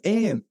all weather.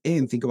 And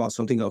think about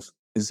something else.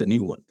 It's a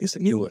new one. It's a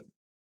new one.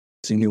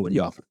 It's a new one,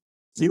 y'all.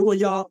 New one,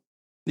 y'all.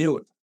 New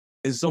one.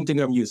 It's something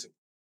I'm using.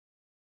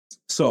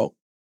 So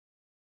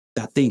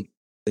that thing,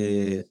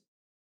 the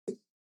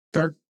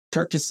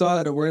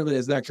Turkicide or whatever it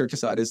is, not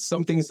Turkicide. It's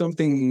something.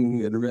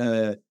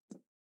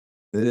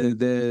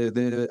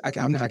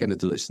 I'm not gonna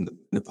do this in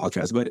the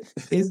podcast, but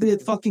it's the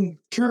fucking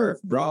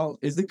curve, bro.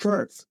 It's the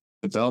curve.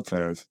 The bell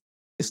curve.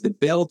 It's the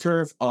bell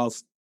curve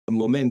of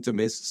momentum.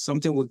 It's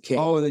something with K.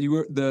 Oh, that you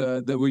were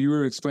what you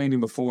were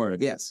explaining before.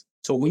 Yes.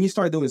 So when you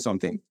start doing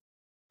something,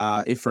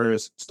 it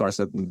first starts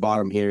at the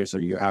bottom here. So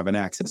you have an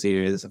axis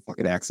here. There's a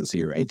fucking axis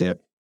here, right there.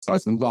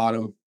 Starts at the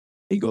bottom.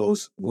 It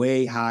goes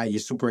way high. You're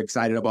super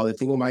excited about it.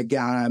 Think, oh my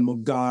God, I'm a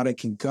God. I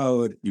can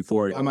code.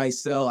 Euphoria. By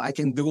myself. I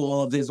can do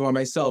all of this by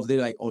myself. They're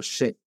like, oh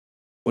shit.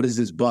 What is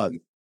this bug?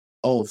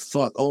 Oh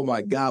fuck. Oh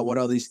my God. What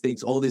are these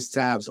things? All these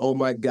tabs. Oh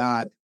my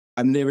God.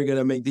 I'm never going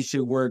to make this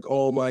shit work.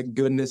 Oh my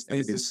goodness.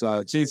 This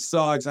sucks. It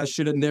sucks. I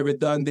should have never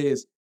done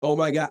this. Oh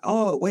my God.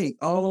 Oh, wait.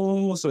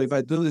 Oh, so if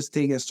I do this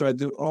thing and start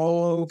doing,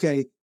 oh,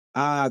 okay.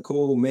 Ah,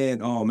 cool,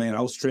 man. Oh man,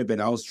 I was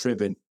tripping.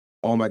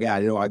 Oh my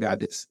God, you know, I got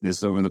this.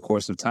 This over the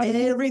course of time.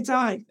 Every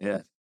time.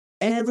 Yeah.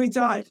 Every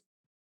time.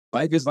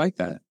 Life is like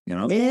that, you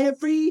know?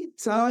 Every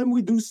time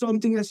we do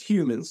something as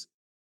humans,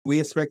 we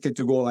expect it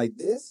to go like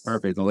this.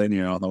 Perfect,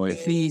 linear all the way.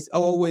 It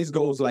always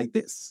goes like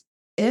this.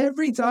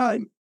 Every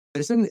time.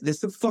 There's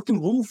a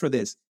fucking rule for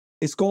this.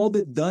 It's called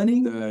the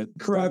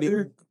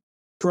Dunning-Kruger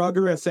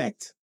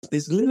effect.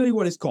 It's literally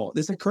what it's called.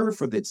 There's a curve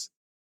for this.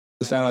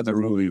 Shout out to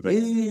Ruby. But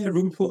yeah,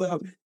 Ruby pulled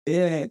out.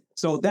 Yeah.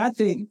 So that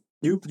thing,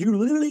 you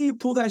literally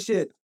pull that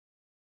shit.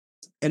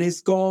 And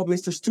it's called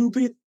Mr.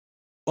 Stupid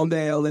on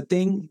the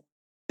thing,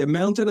 the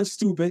mountain of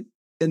stupid,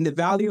 and the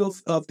valley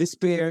of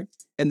despair,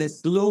 and the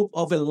slope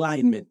of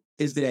alignment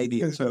is the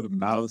idea. So the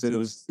mountain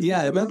was...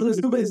 Yeah, the mountain of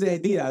stupid is the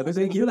idea. It's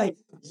like, you're like,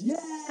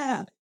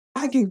 yeah,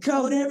 I can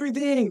code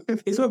everything.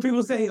 It's when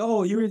people say,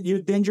 oh,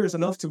 you're dangerous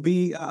enough to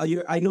be,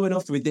 I know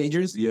enough to be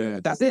dangerous. Yeah.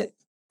 That's it.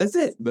 That's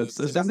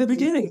the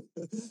beginning.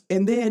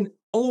 And then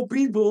old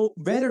people,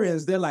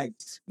 veterans, they're like,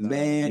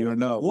 man, you don't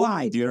know.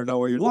 Why? You don't know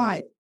where you're...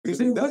 Why? Because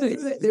they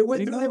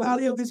went through the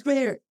valley of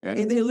despair,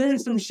 and they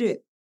learned some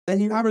shit that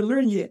you haven't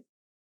learned yet.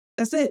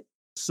 That's it.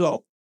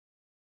 So,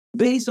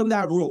 based on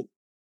that rule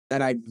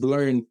that I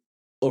learned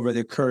over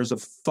the course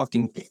of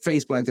fucking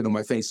face planted on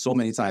my face so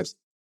many times,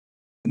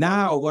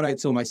 now what I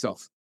tell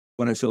myself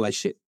when I feel like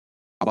shit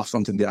about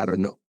something that I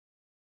don't know.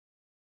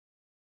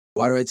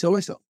 Why do I tell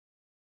myself?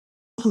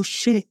 Oh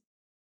shit,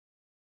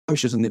 I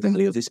was just in the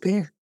valley of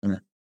despair.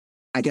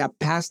 I got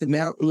past the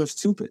mountain of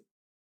stupid.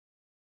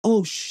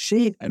 Oh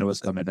shit, I know what's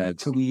coming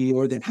next. To be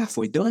more than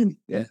halfway done.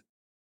 Yeah.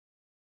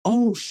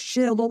 Oh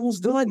shit, I'm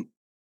almost done.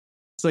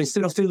 So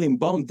instead of feeling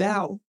bummed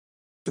out,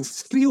 to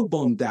feel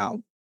bummed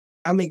out,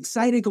 I'm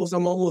excited because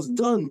I'm almost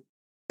done.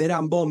 That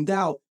I'm bummed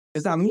out,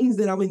 because that means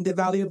that I'm in the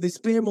valley of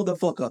despair,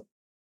 motherfucker.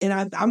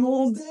 And I'm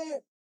almost there.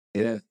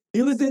 Yeah.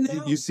 You listen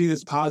now? You see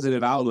this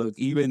positive outlook,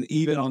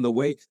 even on the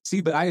way.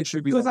 See, but I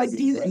attribute Because I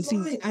see that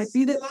line. I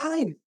see that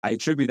line. I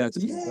attribute that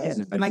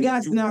to And I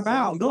gotta snap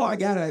out. No, I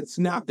gotta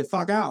snap the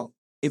fuck out.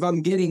 If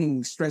I'm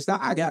getting stressed out,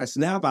 I gotta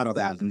snap out of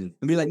that and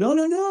be like, no.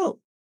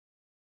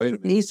 Wait a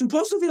minute. He's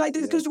supposed to be like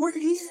this because we're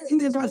here in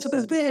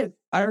this bed.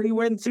 I already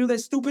went through that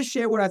stupid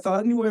shit where I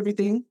thought I knew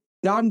everything.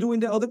 Now I'm doing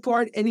the other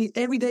part, and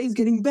every day is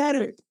getting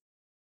better.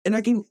 And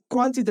I can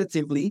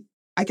quantitatively,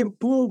 I can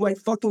pull my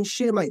fucking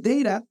shit, my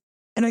data,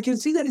 and I can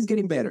see that it's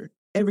getting better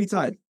every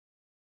time.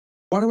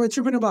 What am I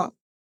tripping about?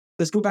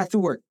 Let's go back to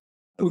work.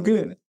 We're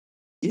good.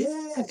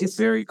 Yeah, It's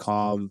very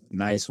calm,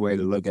 nice way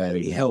to look at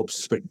it. It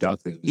helps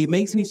productive. it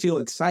makes me feel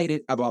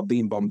excited about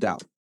being bummed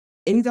out.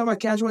 Anytime I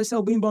catch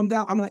myself being bummed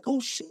out, I'm like, oh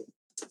shit.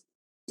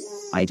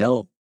 I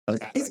know.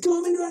 It's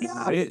coming right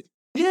now.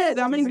 Yeah,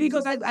 I mean,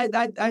 because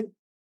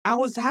I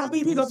was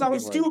happy because I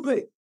was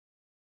stupid.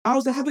 I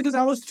was happy because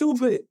I was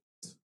stupid.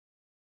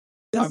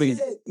 I mean,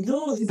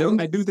 No,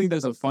 I do think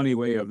that's a funny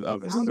way of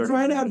I'm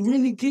trying to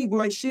really kick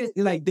my shit.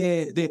 Like,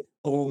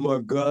 oh my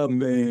God,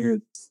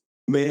 man.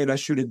 Man, I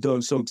should have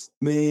done something.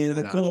 Man,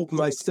 I told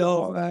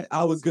myself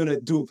I was going to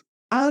do.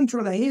 I'm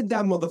trying to hit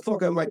that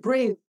motherfucker in my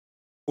brain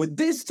with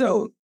this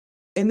tone.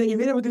 And then you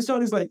hit it with this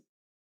tone, it's like,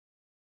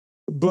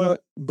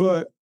 but,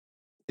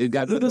 it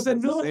got he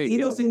doesn't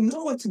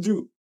know what to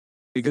do.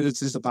 because it's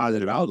just a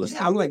positive outlook.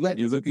 Yeah, I'm like,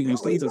 You're looking, you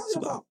see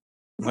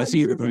I see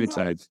your bright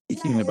side. You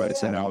see the bright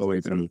side all the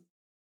way through.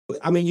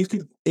 I mean, you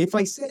could, if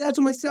I say that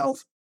to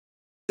myself,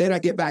 then I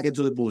get back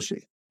into the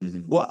bullshit.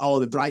 What? Oh,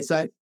 the bright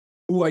side?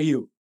 Who are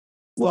you?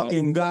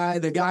 Fucking guy,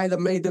 the guy that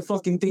made the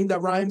fucking thing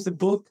that rhymes the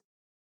book,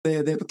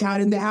 the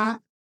cat in the hat,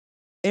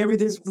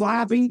 everything's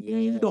flappy.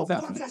 Yeah. No,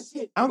 fuck that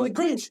shit. I'm like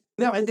Grinch.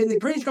 Now, and then the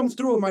Grinch comes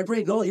through in my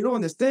brain. No, you don't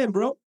understand,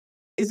 bro.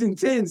 It's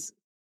intense.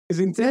 It's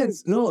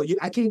intense. No,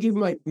 I can't give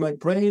my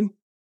brain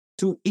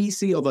too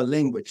easy of a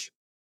language.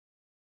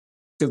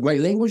 Because my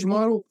language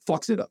model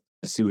fucks it up.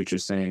 I see what you're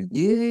saying.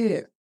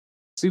 Yeah.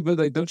 See, but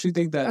like, don't you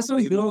think that That's not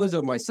even knowledge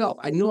of myself.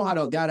 I know how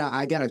to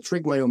I gotta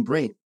trick my own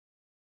brain.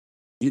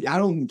 I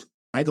don't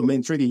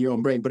mean tricking your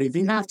own brain, but if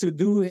you have to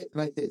do it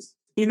like this,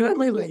 you know what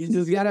I mean? Like, you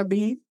just gotta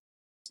be.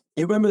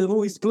 You remember the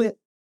movie Split?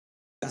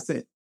 That's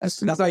it.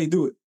 That's how you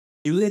do it.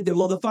 You let the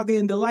motherfucker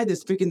in the light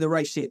that's speaking the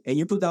right shit, and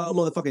you put that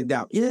motherfucker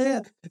down. Yeah,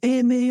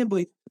 hey man,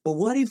 but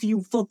what if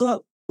you fuck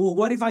up? Well,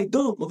 what if I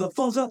don't?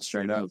 Motherfucker.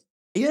 straight up?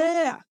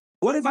 Yeah.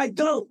 What if I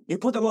don't? You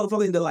put the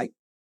motherfucker in the light.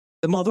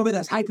 The motherfucker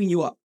that's hyping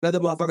you up. Not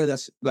the motherfucker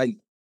that's like,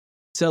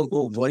 so,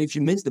 oh, what if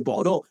you miss the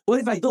ball? No, what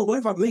if I don't? What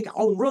if I make a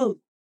home run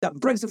that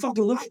breaks the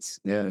fucking lights?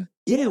 Yeah.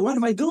 Yeah, what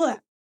if I do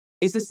that?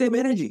 It's the same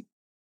energy.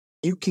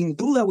 You can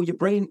do that with your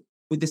brain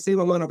with the same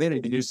amount of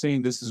energy. And you're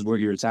saying this is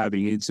what you're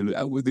tapping into.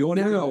 With the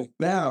only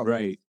Now,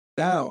 right.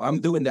 Now, I'm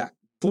doing that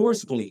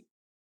forcefully.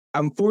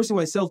 I'm forcing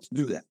myself to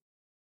do that.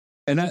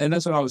 And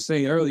that's what I was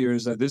saying earlier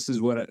is that this is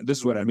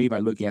what I mean by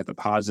looking at the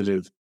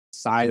positive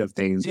side of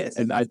things. Yes.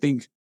 And I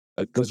think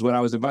because when I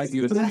was inviting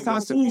you to Glass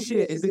half full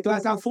shit. Is the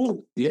glass half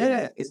full?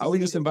 Yeah. I was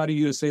just inviting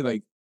you to say,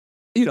 like,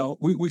 you know,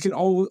 we can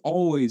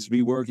always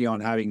be working on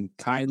having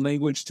kind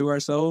language to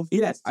ourselves.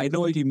 Yes. I know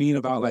what you mean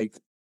about like,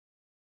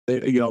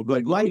 you know,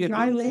 like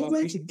kind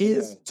language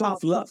is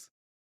tough love.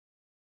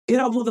 You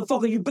know,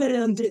 motherfucker, you better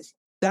than this.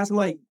 That's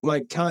like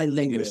kind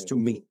language to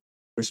me.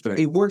 Respect.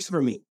 It works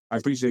for me. I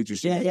appreciate you.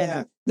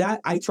 Yeah.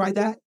 That I tried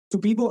that to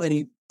people and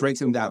it breaks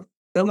them down.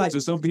 And I'm like, So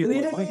some people,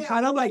 and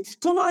I'm like,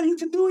 come on, you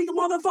can do it, you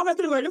motherfucker.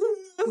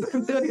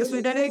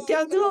 They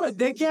can't do it.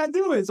 They can't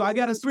do it. So I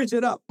gotta switch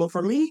it up. But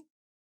for me,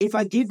 if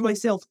I give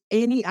myself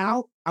any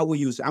out, I will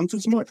use it. I'm too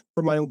smart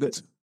for my own good.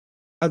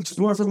 I'm too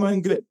smart for my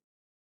own good.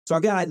 So I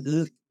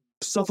gotta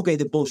suffocate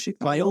the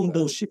bullshit, my own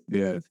bullshit.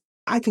 yeah,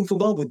 I can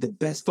come up with the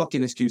best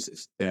fucking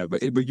excuses.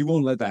 but you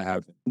won't let that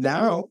happen.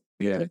 Now,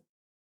 Yeah.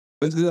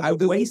 I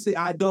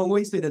don't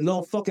waste it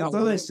enough fucking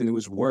time. Listen, it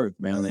was work,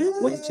 man.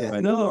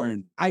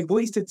 I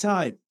wasted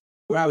time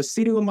where I was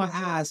sitting on my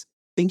ass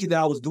thinking that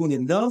I was doing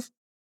enough,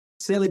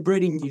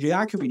 celebrating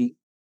mediocrity,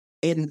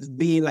 and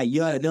being like,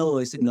 yeah, no,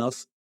 it's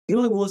enough. You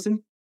know, it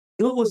wasn't.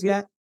 You know, it was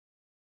that.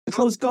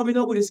 I was coming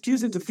up with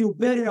excuses to feel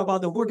better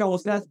about the work I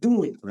was not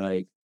doing.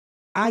 Right.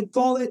 I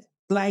call it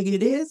like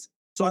it is,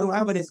 so I don't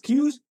have an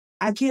excuse.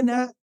 I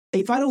cannot.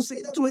 If I don't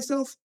say that to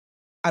myself,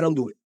 I don't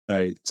do it.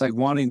 Right. It's like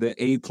wanting the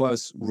A+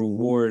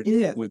 reward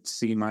with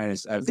C-.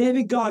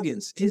 David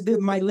Goggins is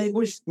my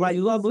language, my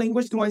love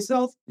language to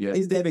myself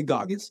is David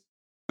Goggins.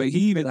 But he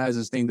even has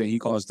this thing that he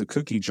calls the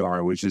cookie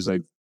jar, which is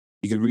like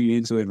you can read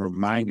into it and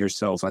remind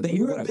yourself. I think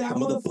you're a bad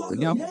motherfucker.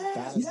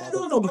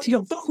 No, but you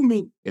don't fuck with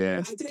me. Yeah.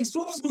 I take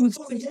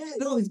responsibility.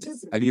 No, it's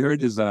different. Have you heard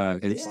his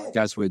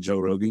podcast with Joe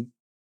Rogan?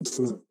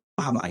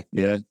 I?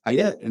 Yeah.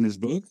 Yeah. In his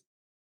book?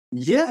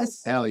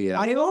 Yes. Hell yeah.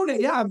 I own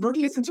it. Yeah, I've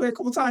already listened to it a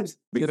couple times.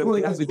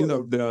 Because they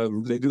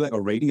do like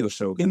a radio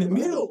show. In the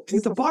middle.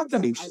 It's a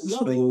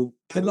podcast.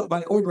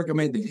 I always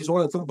recommend it. It's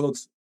one of the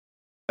books.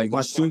 Like,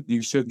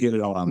 you should get it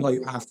all on. Like,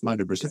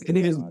 100%. And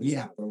it is,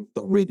 don't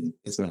read it.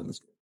 It's not.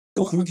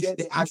 Don't get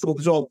the actual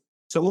result.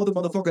 So all the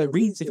motherfucker that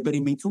reads it, but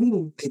in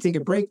between, they take a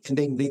break and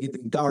then they get the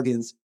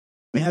Goggins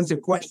answer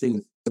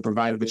questions to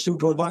provide the shoe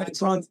provide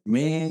songs.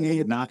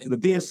 Man, not the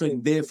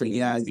different.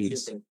 Yeah,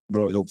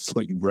 bro, it'll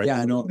put you right.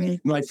 Yeah, I know.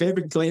 My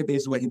favorite clip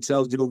is when he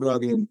tells Joe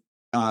Rogan,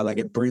 like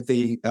a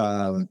birthday,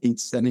 he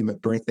sent him a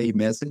birthday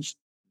message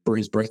for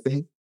his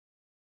birthday.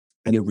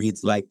 And it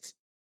reads like,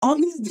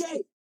 on this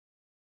day,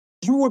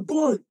 you were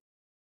born.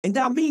 And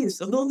that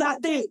means on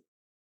that day,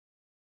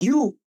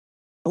 you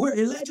were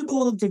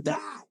eligible to die.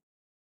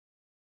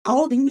 I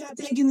hope you're not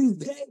taking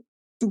this day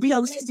to be a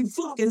lazy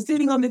fuck and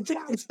sitting on the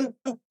couch.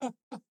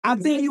 I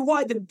tell you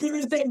what, the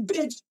birthday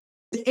bitch,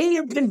 the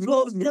airplane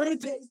blows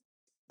birthday,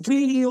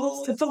 eating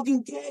all the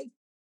fucking cake,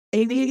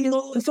 and eating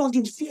all the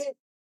fucking shit.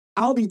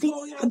 I'll be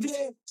going out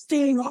there,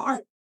 staying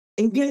hard,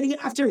 and getting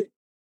after it.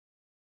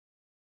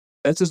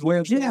 That's his way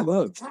of Yeah,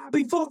 love.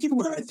 Happy fucking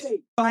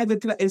birthday! 5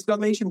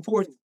 exclamation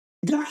points.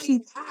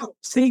 Dying out!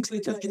 6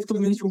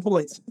 exclamation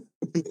points.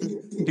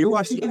 Do you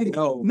watch the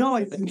video? No,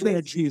 I think they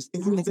had cheese.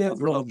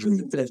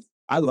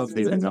 I love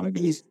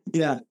these.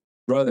 Yeah.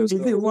 brothers.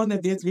 He's the one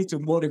that gets me to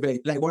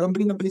motivate. Like when I'm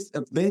being a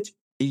bitch,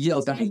 he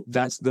yells at me.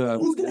 That's the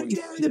Who's gonna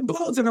carry the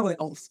boats? And I'm like,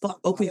 oh fuck,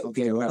 okay,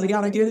 well, I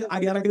gotta get it.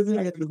 I gotta get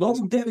it. The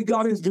most David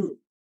Goggins do.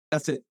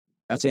 That's it.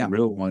 That's a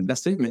real one.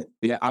 That's it, man.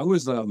 Yeah, I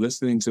was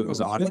listening to it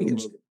was audio.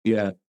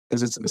 Yeah,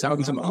 because it's how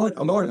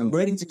I'm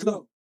ready to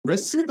go. I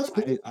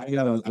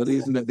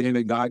listened to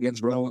David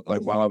Goggins, bro.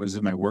 Like while I was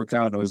in my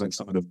workout, it was like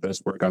some of the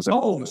best workouts.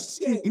 Oh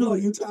shit! You know,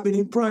 you tapping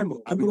in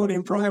primal. I'm going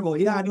in primal.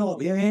 Yeah, I know.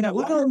 Yeah.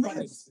 What are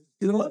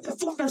you know what the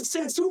fuck I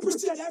said?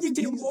 Superset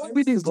everything, boy.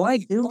 Everything's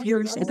like you're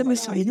Euro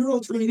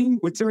trading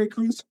with Terry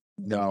Crews.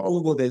 No,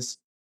 all of this.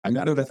 I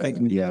got it. I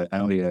think yeah.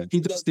 He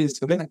does this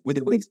with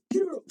the weights.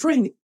 Euro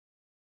training,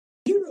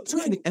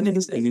 and then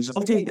he's just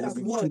okay. That's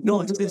one.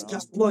 No, it's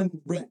just one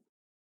rep.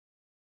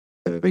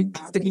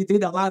 After he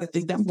did a lot of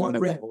things, that's one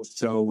rep.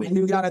 So and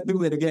you gotta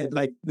do it again.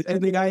 Like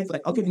and the guy's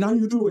like, okay, now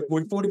you do it.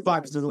 We're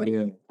 45. So like,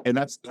 yeah, and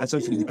that's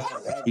actually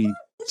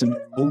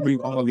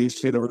moving all these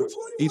shit around.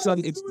 It's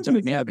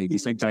dynamic.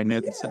 It's like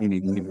dynamic.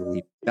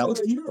 That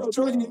was Euro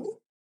training.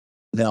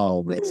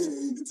 No,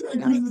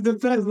 the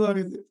best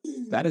one.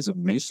 That is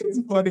amazing. It's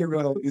funny,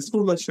 bro. It's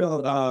full of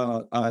show.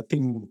 I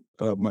think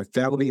my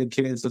family and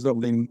kids or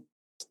something.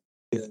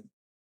 Yeah.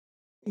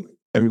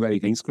 Everybody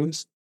thinks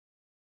Chris.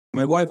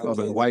 My wife works.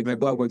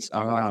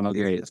 I don't know.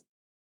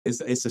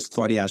 It's a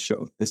funny ass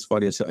show. It's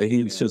funny as show.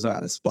 He shows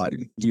out a spot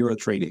in Euro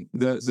trading.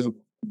 The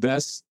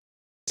best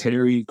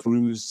Terry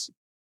Crews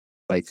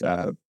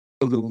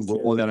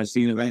role that I've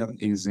seen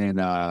is in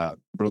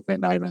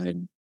Brooklyn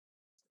Nine-Nine.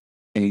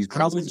 And he's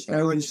probably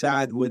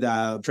sad with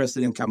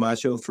President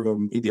Camacho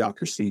from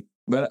Idiocracy.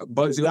 But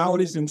that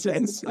is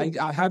intense.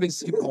 I haven't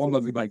seen all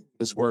of like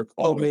this work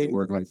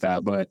like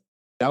that, but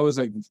that was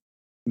like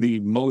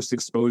the most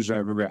exposure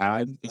I've ever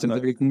had to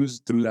Terry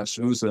Crews through that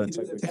show. So that's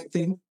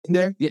thing in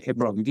there. Yeah,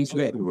 bro.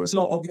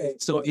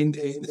 So in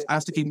the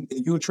after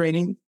you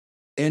training,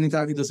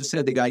 anytime he does a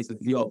set, the guy says,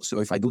 "Yo, so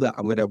if I do that,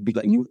 I'm gonna be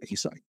like you."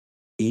 He's like,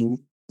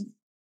 "In."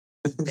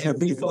 And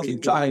be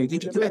fucking trying to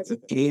get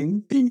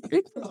in.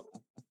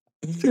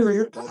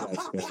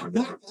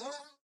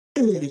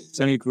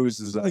 Terry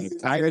Crews is like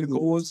tired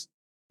goals,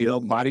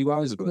 body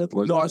wise, but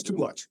no, it's too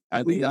much.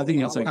 I think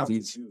it's like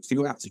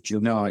you have to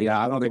chill. No, yeah,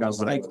 I don't think I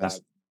was like that.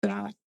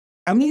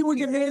 I mean, we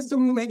can have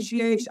some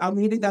HGH. I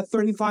needed that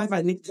 35.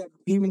 I need to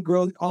even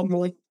grow all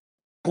more.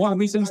 Well, I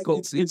mean,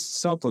 it's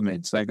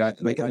supplements. Like I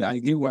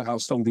get how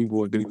some people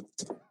would do.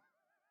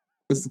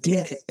 Let's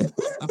get it.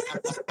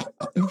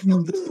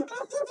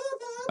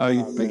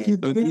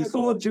 You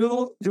call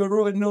Joe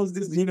Rogan knows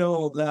this.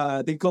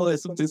 They call it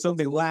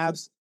something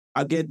labs.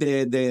 I get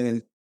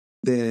the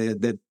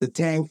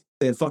tank,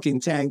 the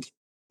fucking tank.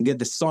 I get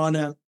the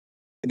sauna.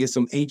 I get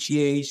some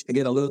HGH. I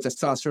get a little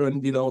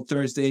testosterone.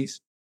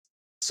 Thursdays,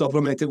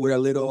 supplemented with a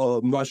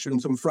little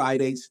mushrooms on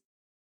Fridays.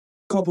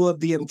 Couple of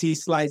DMT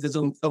slices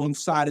on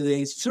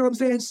Saturdays. You know what I'm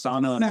saying?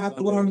 Sauna, fat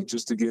blood,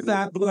 just to get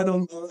fat blood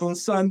on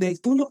Sundays.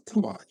 Come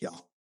on,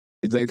 y'all.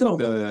 It's like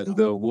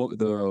the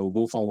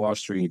Wolf on Wall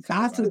Street.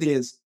 After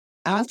this,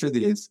 I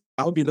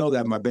hope you know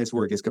that my best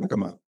work is gonna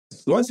come out.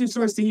 Once you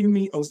start seeing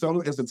me on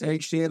some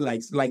esoteric shit,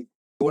 like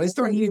when I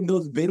start hitting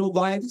those middle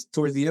vibes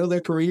towards the end of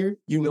their career,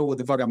 you know what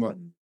the fuck I'm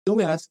on.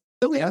 Don't ask.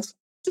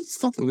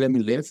 Just fucking let me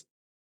live.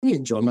 I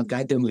enjoy my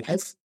goddamn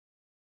life.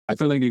 I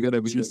feel like you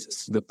gotta be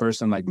just the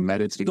person like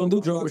meditating. Don't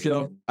do drugs,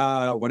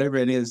 whatever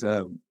it is.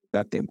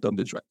 That thing. Don't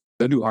do drugs.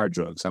 Don't do hard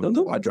drugs. Don't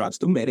do hard drugs.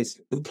 Do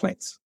medicine. Do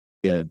plants.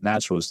 Yeah,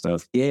 natural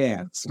stuff.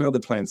 Yeah, smell the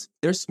plants.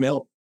 Their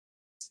smell.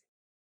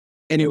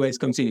 Anyways,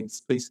 continue,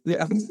 please.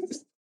 Yeah.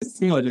 Just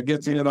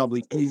get to it.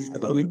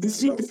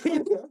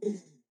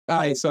 All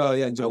right, so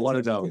yeah, Joe, what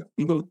about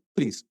you?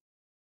 Please.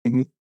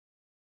 Mm-hmm.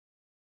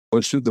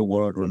 What should the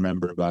world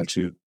remember about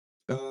you?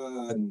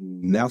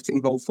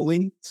 Nothing,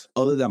 hopefully,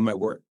 other than my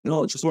work.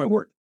 No, just my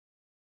work.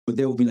 But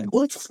they will be like,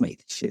 "Well, just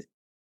made this shit."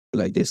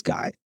 Like this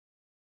guy,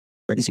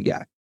 crazy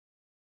guy.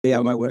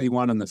 Yeah, my what do you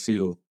want on the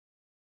field?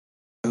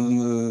 It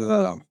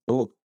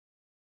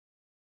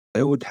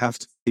would have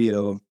to be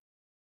the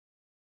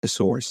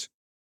source.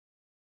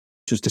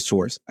 Just the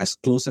source, as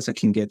close as I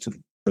can get to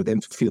for them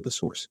to feel the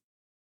source.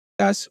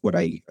 That's what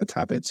I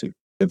tap into,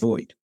 the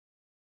void.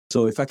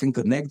 So if I can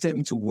connect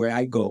them to where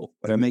I go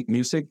when I make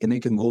music and they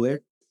can go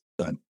there,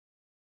 done.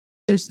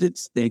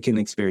 They can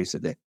experience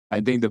it there.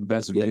 I think the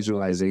best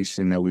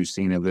visualization that we've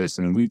seen of this,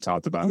 and we've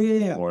talked about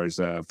before, is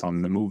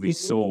from the movie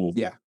Soul.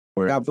 Yeah,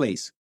 where that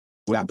place.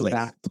 That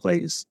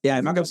place. Yeah,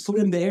 if I can put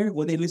them there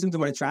when they listen to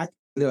my track,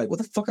 they're like, what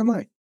the fuck am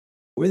I?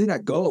 Where did I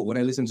go when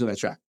I listen to that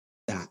track?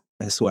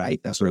 That's what I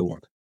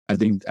want. I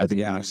think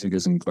music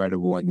is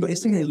incredible. But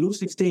it's an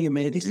elusive thing,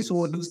 man. This is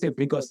so elusive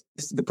because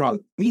this is the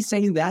problem. Me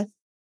saying that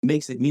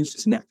makes it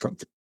music natural.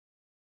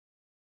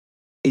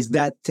 Is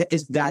that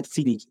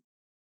feeling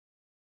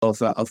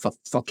of a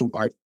fucking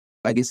art?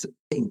 Like it's a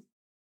thing.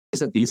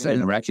 It's a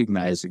decent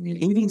recognizing it.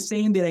 Even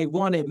saying that I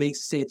want it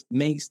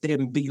makes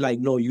them be like,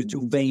 no, you're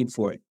too vain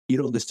for it. You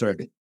don't deserve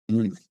it.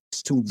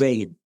 It's too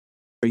vain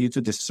for you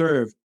to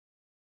deserve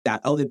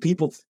that other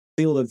people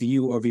feel of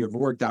you or of your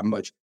work that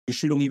much. You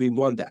shouldn't even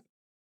want that.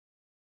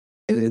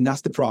 And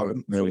that's the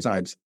problem. Many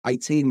times I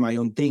take my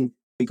own thing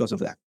because of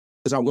that.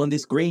 Because I want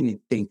this grainy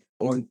thing.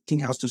 I want King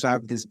House to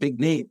have this big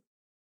name.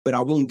 But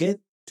I won't get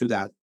to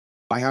that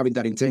by having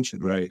that intention.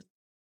 Right.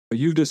 But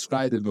you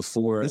described it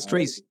before. It's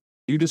crazy.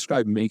 You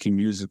described making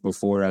music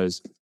before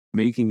as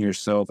making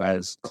yourself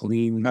as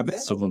clean a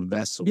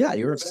vessel. Yeah,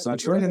 you're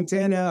an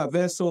antenna, a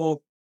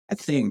vessel, a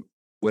thing.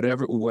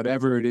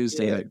 Whatever it is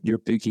that you're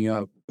picking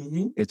up,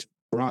 it's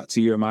brought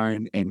to your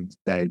mind and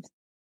that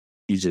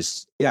you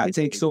just... Yeah, it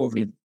takes over.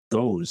 It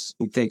goes.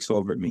 It takes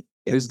over me.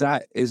 Yeah. Is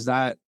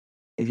that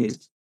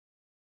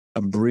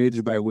a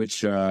bridge by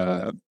which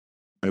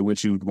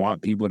you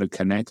want people to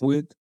connect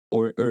with?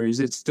 Or is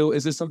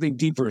it something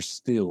deeper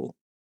still?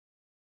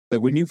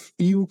 Like when you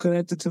feel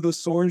connected to the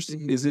source,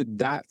 is it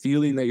that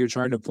feeling that you're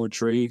trying to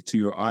portray to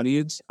your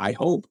audience? I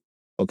hope.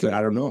 Okay, I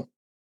don't know.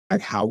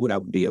 Like, how would I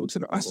be able to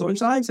know?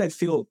 Sometimes I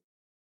feel,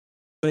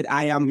 but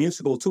I am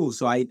musical too.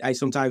 So I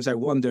sometimes I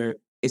wonder,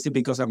 is it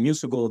because I'm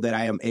musical that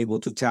I am able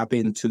to tap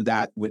into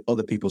that with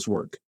other people's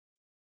work?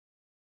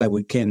 Like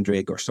with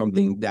Kendrick or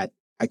something, that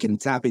I can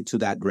tap into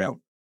that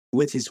realm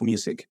with his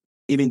music,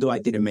 even though I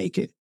didn't make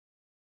it.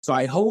 So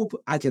I hope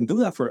I can do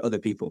that for other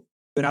people.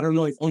 But I don't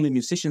know if only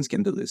musicians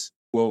can do this.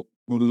 Well,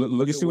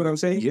 look, you see what I'm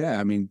saying? Yeah,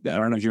 I mean, I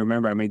don't know if you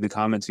remember, I made the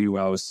comment to you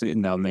while I was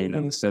sitting down there, and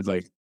I said,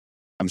 like,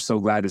 I'm so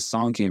glad this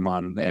song came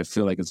on. I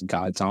feel like it's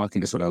God talking.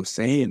 That's what I was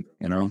saying,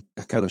 you know?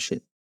 That kind of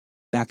shit.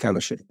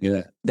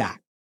 Yeah. That.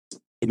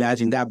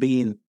 Imagine that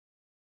being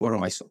one of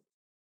my songs.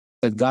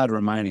 Like God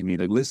reminding me,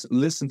 like,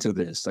 listen to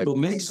this. Like,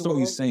 next song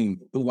you're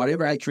saying,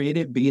 whatever I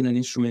created, being an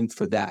instrument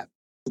for that,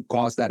 to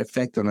cause that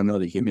effect on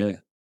another human. Yeah.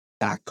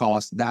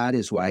 That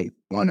is what I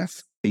want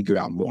to figure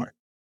out more.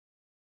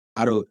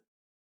 I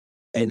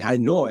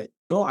know it.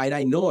 No,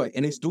 I know it.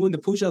 And it's doing the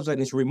push-ups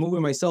and it's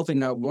removing myself and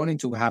not wanting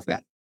to have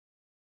that.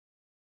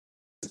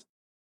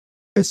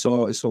 It's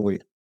so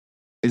weird.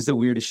 It's the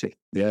weirdest shit.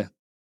 Yeah.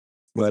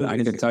 But I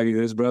can tell you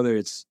this, brother,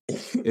 it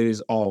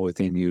is all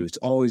within you. It's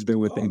always been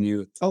within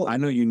you. Oh, I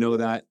know you know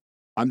that.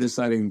 I'm just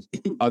letting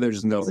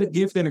others know. It's a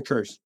gift and a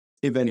curse.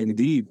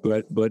 Indeed.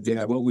 But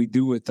yeah, what we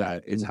do with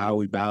that is how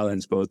we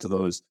balance both of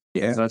those.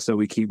 Yeah. That's so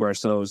we keep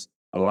ourselves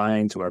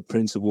aligned to our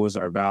principles,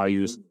 our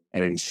values,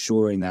 and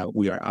ensuring that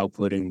we are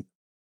outputting,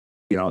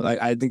 you know,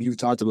 like I think you've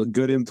talked about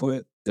good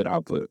input, good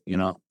output, you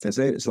know. That's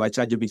it. It's like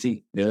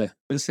ChatGPT. Yeah. It's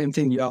the same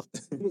thing, y'all.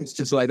 It's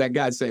just like that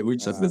guy said. We're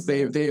just the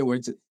same thing. We're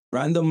just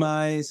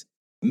randomized,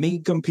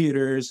 make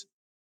computers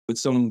with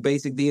some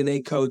basic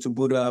DNA code to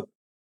boot up,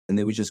 and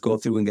then we just go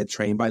through and get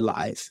trained by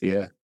life.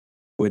 Yeah.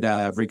 With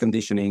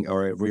reconditioning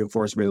or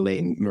reinforcement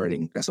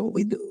learning. That's what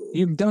we do.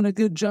 You've done a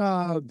good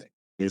job.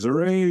 Here's a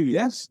raise.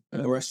 Yes.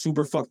 We're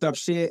super fucked up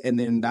shit. And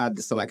then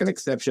that's like an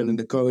exception in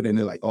the code. And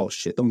they're like, oh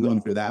shit, don't run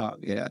through that.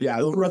 Yeah. Yeah,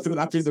 don't run through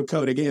that piece of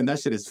code again. That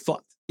shit is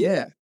fucked.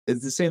 Yeah.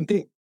 It's the same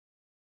thing.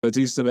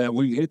 Batista, man,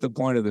 we hit the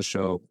point of the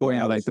show. Boy,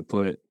 I like to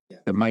put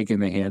the mic in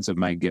the hands of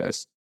my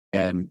guests.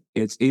 And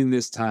it's in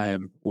this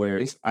time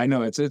where I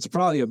know it's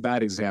probably a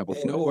bad example.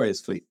 Hey, no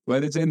worries, Fleet.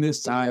 But it's in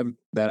this time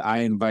that I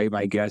invite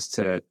my guests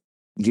to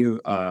give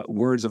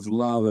words of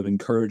love, of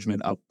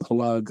encouragement, a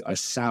plug, a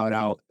shout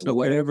out. So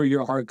whatever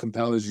your heart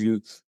compels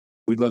you,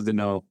 we'd love to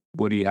know,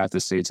 what do you have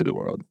to say to the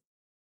world?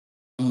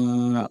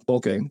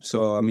 Okay.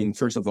 So, I mean,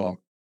 first of all,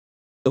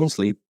 don't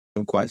sleep.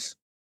 Don't quest.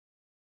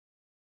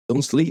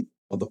 Don't sleep,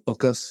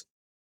 motherfuckers.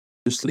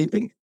 You're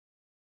sleeping.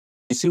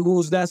 You see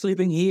who's not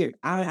sleeping here?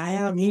 I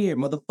am here,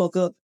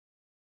 motherfucker.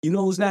 You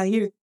know who's not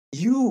here?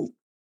 You.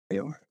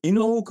 You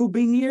know who could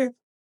be here?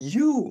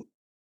 You.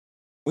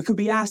 We could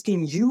be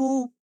asking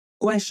you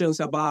questions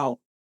about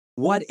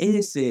what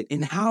is it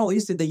and how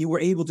is it that you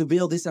were able to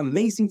build this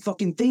amazing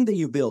fucking thing that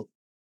you built?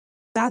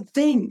 That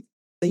thing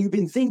that you've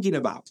been thinking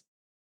about.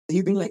 And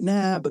you've been like,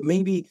 nah, but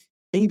maybe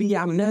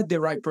I'm not the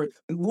right person.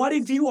 What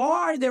if you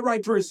are the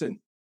right person?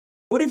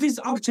 What if it's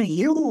up to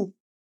you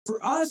for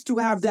us to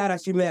have that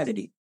as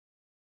humanity?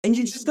 And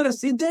you're just gonna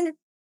sit there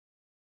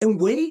and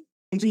wait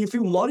until you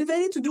feel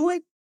motivated to do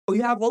it? Or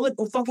you have all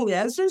the fucking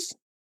answers?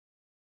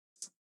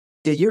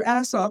 Get your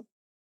ass up.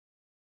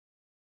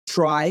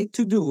 Try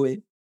to do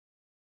it.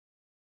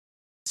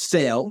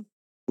 Sell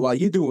while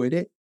you're doing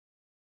it.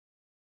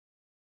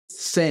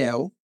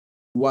 Sell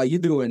while you're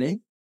doing it.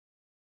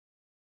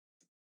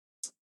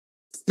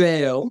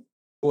 Sell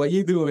while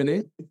you're doing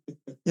it.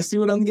 You see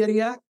what I'm getting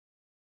at?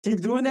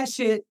 Keep doing that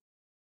shit.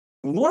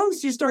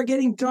 Once you start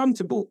getting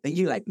comfortable and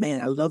you're like,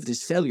 man, I love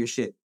this failure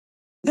shit.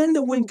 Then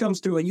the win comes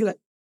through and you're like,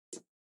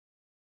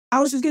 I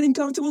was just getting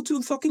comfortable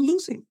to fucking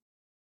losing.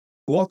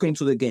 Walk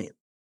into the game.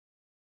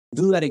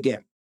 Do that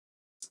again.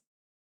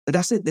 But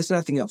that's it. There's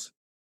nothing else.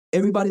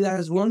 Everybody that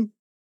has won,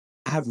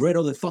 I have read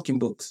all the fucking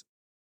books.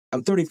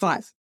 I'm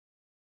 35.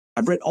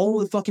 I've read all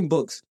the fucking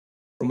books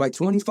from like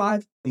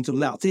 25 until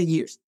now, 10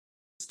 years,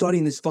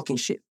 studying this fucking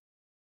shit.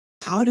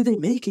 How did they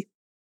make it?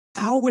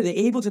 How were they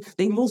able to?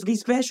 They must be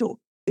special.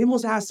 They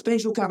must have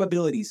special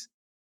capabilities.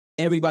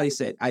 Everybody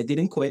said, I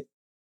didn't quit.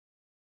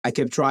 I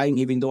kept trying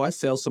even though I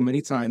failed so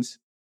many times.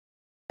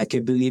 I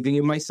kept believing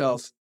in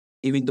myself,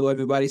 even though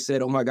everybody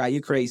said, oh my God,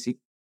 you're crazy.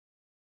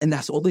 And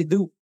that's all they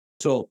do.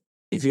 So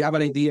if you have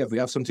an idea, if you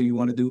have something you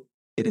want to do,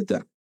 get it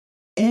done.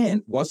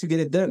 And once you get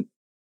it done,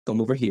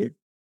 come over here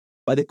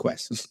by the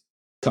Quest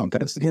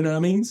Compass. You know what I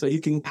mean? So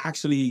you can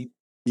actually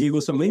give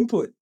us some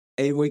input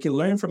and we can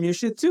learn from your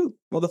shit too,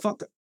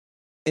 motherfucker.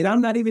 And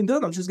I'm not even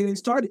done. I'm just getting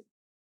started.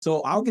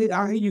 So I'll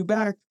hear you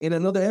back in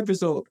another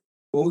episode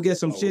when we get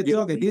some shit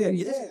talking. Yeah.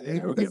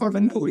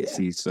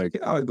 It's like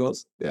how it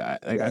goes. Yeah,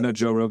 I know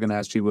Joe Rogan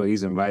has people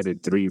he's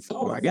invited 3,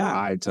 4,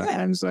 5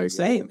 times. Like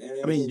same.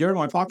 I mean, you're on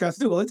my podcast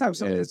too all the time.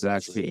 So yeah, it's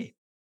actually,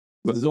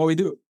 but it's all we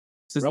do.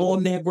 It's this whole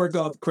network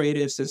of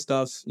creatives and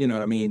stuff. You know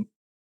what I mean?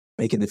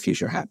 Making the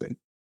future happen.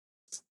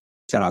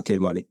 Shout out Kid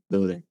Money.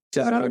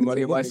 Shout out Kid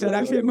Money. Shout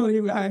out Kid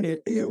Money.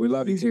 Yeah, we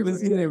love you too.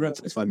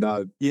 It's fun,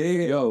 dog. Yeah.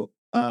 Yo,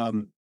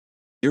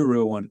 you're a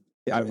real one.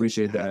 I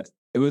appreciate that.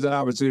 It was an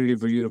opportunity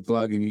for you to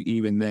plug, and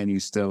even then,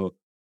 you still.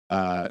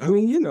 I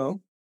mean, you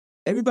know,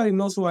 everybody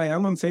knows who I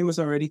am. I'm famous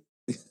already.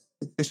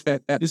 You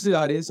see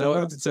how it is.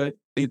 So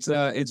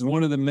it's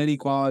one of the many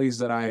qualities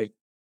that I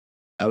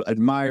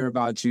admire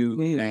about you,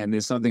 and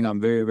it's something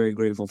I'm very, very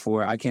grateful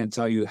for. I can't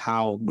tell you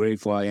how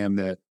grateful I am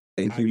that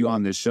have you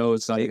on this show.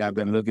 It's something I've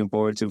been looking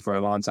forward to for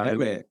a long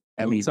time.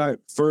 I mean,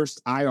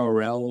 first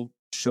IRL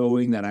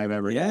showing that I've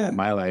ever had in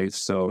my life.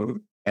 So,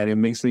 and it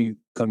makes me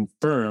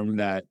confirm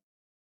that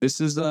this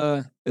is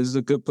a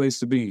good place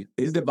to be.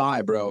 It's the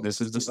vibe, bro.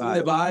 This is the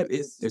vibe.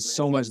 It's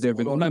so much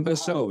different. Well, not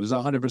best show. It's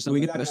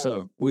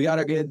 100%. We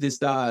gotta get this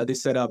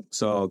set up.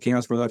 So King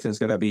House Productions is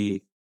gonna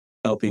be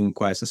helping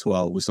Quest as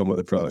well with some of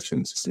the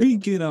productions.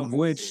 Speaking of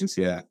which,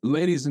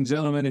 ladies and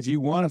gentlemen, if you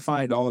want to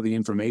find all the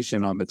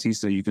information on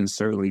Batista, you can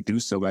certainly do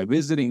so by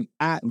visiting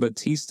at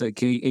Batista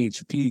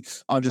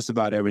KHP on just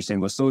about every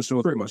single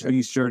social. Pretty much.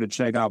 Be sure to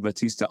check out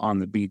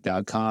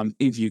BatistaOnTheBeat.com.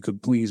 If you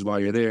could please, while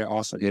you're there,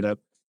 also hit up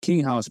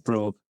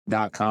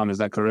KingHousePro.com. Is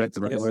that correct?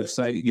 The right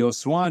website?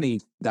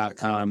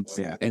 Yoswani.com.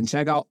 Yeah. And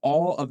check out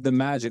all of the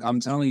magic. I'm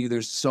telling you,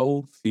 there's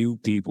so few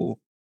people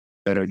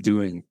that are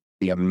doing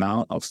the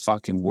amount of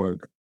fucking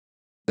work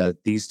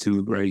that these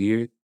two right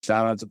here.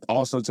 Shout out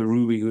also to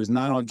Ruby, who is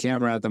not on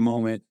camera at the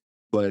moment,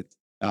 but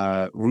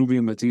Ruby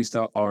and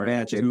Batista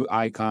are two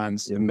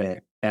icons.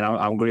 And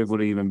I'm grateful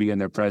to even be in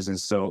their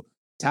presence. So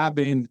tap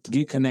in,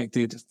 get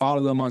connected,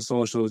 follow them on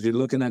socials. You're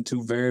looking at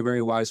two very,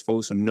 very wise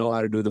folks who know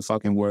how to do the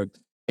fucking work,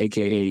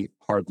 aka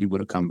hard people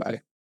to come by.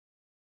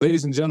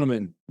 Ladies and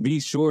gentlemen, be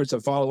sure to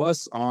follow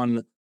us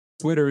on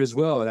Twitter as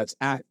well. That's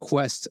at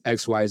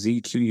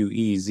QuestXYZ,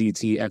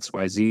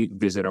 QUEZTXYZ.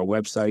 Visit our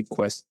website,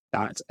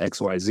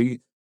 quest.xyz.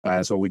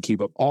 That's where we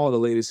keep up all the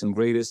latest and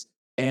greatest.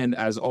 And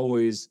as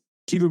always,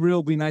 keep it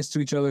real, be nice to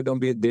each other, don't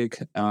be a dick.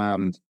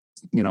 Show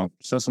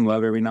some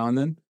love every now and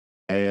then,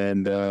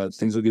 and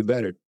things will get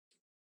better.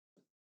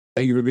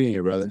 Thank you for being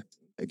here, brother.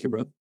 Thank you,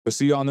 bro. We'll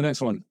see you on the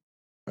next one.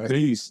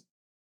 Peace.